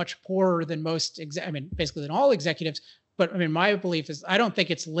 I'm much poorer than most, basically than all executives, but I mean, my belief is I don't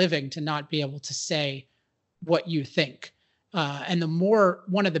think it's living to not be able to say what you think. And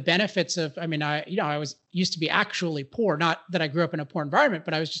one of the benefits of, I used to be actually poor, not that I grew up in a poor environment,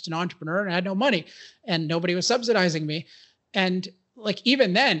 but I was just an entrepreneur and I had no money and nobody was subsidizing me. And like,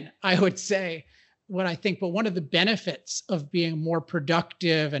 even then I would say what I think, but one of the benefits of being more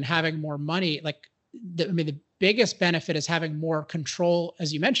productive and having more money, the biggest benefit is having more control,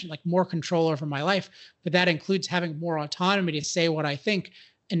 as you mentioned, like more control over my life, but that includes having more autonomy to say what I think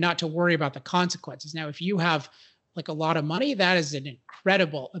and not to worry about the consequences. Now, if you have like a lot of money, that is an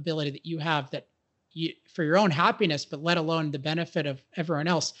incredible ability that you have that you, for your own happiness, but let alone the benefit of everyone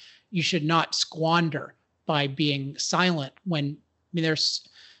else, you should not squander by being silent when,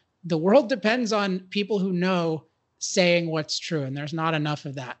 the world depends on people who know saying what's true, and there's not enough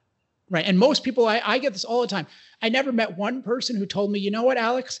of that. Right. And most people, I get this all the time. I never met one person who told me, you know what,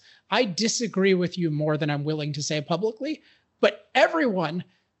 Alex, I disagree with you more than I'm willing to say publicly. But everyone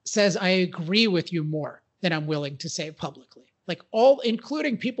says I agree with you more than I'm willing to say publicly. Like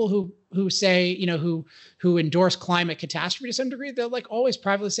including people who say, who endorse climate catastrophe to some degree, they'll like always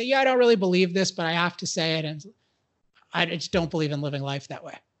privately say, yeah, I don't really believe this, but I have to say it. And I just don't believe in living life that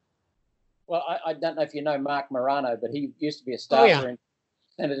way. Well, I don't know if you know Mark Morano, but he used to be a staffer in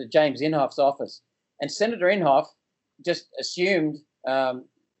Senator James Inhofe's office. And Senator Inhofe just assumed, and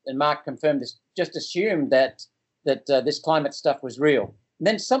Mark confirmed this, just assumed that this climate stuff was real. And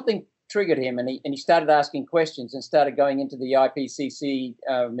then something triggered him, and he started asking questions and started going into the IPCC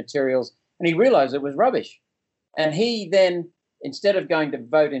materials, and he realized it was rubbish. And he then, instead of going to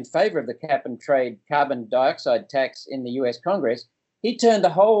vote in favor of the cap and trade carbon dioxide tax in the US Congress, he turned the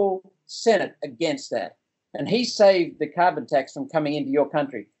whole Senate against that. And he saved the carbon tax from coming into your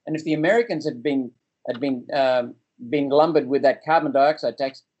country. And if the Americans had been lumbered with that carbon dioxide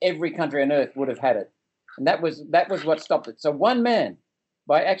tax, every country on earth would have had it. And that was what stopped it. So one man,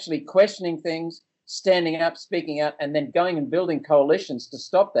 by actually questioning things, standing up, speaking out, and then going and building coalitions to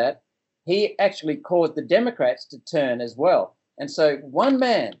stop that, he actually caused the Democrats to turn as well. And so one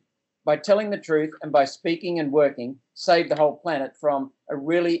man, by telling the truth and by speaking and working, saved the whole planet from a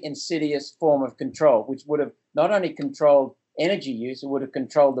really insidious form of control, which would have not only controlled energy use, it would have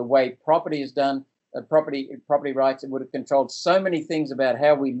controlled the way property is done, property rights. It would have controlled so many things about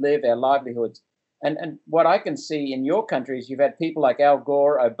how we live, our livelihoods. And what I can see in your country is you've had people like Al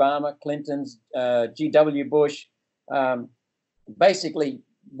Gore, Obama, Clinton's, G.W. Bush, basically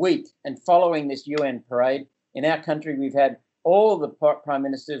weak and following this UN parade. In our country, we've had all the prime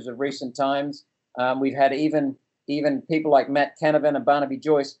ministers of recent times. We've had even people like Matt Canavan and Barnaby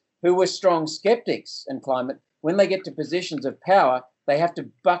Joyce, who were strong skeptics in climate. When they get to positions of power, they have to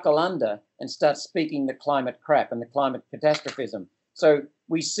buckle under and start speaking the climate crap and the climate catastrophism. So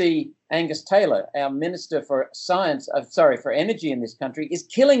we see Angus Taylor, our Minister for for Energy in this country, is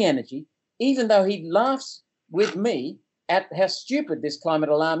killing energy, even though he laughs with me at how stupid this climate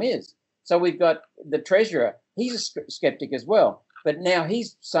alarm is. So we've got the Treasurer. He's a skeptic as well. But now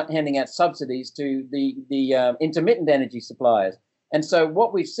he's handing out subsidies to the intermittent energy suppliers. And so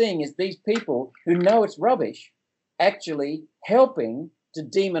what we're seeing is these people who know it's rubbish actually helping to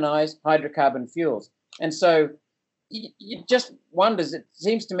demonize hydrocarbon fuels. And so it just wonders, it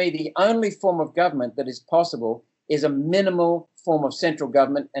seems to me the only form of government that is possible is a minimal form of central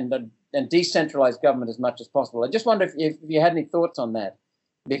government and decentralized government as much as possible. I just wonder if you had any thoughts on that,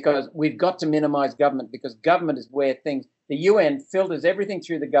 because we've got to minimize government, because government is where the UN filters everything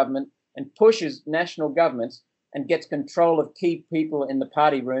through the government and pushes national governments and gets control of key people in the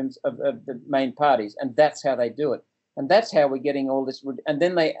party rooms of the main parties. And that's how they do it. And that's how we're getting all this. And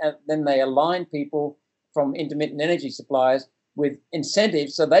then they align people from intermittent energy suppliers with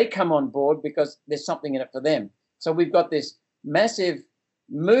incentives so they come on board because there's something in it for them. So we've got this massive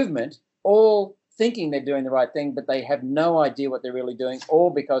movement, all thinking they're doing the right thing, but they have no idea what they're really doing, all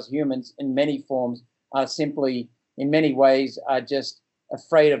because humans in many forms are simply, in many ways, are just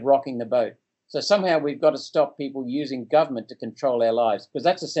afraid of rocking the boat. So somehow we've got to stop people using government to control our lives, because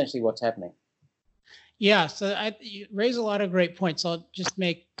that's essentially what's happening. Yeah, so you raise a lot of great points. I'll just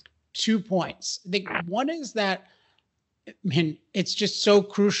make 2 points. I think one is that, I mean, it's just so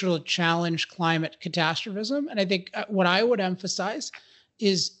crucial to challenge climate catastrophism. And I think what I would emphasize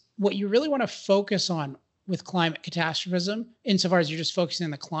is what you really want to focus on with climate catastrophism, insofar as you're just focusing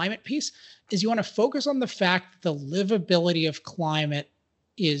on the climate piece, is you want to focus on the fact that the livability of climate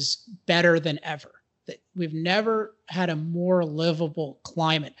is better than ever. That we've never had a more livable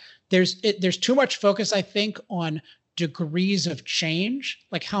climate. There's too much focus, I think, on degrees of change,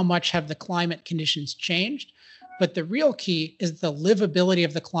 like how much have the climate conditions changed. But the real key is the livability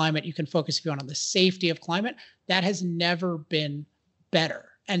of the climate. You can focus, if you want, on the safety of climate. That has never been better.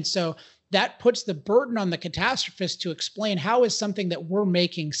 And so that puts the burden on the catastrophist to explain how is something that we're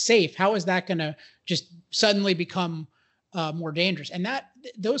making safe, how is that going to just suddenly become more dangerous? And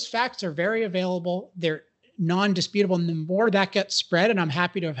those facts are very available. They're non-disputable. And the more that gets spread, and I'm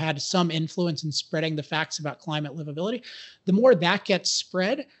happy to have had some influence in spreading the facts about climate livability, the more that gets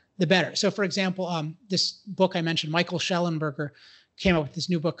spread, the better. So for example, this book I mentioned, Michael Schellenberger came up with this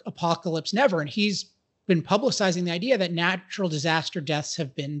new book, Apocalypse Never, and he's been publicizing the idea that natural disaster deaths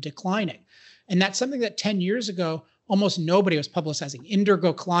have been declining. And that's something that 10 years ago, almost nobody was publicizing. Inder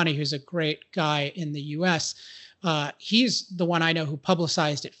Goklani, who's a great guy in the US, he's the one I know who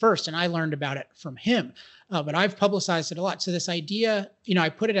publicized it first, and I learned about it from him. But I've publicized it a lot. So this idea, I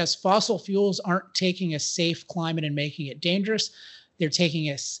put it as fossil fuels aren't taking a safe climate and making it dangerous. They're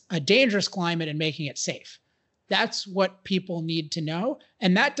taking a dangerous climate and making it safe. That's what people need to know.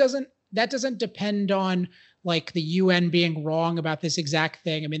 And that doesn't depend on like the UN being wrong about this exact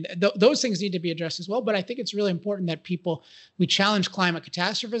thing. I mean, those things need to be addressed as well. But I think it's really important that we challenge climate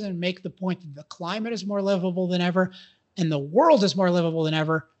catastrophes and make the point that the climate is more livable than ever and the world is more livable than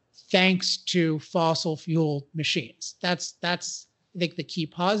ever, thanks to fossil fuel machines. That's I think the key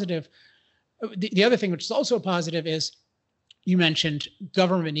positive. The other thing, which is also a positive, is you mentioned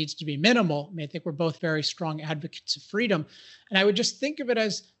government needs to be minimal. I mean, I think we're both very strong advocates of freedom. And I would just think of it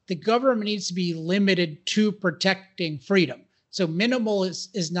as the government needs to be limited to protecting freedom. So minimal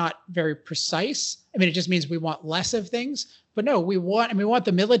is not very precise. I mean, it just means we want less of things. But no, we want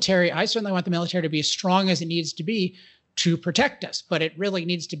the military. I certainly want the military to be as strong as it needs to be to protect us, but it really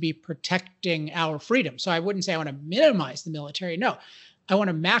needs to be protecting our freedom. So I wouldn't say I want to minimize the military. No, I want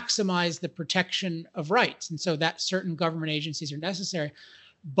to maximize the protection of rights. And so that certain government agencies are necessary,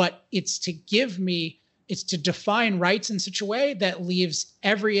 but it's to define rights in such a way that leaves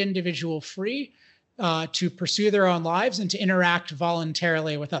every individual free to pursue their own lives and to interact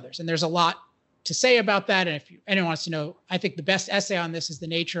voluntarily with others. And there's a lot to say about that. And if anyone wants to know, I think the best essay on this is The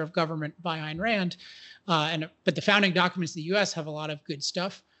Nature of Government by Ayn Rand. But the founding documents of the US have a lot of good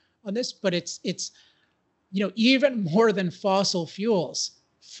stuff on this, but it's even more than fossil fuels,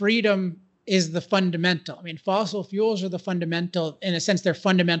 freedom is the fundamental. I mean, fossil fuels are the fundamental, in a sense, they're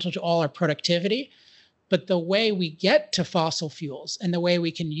fundamental to all our productivity. But the way we get to fossil fuels and the way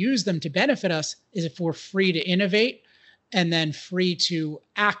we can use them to benefit us is if we're free to innovate and then free to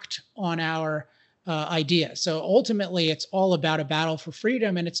act on our ideas. So ultimately, it's all about a battle for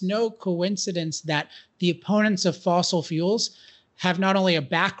freedom. And it's no coincidence that the opponents of fossil fuels have not only a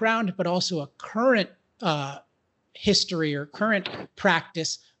background, but also a current history or current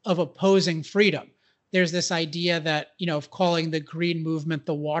practice of opposing freedom. There's this idea that, of calling the green movement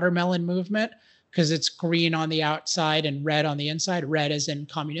the watermelon movement, because it's green on the outside and red on the inside, red as in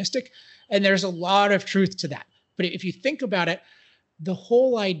communistic. And there's a lot of truth to that. But if you think about it, the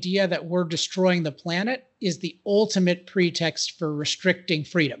whole idea that we're destroying the planet is the ultimate pretext for restricting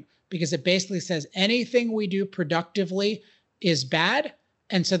freedom, because it basically says anything we do productively is bad.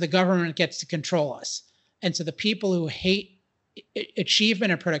 And so the government gets to control us. And so the people who hate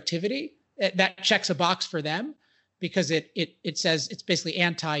achievement and productivity, that checks a box for them, because it says it's basically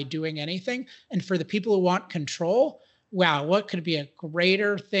anti-doing anything. And for the people who want control, wow, what could be a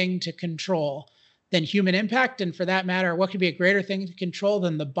greater thing to control than human impact? And for that matter, what could be a greater thing to control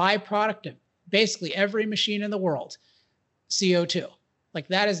than the byproduct of basically every machine in the world, CO2? Like,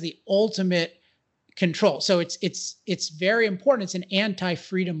 that is the ultimate control. So it's very important. It's an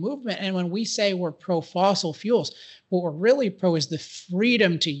anti-freedom movement. And when we say we're pro-fossil fuels, what we're really pro is the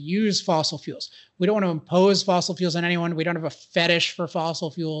freedom to use fossil fuels. We don't want to impose fossil fuels on anyone. We don't have a fetish for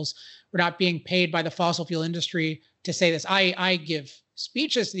fossil fuels. We're not being paid by the fossil fuel industry to say this. I give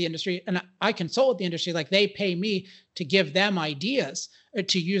speeches to the industry and I consult with the industry. Like they pay me to give them ideas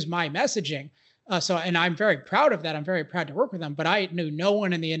to use my messaging. And I'm very proud of that. I'm very proud to work with them, but I knew no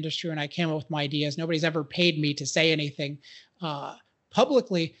one in the industry when I came up with my ideas. Nobody's ever paid me to say anything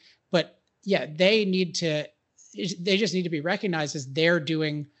publicly, but yeah, they just need to be recognized as they're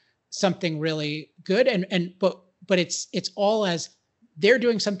doing something really good. But it's all as they're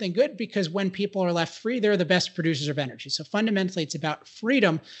doing something good, because when people are left free, they're the best producers of energy. So fundamentally, it's about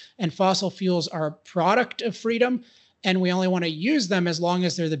freedom, and fossil fuels are a product of freedom. And we only want to use them as long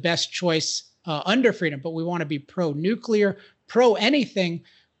as they're the best choice under freedom. But we want to be pro-nuclear, pro-anything,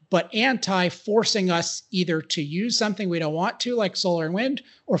 but anti-forcing us either to use something we don't want to, like solar and wind,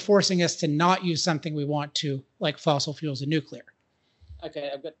 or forcing us to not use something we want to, like fossil fuels and nuclear. Okay,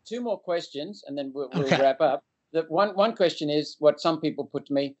 I've got two more questions, and then we'll Okay. wrap up. The one question is what some people put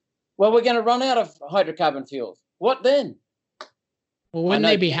to me: well, we're going to run out of hydrocarbon fuels. What then? Well, wouldn't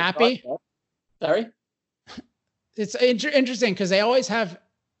they be happy? Sorry? It's interesting because they always have,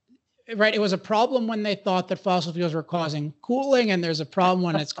 right? It was a problem when they thought that fossil fuels were causing cooling, and there's a problem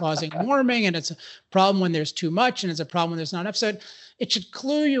when it's causing warming, and it's a problem when there's too much, and it's a problem when there's not enough. So it should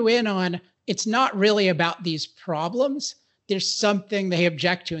clue you in on it's not really about these problems. There's something they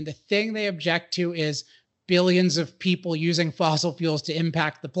object to, and the thing they object to is billions of people using fossil fuels to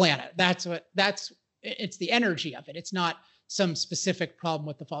impact the planet. It's the energy of it. It's not some specific problem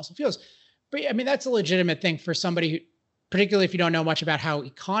with the fossil fuels. But I mean, that's a legitimate thing for somebody who, particularly if you don't know much about how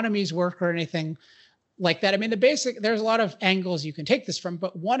economies work or anything like that. I mean, there's a lot of angles you can take this from,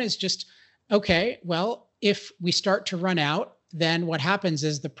 but one is just, okay, well, if we start to run out, then what happens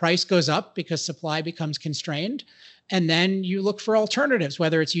is the price goes up because supply becomes constrained. And then you look for alternatives,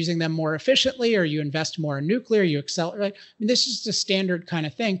 whether it's using them more efficiently or you invest more in nuclear, you accelerate. I mean, this is a standard kind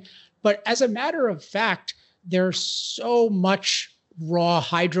of thing. But as a matter of fact, there's so much raw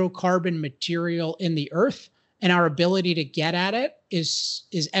hydrocarbon material in the earth, and our ability to get at it is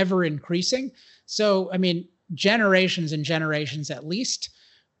ever increasing. So, I mean, generations and generations at least,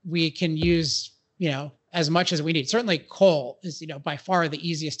 we can use, as much as we need. Certainly coal is, by far the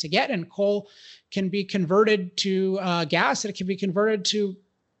easiest to get, and coal can be converted to gas, and it can be converted to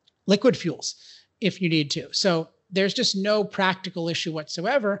liquid fuels if you need to. So there's just no practical issue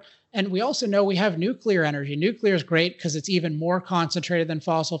whatsoever. And we also know we have nuclear energy. Nuclear is great because it's even more concentrated than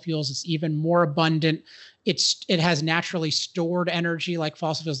fossil fuels. It's even more abundant. It has naturally stored energy like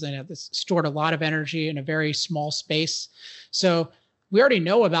fossil fuels. It's stored a lot of energy in a very small space. So we already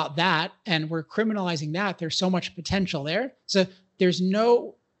know about that, and we're criminalizing that. There's so much potential there. So there's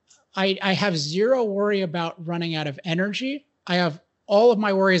I have zero worry about running out of energy. I have all of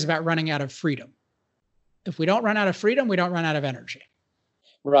my worries about running out of freedom. If we don't run out of freedom, we don't run out of energy.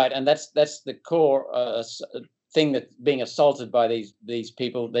 Right, and that's the core thing that's being assaulted by these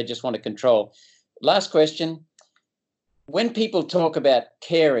people. They just want to control. Last question. When people talk about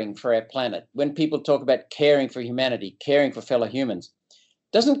caring for our planet, when people talk about caring for humanity, caring for fellow humans,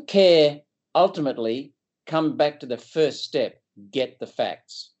 doesn't care ultimately come back to the first step, get the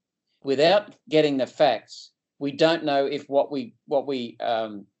facts? Without getting the facts, we don't know if what we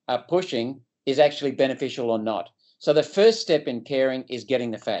are pushing is actually beneficial or not. So the first step in caring is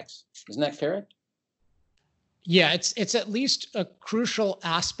getting the facts. Isn't that correct? Yeah, it's at least a crucial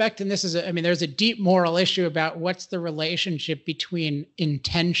aspect. And this is, there's a deep moral issue about what's the relationship between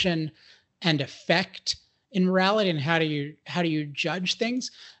intention and effect in morality, and how do you judge things.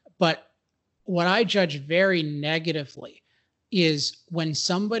 But what I judge very negatively is when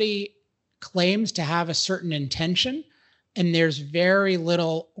somebody claims to have a certain intention and there's very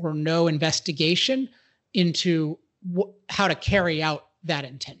little or no investigation into how to carry out that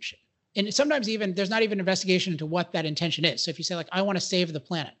intention. And sometimes even there's not even investigation into what that intention is. So if you say, like, I want to save the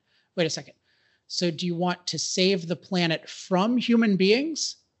planet, wait a second. So do you want to save the planet from human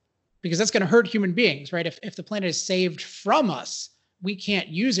beings? Because that's going to hurt human beings, right? If the planet is saved from us, we can't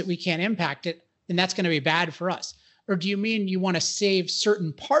use it, we can't impact it, then that's going to be bad for us. Or do you mean you want to save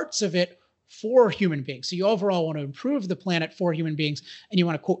certain parts of it for human beings? So you overall want to improve the planet for human beings, and you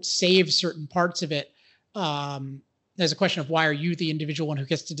want to, quote, save certain parts of it. There's a question of why are you the individual one who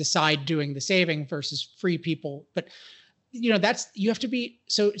gets to decide doing the saving versus free people? But you have to be,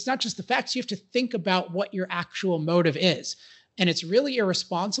 so it's not just the facts, you have to think about what your actual motive is. And it's really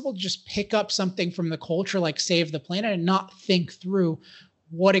irresponsible to just pick up something from the culture like save the planet and not think through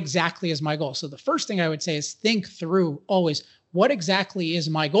what exactly is my goal. So the first thing I would say is think through always, what exactly is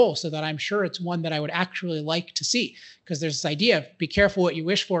my goal, so that I'm sure it's one that I would actually like to see. Because there's this idea of be careful what you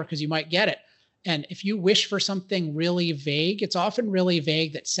wish for because you might get it. And if you wish for something really vague, it's often really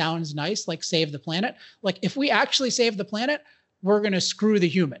vague that sounds nice, like save the planet. Like if we actually save the planet, we're going to screw the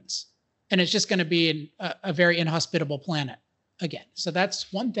humans. And it's just going to be a very inhospitable planet again. So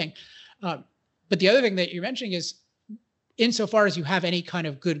that's one thing. But the other thing that you're mentioning is, insofar as you have any kind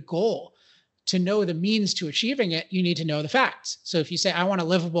of good goal, to know the means to achieving it, you need to know the facts. So if you say, I want a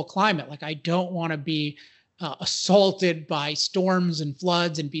livable climate, like I don't want to be assaulted by storms and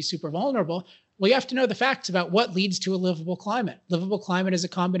floods and be super vulnerable, well, you have to know the facts about what leads to a livable climate. Livable climate is a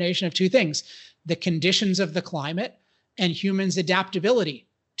combination of two things: the conditions of the climate and humans' adaptability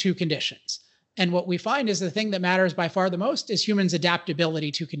to conditions. And what we find is the thing that matters by far the most is humans'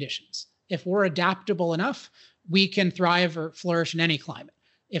 adaptability to conditions. If we're adaptable enough, we can thrive or flourish in any climate.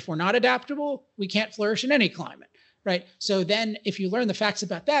 If we're not adaptable, we can't flourish in any climate, right? So then if you learn the facts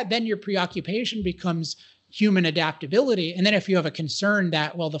about that, then your preoccupation becomes human adaptability. And then if you have a concern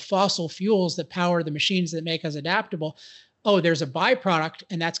that, well, the fossil fuels that power the machines that make us adaptable, oh, there's a byproduct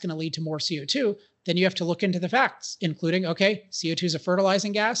and that's going to lead to more CO2, then you have to look into the facts, including, okay, CO2 is a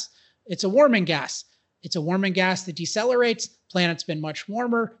fertilizing gas. It's a warming gas. It's a warming gas that decelerates. Planet's been much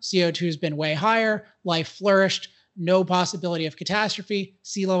warmer. CO2 has been way higher. Life flourished. No possibility of catastrophe.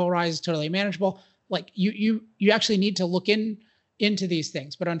 Sea level rise is totally manageable. Like you actually need to look into these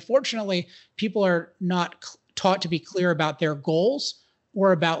things. But unfortunately, people are not taught to be clear about their goals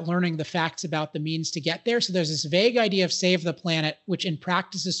or about learning the facts about the means to get there. So there's this vague idea of save the planet, which in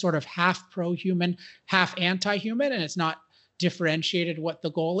practice is sort of half pro-human, half anti-human, and it's not differentiated what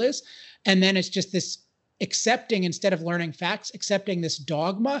the goal is. And then it's just this accepting, instead of learning facts, accepting this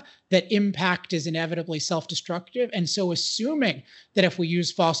dogma that impact is inevitably self-destructive. And so assuming that if we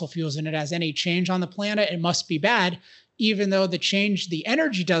use fossil fuels and it has any change on the planet, it must be bad, even though the change the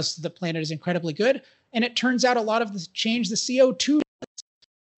energy does to the planet is incredibly good. And it turns out a lot of the change the CO2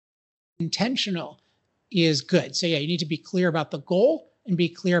 intentional is good. So yeah, you need to be clear about the goal and be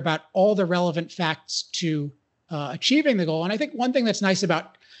clear about all the relevant facts to achieving the goal. And I think one thing that's nice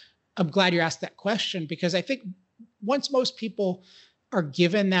about, I'm glad you asked that question, because I think once most people are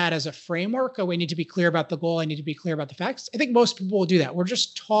given that as a framework, oh, we need to be clear about the goal, I need to be clear about the facts, I think most people will do that. We're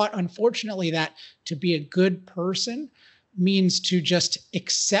just taught, unfortunately, that to be a good person means to just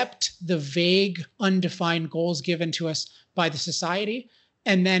accept the vague, undefined goals given to us by the society,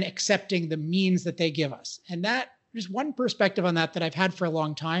 and then accepting the means that they give us. And that, there's one perspective on that I've had for a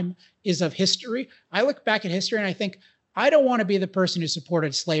long time, is of history. I look back at history and I think, I don't want to be the person who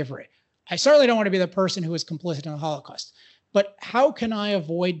supported slavery. I certainly don't want to be the person who was complicit in the Holocaust. But how can I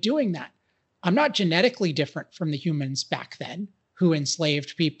avoid doing that? I'm not genetically different from the humans back then who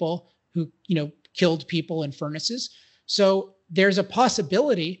enslaved people, who, killed people in furnaces. So there's a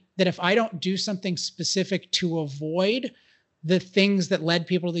possibility that if I don't do something specific to avoid the things that led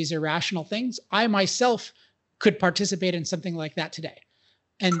people to these irrational things, I myself could participate in something like that today.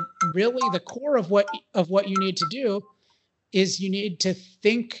 And really the core of what you need to do is you need to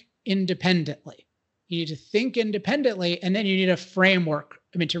think independently. You need to think independently, and then you need a framework.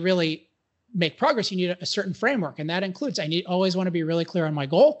 I mean, to really make progress, you need a certain framework. And that includes, always want to be really clear on my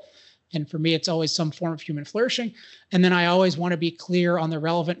goal. And for me, it's always some form of human flourishing. And then I always want to be clear on the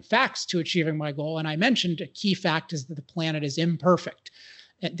relevant facts to achieving my goal. And I mentioned a key fact is that the planet is imperfect.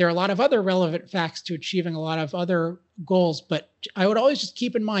 And there are a lot of other relevant facts to achieving a lot of other goals, but I would always just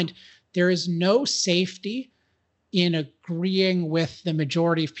keep in mind, there is no safety in agreeing with the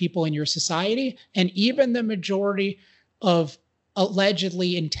majority of people in your society, and even the majority of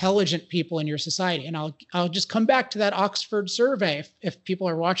allegedly intelligent people in your society. And I'll just come back to that Oxford survey, if people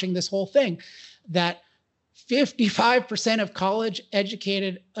are watching this whole thing, that 55% of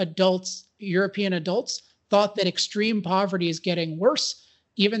college-educated adults, European adults, thought that extreme poverty is getting worse,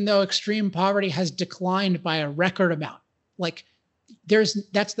 even though extreme poverty has declined by a record amount. Like, that's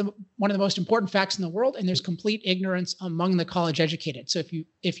one of the most important facts in the world, and there's complete ignorance among the college educated. So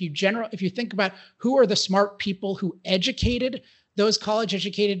if you think about who are the smart people who educated those college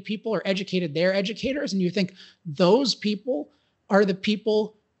educated people or educated their educators, and you think those people are the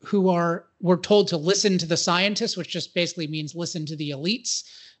people who were told to listen to the scientists, which just basically means listen to the elites,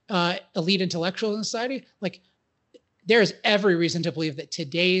 elite intellectuals in society, like, there's every reason to believe that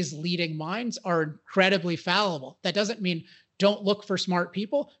today's leading minds are incredibly fallible. That doesn't mean don't look for smart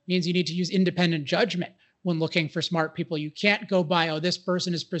people. It means you need to use independent judgment when looking for smart people. You can't go by, oh, this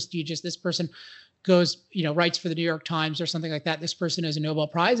person is prestigious, this person goes, writes for the New York Times or something like that, this person is a Nobel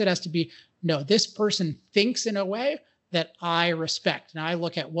Prize. It has to be, no, this person thinks in a way that I respect. And I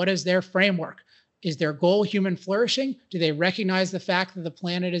look at what is their framework. Is their goal human flourishing? Do they recognize the fact that the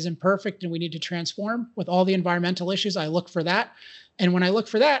planet is imperfect and we need to transform with all the environmental issues? I look for that. And when I look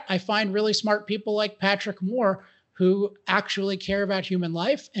for that, I find really smart people like Patrick Moore who actually care about human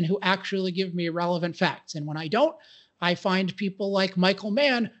life and who actually give me relevant facts. And when I don't, I find people like Michael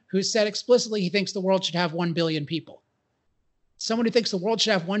Mann, who said explicitly he thinks the world should have 1 billion people. Someone who thinks the world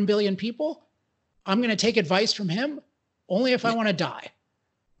should have 1 billion people, I'm going to take advice from him only if I want to die.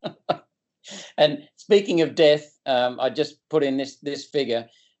 And speaking of death, I just put in this figure.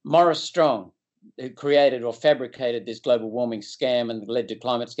 Maurice Strong, who created or fabricated this global warming scam and led to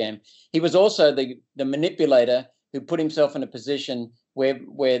climate scam, he was also the manipulator who put himself in a position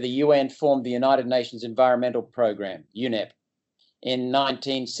where the UN formed the United Nations Environmental Programme, UNEP, in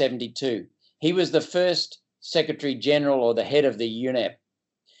 1972. He was the first Secretary General or the head of the UNEP.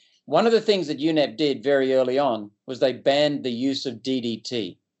 One of the things that UNEP did very early on was they banned the use of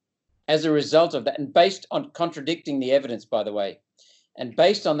DDT. As a result of that, and based on contradicting the evidence, by the way, and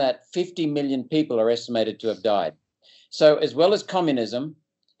based on that, 50 million people are estimated to have died. So as well as communism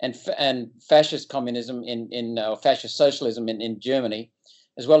and fascist communism or fascist socialism in Germany,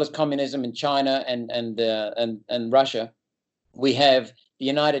 as well as communism in China and Russia, we have the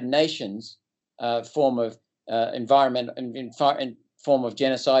United Nations form of form of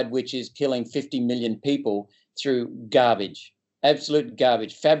genocide, which is killing 50 million people through garbage, absolute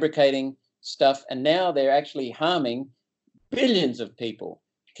garbage, fabricating stuff. And now they're actually harming billions of people,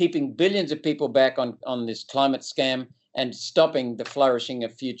 keeping billions of people back on this climate scam and stopping the flourishing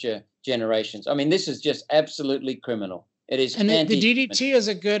of future generations. I mean, this is just absolutely criminal. It is. And the DDT is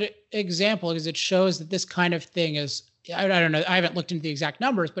a good example because it shows that this kind of thing is, I don't know, I haven't looked into the exact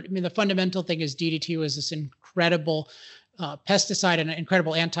numbers, but I mean, the fundamental thing is DDT was this incredible pesticide and an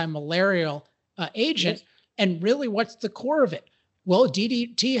incredible anti-malarial agent. Yes. And really, what's the core of it? Well,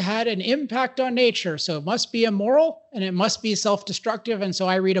 DDT had an impact on nature, so it must be immoral and it must be self-destructive. And so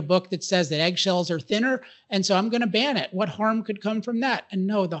I read a book that says that eggshells are thinner, and so I'm going to ban it. What harm could come from that? And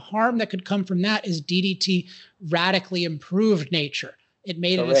no, the harm that could come from that is DDT radically improved nature. It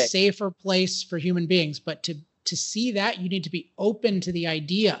made Correct. It a safer place for human beings. But to see that, you need to be open to the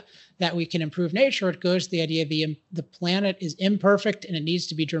idea that we can improve nature. It goes to the idea the planet is imperfect and it needs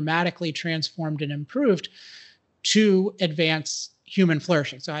to be dramatically transformed and improved to advance human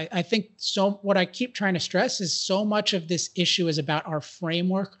flourishing. So I think what I keep trying to stress is so much of this issue is about our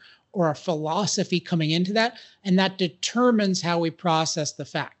framework or our philosophy coming into that, and that determines how we process the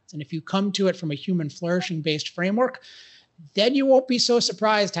facts. And if you come to it from a human flourishing based framework, then you won't be so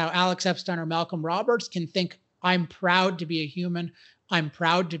surprised how Alex Epstein or Malcolm Roberts can think, I'm proud to be a human, I'm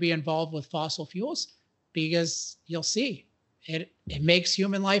proud to be involved with fossil fuels, because you'll see it makes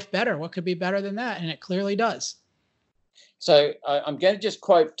human life better. What could be better than that? And it clearly does. So I'm going to just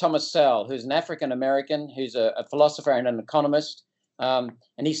quote Thomas Sowell, who's an African-American, who's a philosopher and an economist. And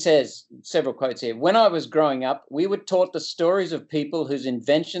he says, several quotes here, "When I was growing up, we were taught the stories of people whose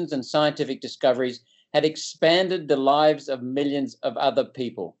inventions and scientific discoveries had expanded the lives of millions of other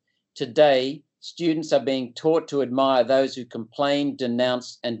people. Today, students are being taught to admire those who complain,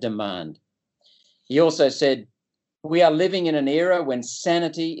 denounce, and demand." He also said, "We are living in an era when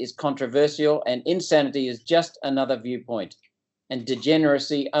sanity is controversial and insanity is just another viewpoint and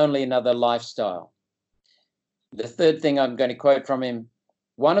degeneracy only another lifestyle." The third thing I'm going to quote from him,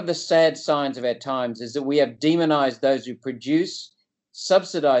 "One of the sad signs of our times is that we have demonized those who produce,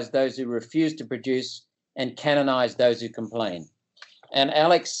 subsidized those who refuse to produce, and canonized those who complain." And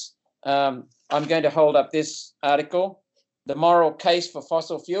Alex, I'm going to hold up this article, "The Moral Case for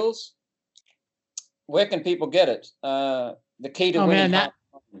Fossil Fuels." Where can people get it? The key to winning.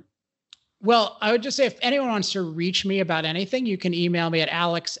 Well, I would just say if anyone wants to reach me about anything, you can email me at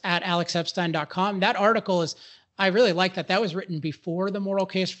alex@alexepstein.com. That article is, I really like that. That was written before The Moral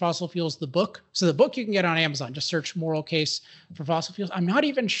Case for Fossil Fuels, the book. So the book you can get on Amazon. Just search Moral Case for Fossil Fuels. I'm not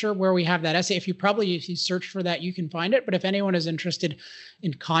even sure where we have that essay. If you search for that, you can find it. But if anyone is interested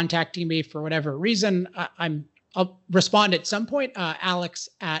in contacting me for whatever reason, I'll respond at some point.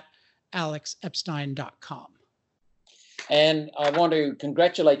 alex@alexepstein.com. And I want to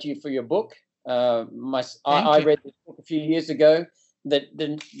congratulate you for your book. I read this book a few years ago.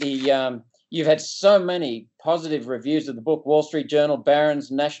 You've had so many positive reviews of the book: Wall Street Journal,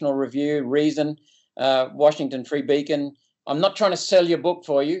 Barron's, National Review, Reason, Washington Free Beacon. I'm not trying to sell your book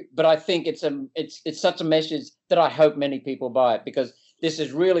for you, but I think it's such a message that I hope many people buy it, because this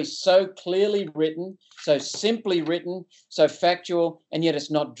is really so clearly written, so simply written, so factual, and yet it's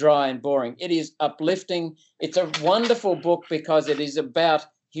not dry and boring. It is uplifting. It's a wonderful book because it is about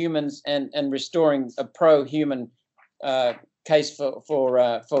humans and restoring a pro-human case for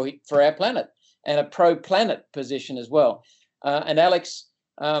our planet. and a pro-planet position as well. And Alex,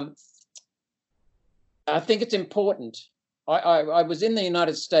 I think it's important. I was in the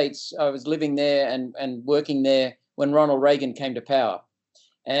United States. I was living there and working there when Ronald Reagan came to power.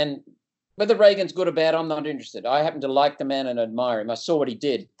 And whether Reagan's good or bad, I'm not interested. I happen to like the man and admire him. I saw what he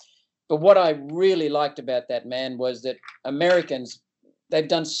did. But what I really liked about that man was that Americans, they've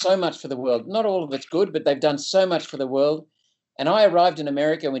done so much for the world. Not all of it's good, but they've done so much for the world. And I arrived in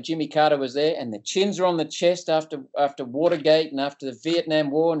America when Jimmy Carter was there, and the chins were on the chest after Watergate and after the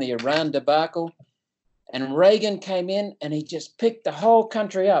Vietnam War and the Iran debacle. And Reagan came in and he just picked the whole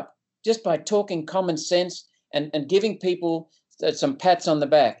country up just by talking common sense and giving people some pats on the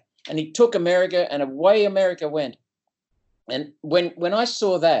back. And he took America, and away America went. And when I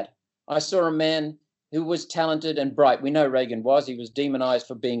saw that, I saw a man who was talented and bright. We know Reagan was. He was demonized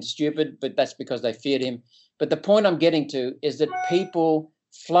for being stupid, but that's because they feared him. But the point I'm getting to is that people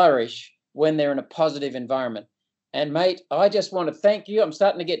flourish when they're in a positive environment. And mate, I just want to thank you. I'm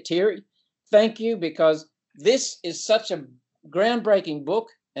starting to get teary. Thank you, because this is such a groundbreaking book,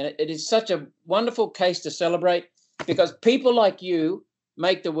 and it is such a wonderful case to celebrate, because people like you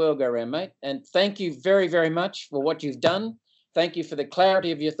make the world go round, mate. And thank you very, very much for what you've done. Thank you for the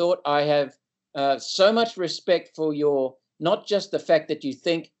clarity of your thought. I have so much respect for your, not just the fact that you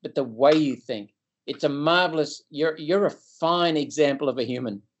think, but the way you think. It's a marvelous, you're a fine example of a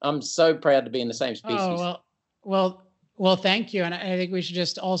human. I'm so proud to be in the same species. Oh, well, thank you. And I think we should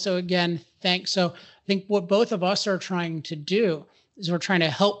just also, again, so I think what both of us are trying to do is we're trying to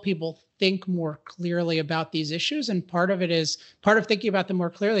help people think more clearly about these issues. And part of thinking about them more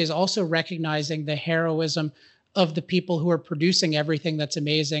clearly is also recognizing the heroism of the people who are producing everything that's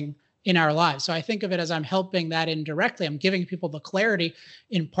amazing in our lives. So I think of it as I'm helping that indirectly. I'm giving people the clarity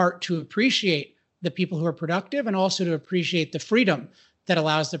in part to appreciate the people who are productive, and also to appreciate the freedom that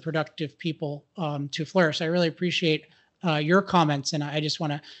allows the productive people to flourish. I really appreciate your comments, and I just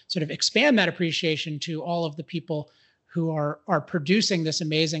want to sort of expand that appreciation to all of the people who are producing this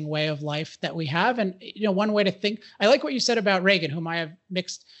amazing way of life that we have. And one way to think, I like what you said about Reagan, whom I have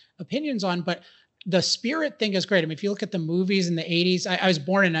mixed opinions on, but the spirit thing is great. I mean, if you look at the movies in the 80s, I was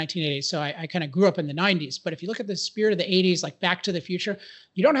born in 1980, so I kind of grew up in the 90s. But if you look at the spirit of the 80s, like Back to the Future,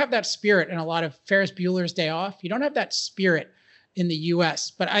 you don't have that spirit in a lot of Ferris Bueller's Day Off. You don't have that spirit in the US.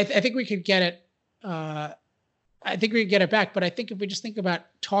 But I think we could get it. I think we could get it back. But I think if we just think about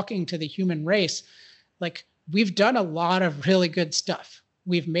talking to the human race, like, we've done a lot of really good stuff.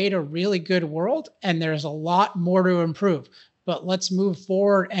 We've made a really good world, and there's a lot more to improve. But let's move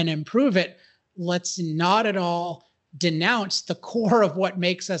forward and improve it. Let's not at all denounce the core of what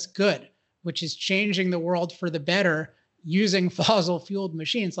makes us good, which is changing the world for the better using fossil fueled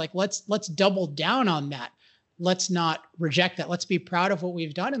machines. Like, let's double down on that. Let's not reject that. Let's be proud of what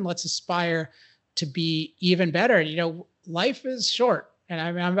we've done, and let's aspire to be even better. Life is short, and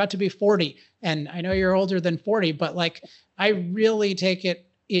I'm about to be 40, and I know you're older than 40, but like, I really take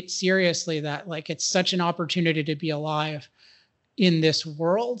it seriously that, like, it's such an opportunity to be alive in this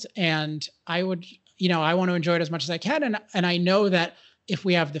world. And I want to enjoy it as much as I can. And I know that if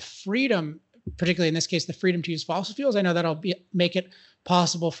we have the freedom, particularly in this case, the freedom to use fossil fuels, I know that'll make it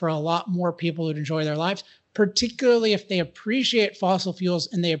possible for a lot more people to enjoy their lives, particularly if they appreciate fossil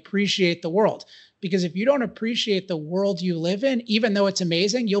fuels and they appreciate the world. Because if you don't appreciate the world you live in, even though it's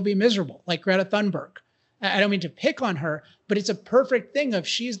amazing, you'll be miserable, like Greta Thunberg. I don't mean to pick on her, but it's a perfect thing of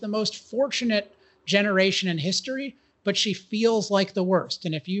she's the most fortunate generation in history, but she feels like the worst.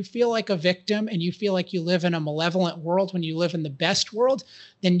 And if you feel like a victim and you feel like you live in a malevolent world when you live in the best world,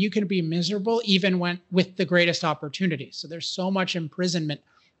 then you can be miserable even with the greatest opportunities. So there's so much imprisonment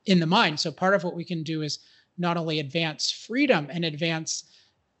in the mind. So part of what we can do is not only advance freedom and advance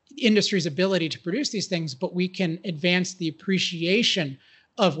industry's ability to produce these things, but we can advance the appreciation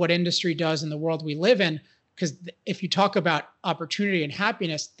of what industry does in the world we live in. Because if you talk about opportunity and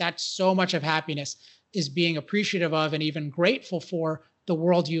happiness, that's so much of happiness is being appreciative of and even grateful for the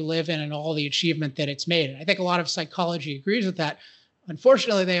world you live in and all the achievement that it's made. And I think a lot of psychology agrees with that.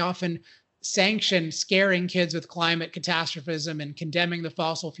 Unfortunately, they often sanction scaring kids with climate catastrophism and condemning the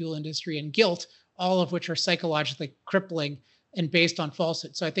fossil fuel industry and guilt, all of which are psychologically crippling and based on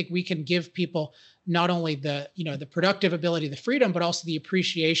falsehood. So I think we can give people not only the productive ability, the freedom, but also the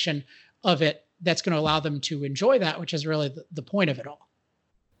appreciation of it that's going to allow them to enjoy that, which is really the point of it all.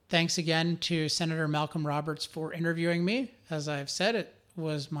 Thanks again to Senator Malcolm Roberts for interviewing me. As I've said, it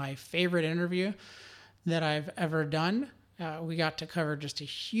was my favorite interview that I've ever done. We got to cover just a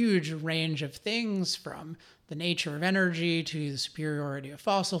huge range of things, from the nature of energy to the superiority of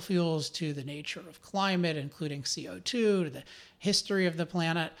fossil fuels to the nature of climate, including CO2, to the history of the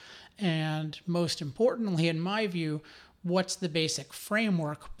planet. And most importantly, in my view, what's the basic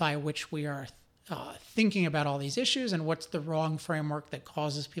framework by which we are thinking about all these issues, and what's the wrong framework that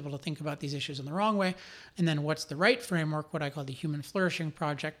causes people to think about these issues in the wrong way, and then what's the right framework, what I call the Human Flourishing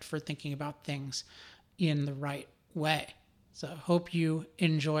Project, for thinking about things in the right way. So hope you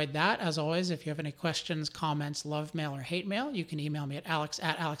enjoyed that. As always, if you have any questions, comments, love mail, or hate mail, you can email me at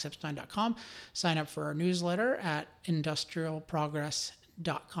alex@alexepstein.com. Sign up for our newsletter at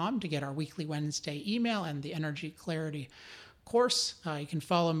industrialprogress.com to get our weekly Wednesday email and the Energy Clarity course. You can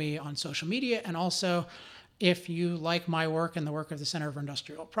follow me on social media. And also, if you like my work and the work of the Center for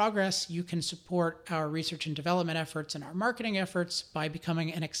Industrial Progress, you can support our research and development efforts and our marketing efforts by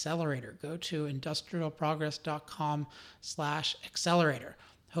becoming an accelerator. Go to industrialprogress.com/accelerator.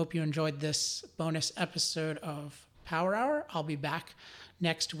 Hope you enjoyed this bonus episode of Power Hour. I'll be back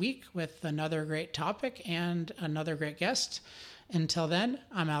next week with another great topic and another great guest. Until then,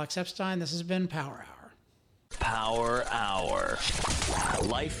 I'm Alex Epstein. This has been Power Hour. Power Hour.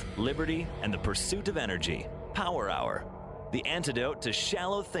 Life, liberty, and the pursuit of energy. Power Hour. The antidote to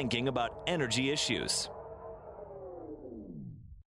shallow thinking about energy issues.